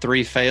was that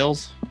 3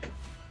 fails?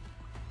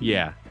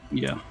 Yeah.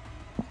 Yeah.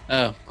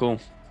 Oh, cool.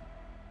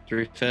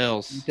 3 You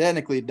fails.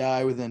 technically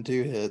die within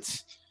 2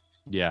 hits.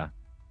 Yeah.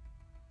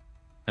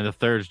 And the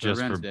third's So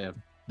just Ren's for dead.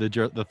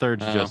 the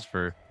third's Oh. just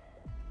for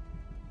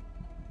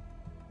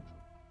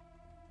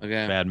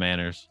Okay. bad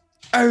manners.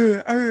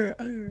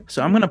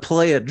 So I'm gonna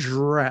play a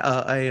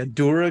Duragar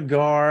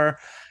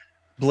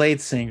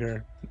Blade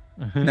Singer.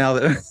 Now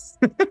that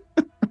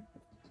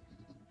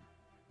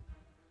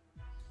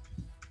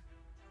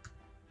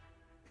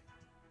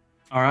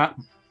All right.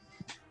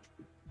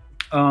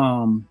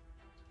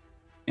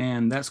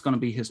 And that's going to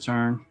be his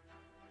turn.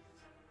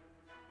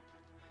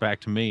 Back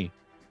to me.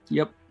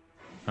 Yep.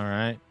 All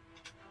right.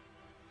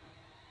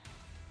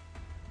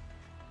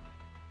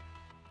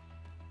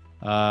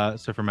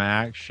 So for my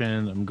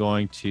action, I'm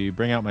going to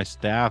bring out my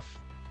staff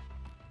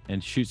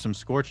and shoot some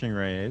scorching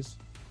rays.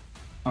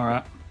 All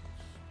right.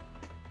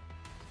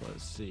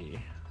 Let's see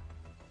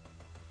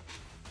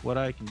what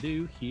I can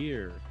do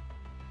here.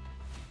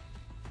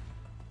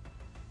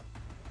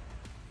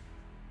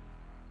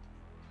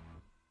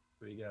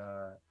 We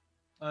got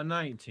a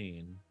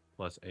 19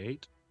 plus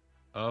 8,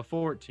 a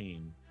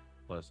 14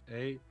 plus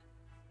 8,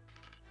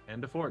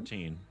 and a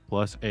 14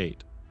 plus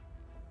 8.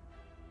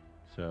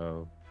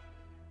 So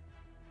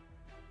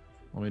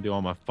let me do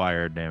all my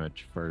fire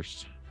damage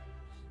first,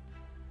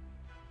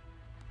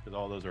 because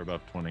all those are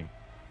above 20.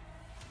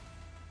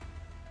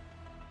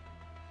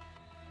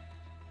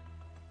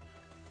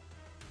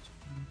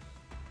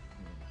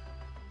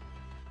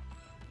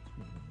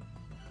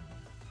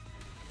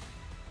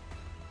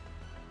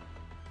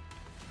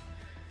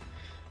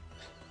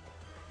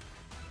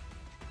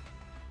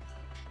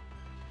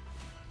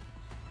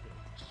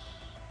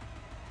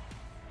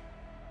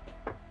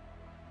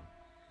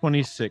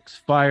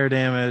 $26 fire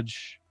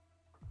damage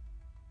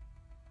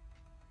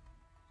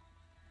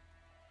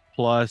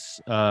plus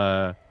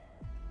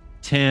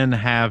 10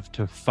 half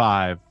to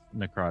 5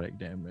 necrotic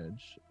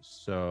damage,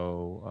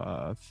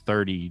 so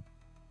 30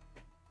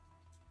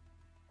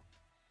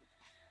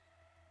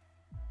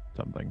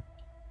 something,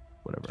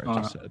 whatever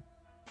I just said.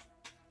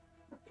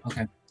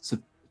 Okay. So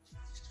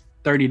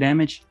 30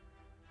 damage.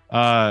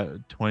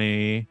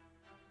 20.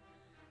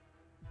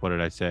 What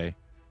did I say?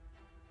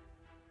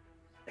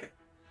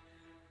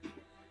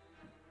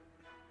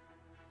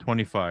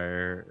 20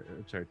 fire.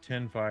 Sorry,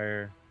 10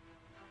 fire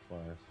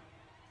plus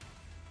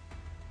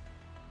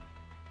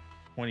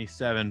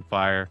 27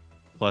 fire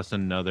plus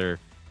another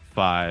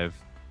 5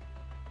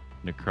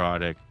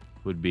 necrotic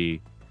would be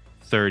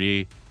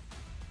 32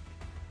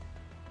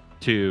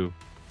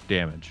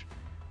 damage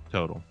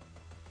total.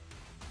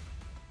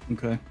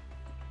 Okay.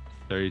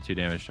 32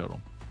 damage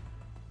total.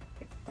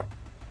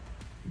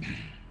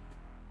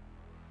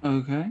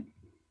 Okay.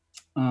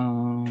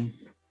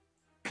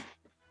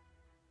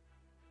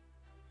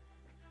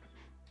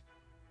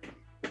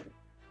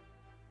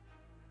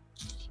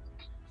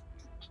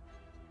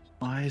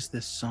 why is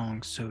this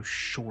song so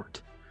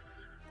short?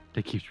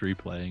 It keeps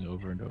replaying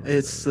over and over.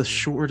 It's the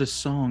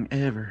shortest song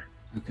ever.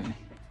 Okay.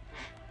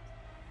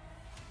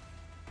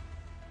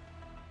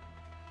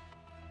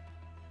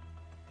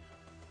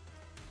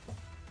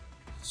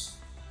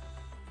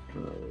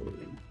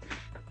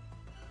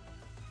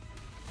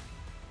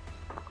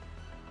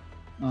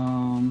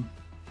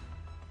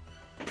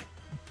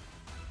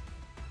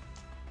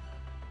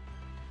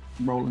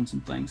 Rolling some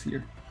things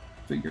here.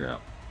 Figure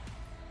out.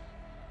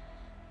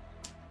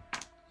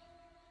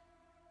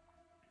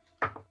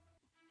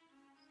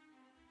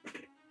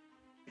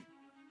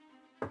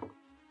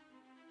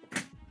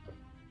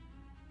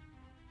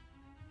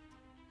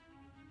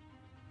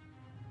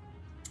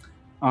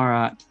 All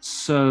right,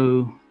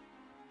 so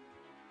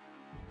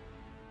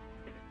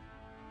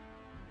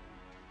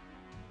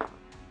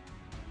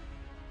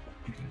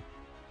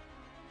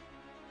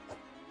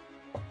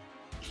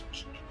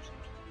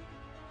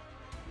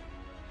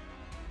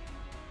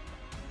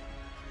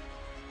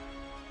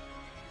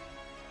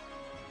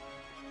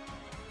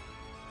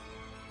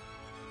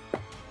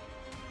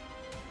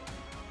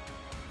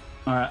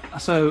all right,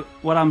 so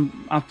let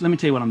me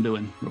tell you what I'm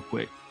doing real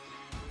quick.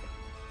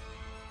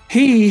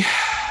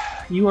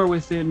 You are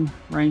within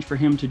range for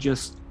him to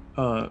just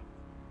come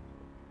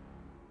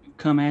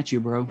at you,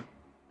 bro.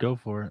 Go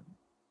for it.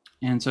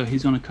 And so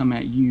he's going to come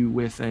at you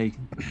with a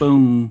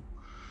boom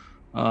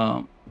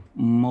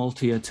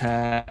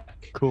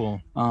multi-attack. Cool.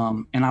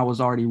 And I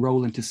was already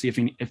rolling to see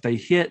if they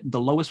hit.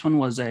 The lowest one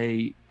was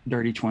a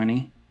dirty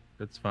 20.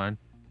 That's fine.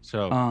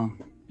 So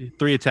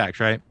 3 attacks,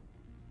 right?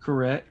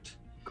 Correct.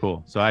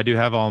 Cool. So I do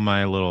have all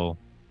my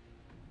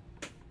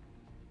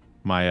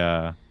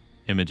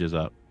images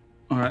up.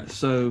 All right.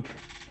 So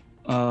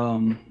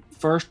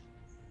first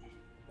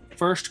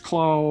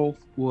claw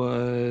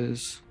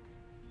was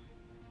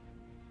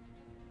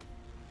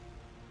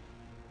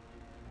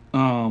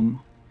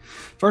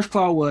first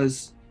claw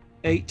was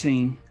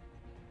 18.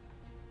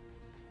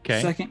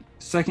 Okay.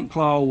 Second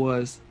claw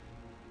was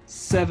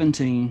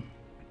 17.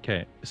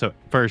 Okay. So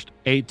first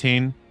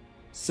 18.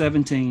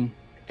 17.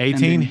 18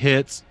 then-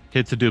 hits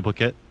a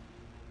duplicate.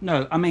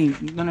 No, I mean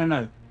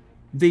no.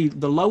 The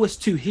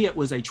lowest to hit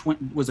was a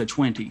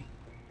 20.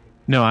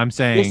 No, I'm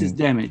saying. This is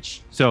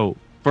damage. So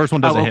first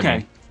one doesn't hit okay.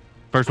 me.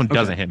 First one Okay.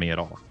 doesn't hit me at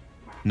all.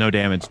 No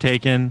damage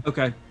taken.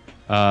 Okay.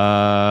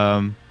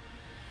 2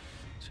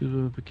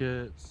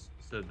 duplicates.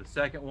 So the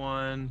second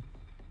one,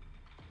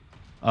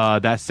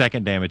 that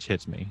second damage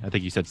hits me. I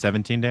think you said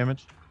 17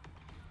 damage.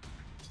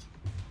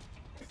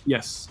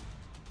 Yes.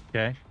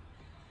 Okay.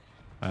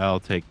 I'll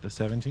take the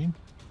 17.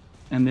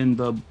 And then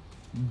the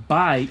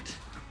bite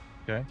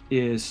Okay.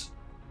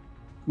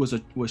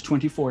 was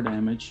 24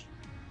 damage.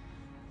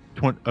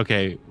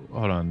 Okay,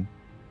 hold on.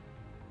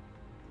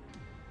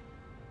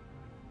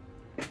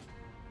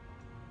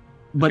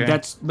 But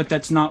Okay.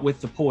 that's not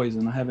with the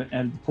poison. I haven't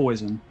added the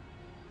poison.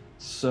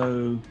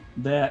 So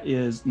that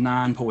is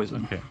 9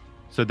 poison. Okay.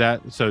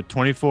 So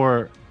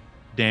 24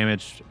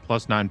 damage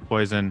plus 9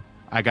 poison.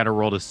 I got to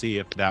roll to see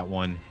if that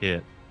one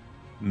hit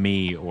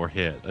me or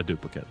hit a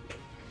duplicate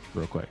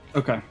real quick.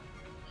 Okay.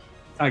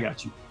 I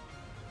got you.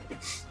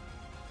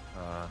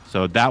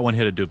 So that one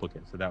hit a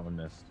duplicate, so that one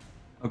missed.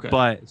 Okay.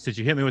 But since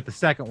you hit me with the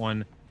second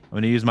one, I'm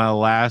going to use my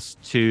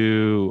last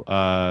 2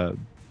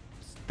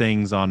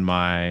 things on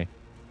my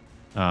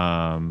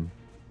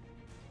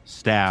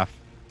staff.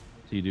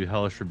 So you do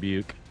Hellish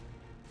Rebuke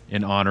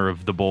in honor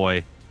of the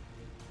boy,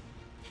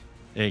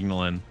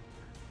 Ignolin.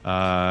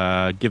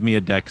 Give me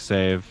a dex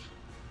save.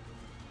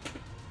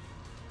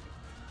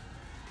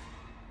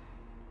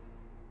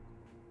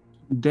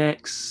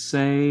 Dex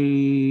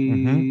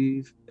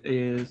save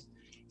is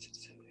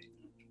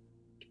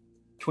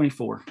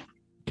 24.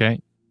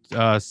 Okay.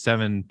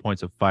 7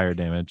 points of fire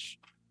damage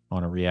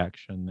on a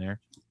reaction there.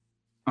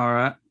 All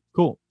right.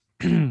 Cool.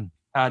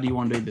 How do you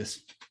want to do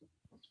this?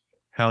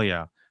 Hell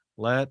yeah.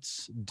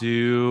 Let's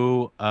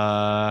do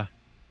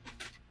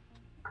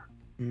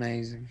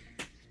Amazing.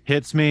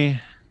 hits me.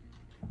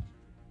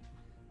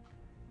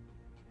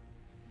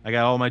 I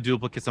got all my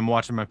duplicates. I'm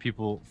watching my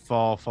people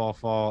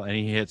fall, and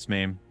he hits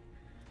me.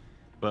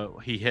 But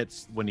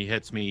when he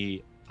hits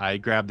me, I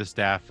grab the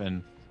staff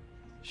and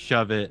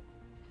shove it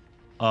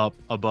up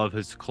above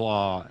his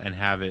claw and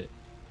have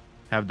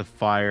the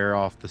fire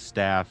off the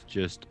staff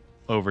just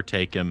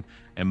overtake him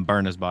and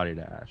burn his body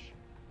to ash.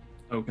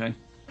 Okay.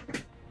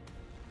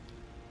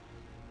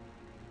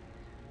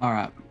 All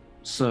right.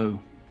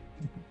 So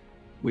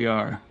we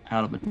are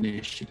out of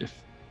initiative.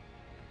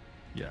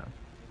 Yeah.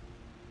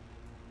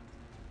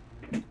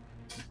 You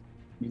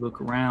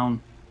look around.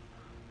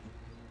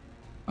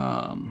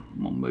 I'm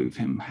gonna move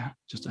him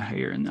just a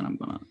hair, and then I'm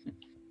gonna.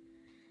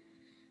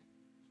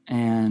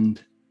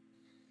 And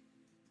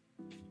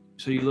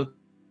so you look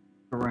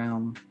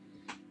around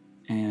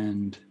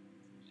and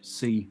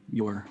see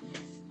your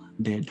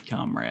dead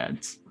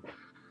comrades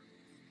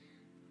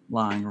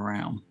lying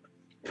around.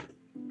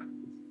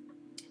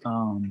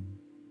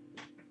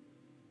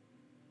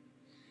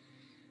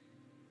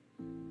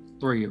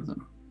 3 of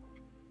them.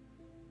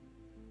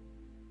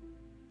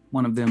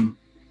 One of them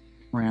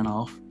ran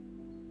off.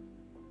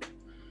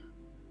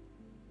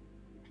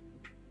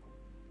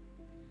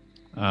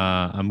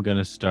 I'm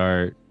gonna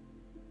start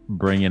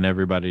bringing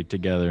everybody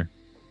together,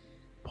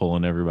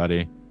 pulling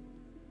everybody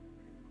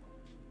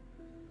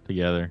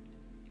together.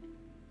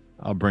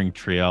 I'll bring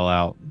Triel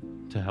out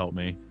to help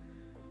me,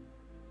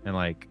 and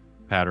like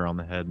pat her on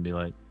the head and be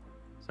like,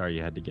 "Sorry,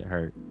 you had to get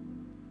hurt."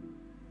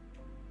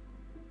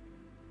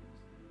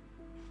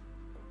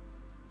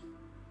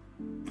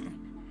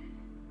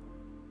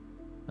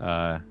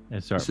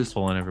 And start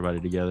pulling everybody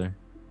together.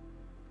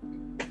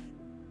 You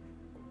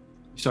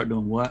start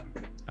doing what?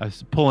 I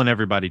was pulling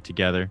everybody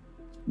together.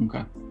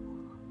 Okay.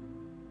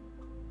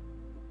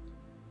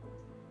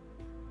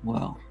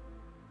 Well.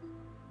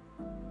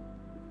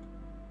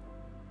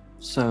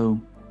 So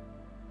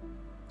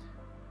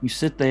you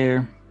sit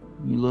there,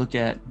 you look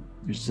at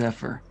your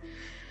Zephyr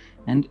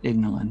and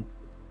Ignolin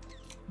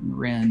and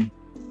Ren,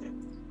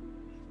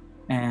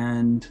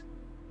 and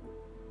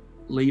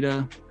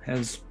Lita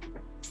has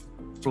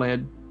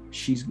fled.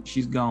 She's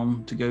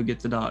gone to go get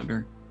the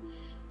doctor.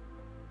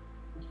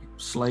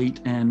 Slate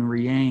and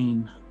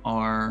Riane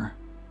are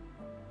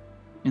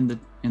in the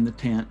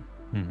tent.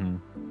 Mm-hmm.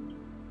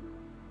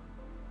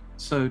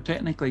 So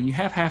technically, you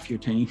have half your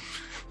team.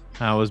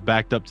 I was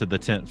backed up to the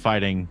tent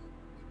fighting,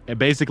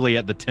 basically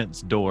at the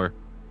tent's door,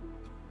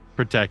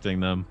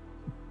 protecting them.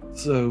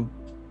 So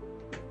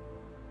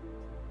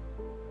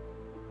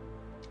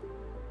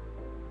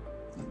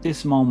at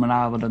this moment,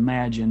 I would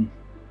imagine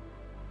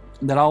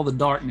that all the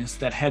darkness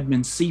that had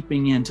been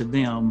seeping into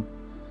them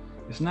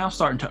is now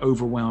starting to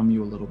overwhelm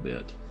you a little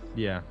bit.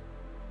 Yeah.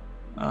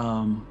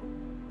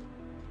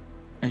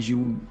 As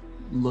you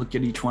look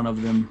at each one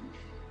of them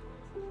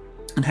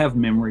and have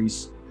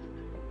memories,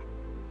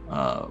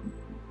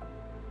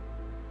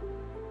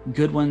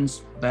 good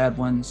ones, bad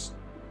ones.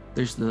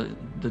 There's the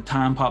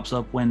time pops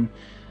up when,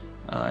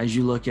 as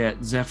you look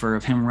at Zephyr,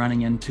 of him running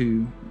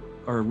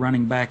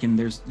back, and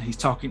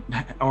he's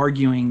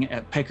arguing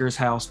at Pecker's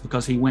house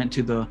because he went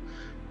to the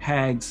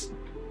hags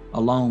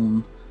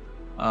alone.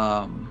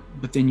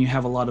 But then you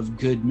have a lot of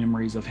good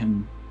memories of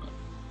him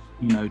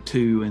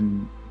too,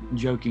 and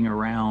joking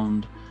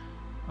around.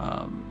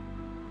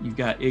 You've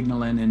got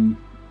Ignolin, and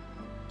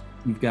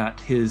you've got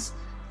he's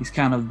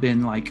kind of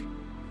been like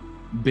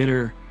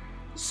bitter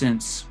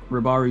since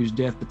Ribaru's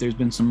death, but there's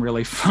been some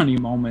really funny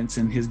moments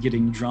in his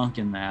getting drunk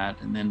in that.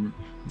 And then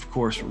of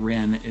course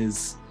Ren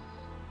is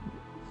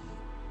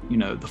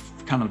the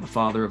kind of the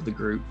father of the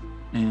group,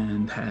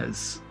 and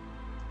has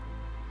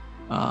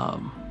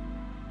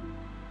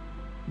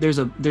there's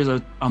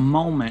a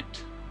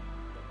moment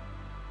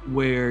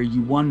where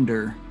you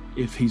wonder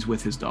if he's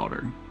with his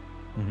daughter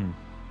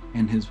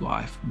and his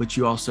wife, but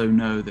you also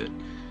know that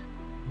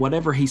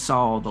whatever he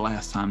saw the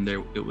last time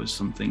there, it was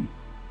something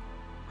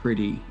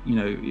pretty,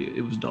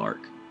 it was dark.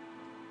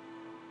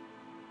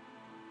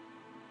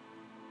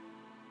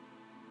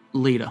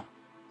 Lita,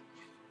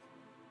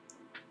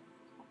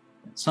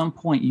 at some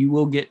point you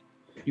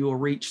will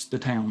reach the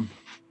town,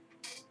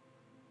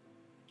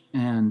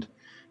 and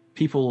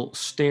people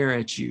stare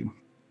at you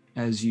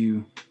as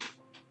you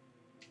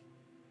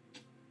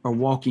are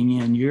walking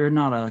in. You're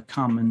not a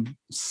common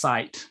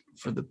sight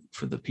for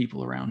the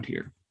people around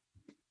here.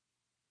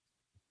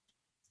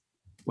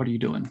 What are you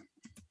doing?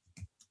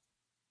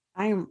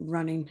 I am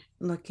running,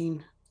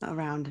 looking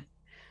around,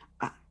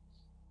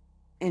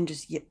 and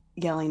just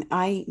yelling,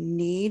 I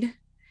need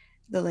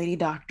the lady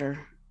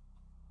doctor.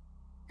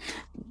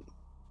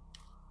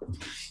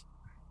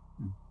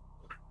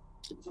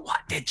 What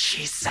did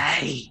she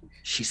say?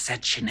 She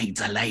said she needs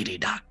a lady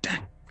doctor.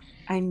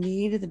 I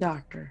need the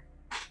doctor.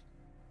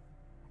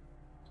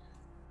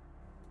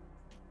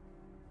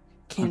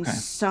 Can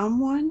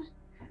someone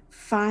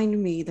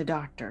find me the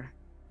doctor?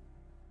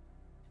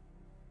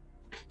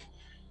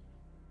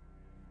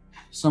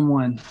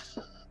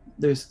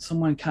 There's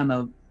someone kind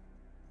of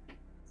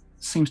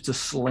seems to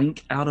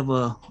slink out of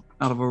a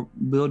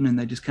building, and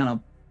they just kind of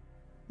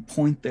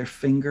point their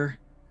finger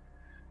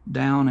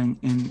down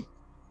and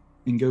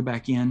go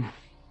back in.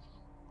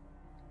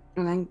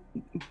 And I'm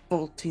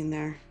bolting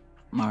there.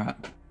 All right.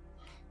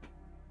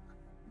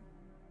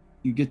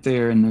 You get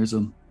there, and there's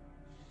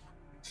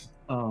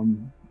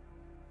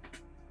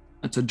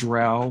it's a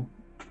drow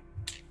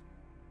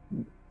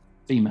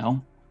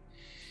female.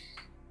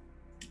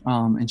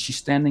 And she's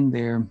standing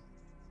there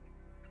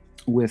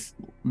with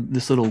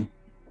this little,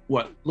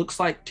 what looks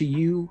like to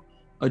you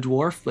a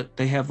dwarf, but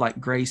they have like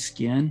gray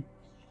skin.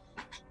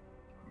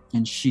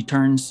 And she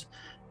turns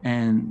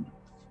and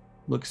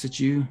looks at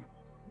you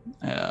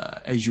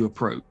as you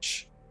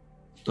approach.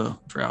 The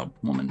drow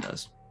woman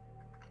does.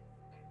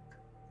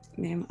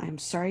 Ma'am, I'm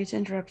sorry to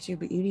interrupt you,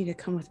 but you need to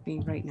come with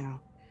me right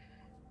now.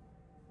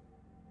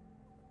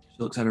 She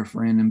looks at her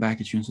friend and back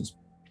at you and says,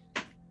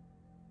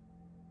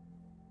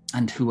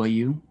 and who are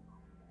you?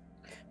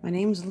 My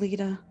name's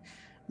Lita.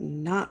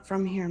 I'm not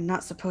from here. I'm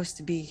not supposed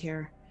to be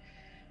here.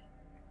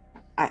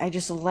 I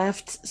just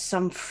left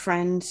some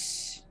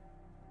friends,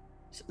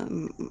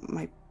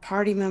 my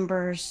party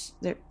members.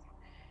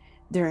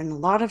 They're in a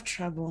lot of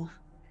trouble.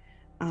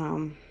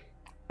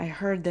 I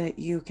heard that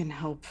you can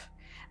help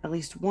at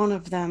least one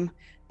of them,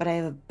 but I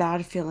have a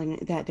bad feeling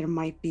that there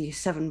might be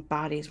 7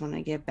 bodies when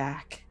I get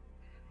back.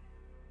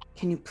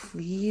 Can you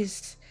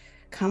please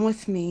come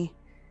with me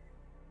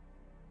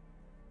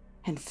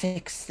and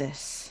fix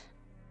this?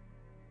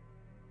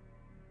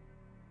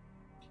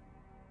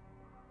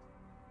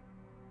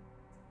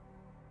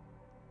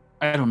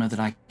 I don't know that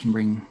I can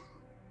bring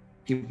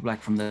people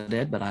back from the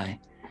dead, but I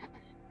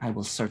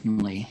will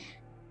certainly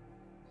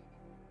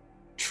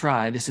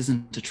try. This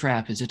isn't a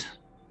trap, is it?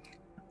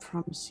 I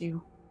promise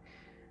you.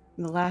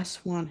 I'm the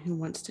last one who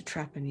wants to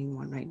trap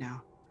anyone right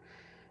now.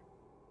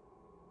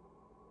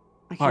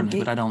 Pardon me,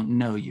 but I don't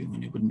know you,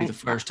 and it wouldn't be the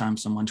first time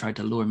someone tried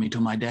to lure me to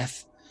my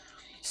death.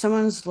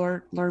 Someone's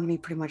lured me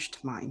pretty much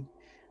to mine.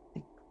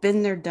 I've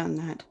been there, done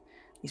that.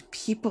 These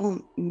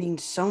people mean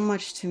so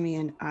much to me,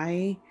 and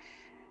I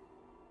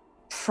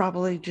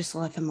probably just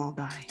let them all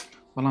die.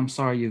 Well, I'm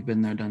sorry you've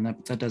been there, done that,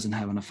 but that doesn't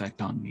have an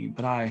effect on me.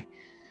 But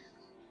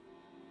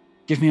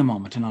give me a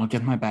moment, and I'll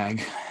get my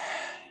bag.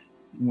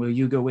 Will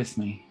you go with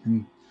me?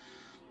 And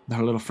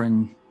her little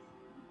friend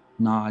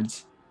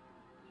nods,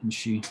 and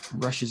she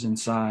rushes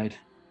inside,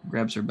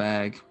 grabs her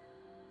bag,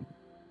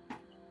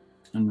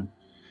 and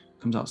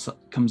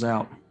comes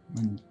out,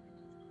 and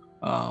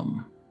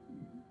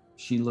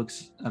she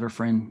looks at her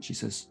friend. She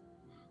says,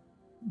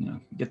 go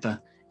get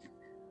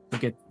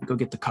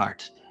the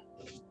cart.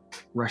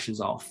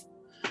 Rushes off.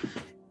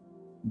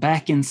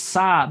 Back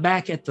inside,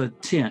 back at the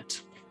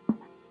tent.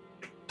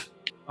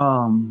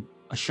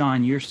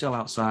 Ashawn, you're still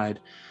outside,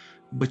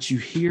 but you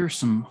hear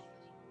some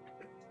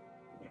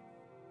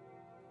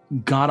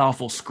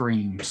god-awful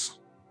screams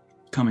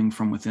coming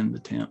from within the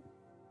tent.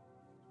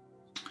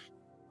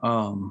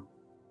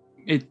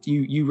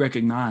 You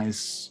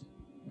recognize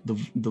the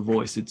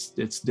voice.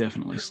 It's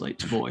definitely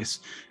Slate's voice,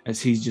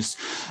 as he's just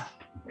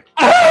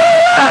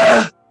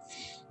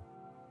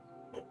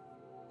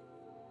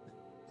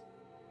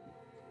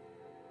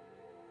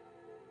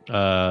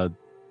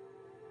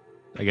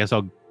I guess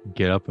I'll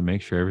get up and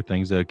make sure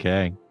everything's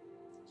okay.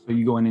 So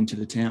you going into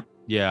the tent?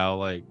 Yeah, I'll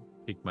like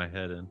peek my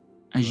head in.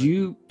 As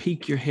you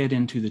peek your head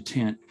into the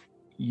tent,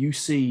 you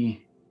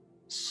see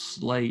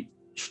Slate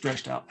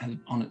stretched out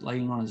on it,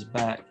 laying on his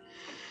back.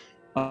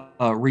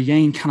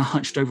 Rian kind of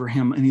hunched over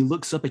him, and he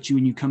looks up at you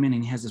when you come in,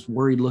 and he has this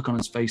worried look on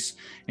his face,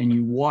 and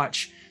you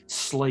watch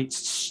Slate's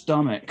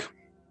stomach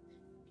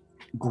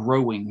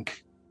growing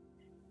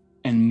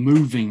and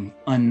moving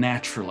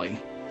unnaturally.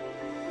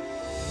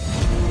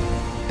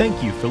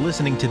 Thank you for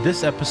listening to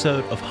this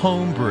episode of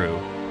Homebrew.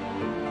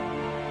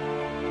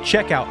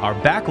 Check out our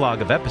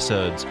backlog of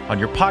episodes on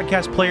your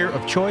podcast player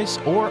of choice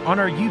or on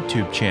our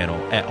YouTube channel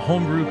at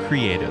Homebrew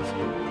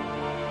Creative.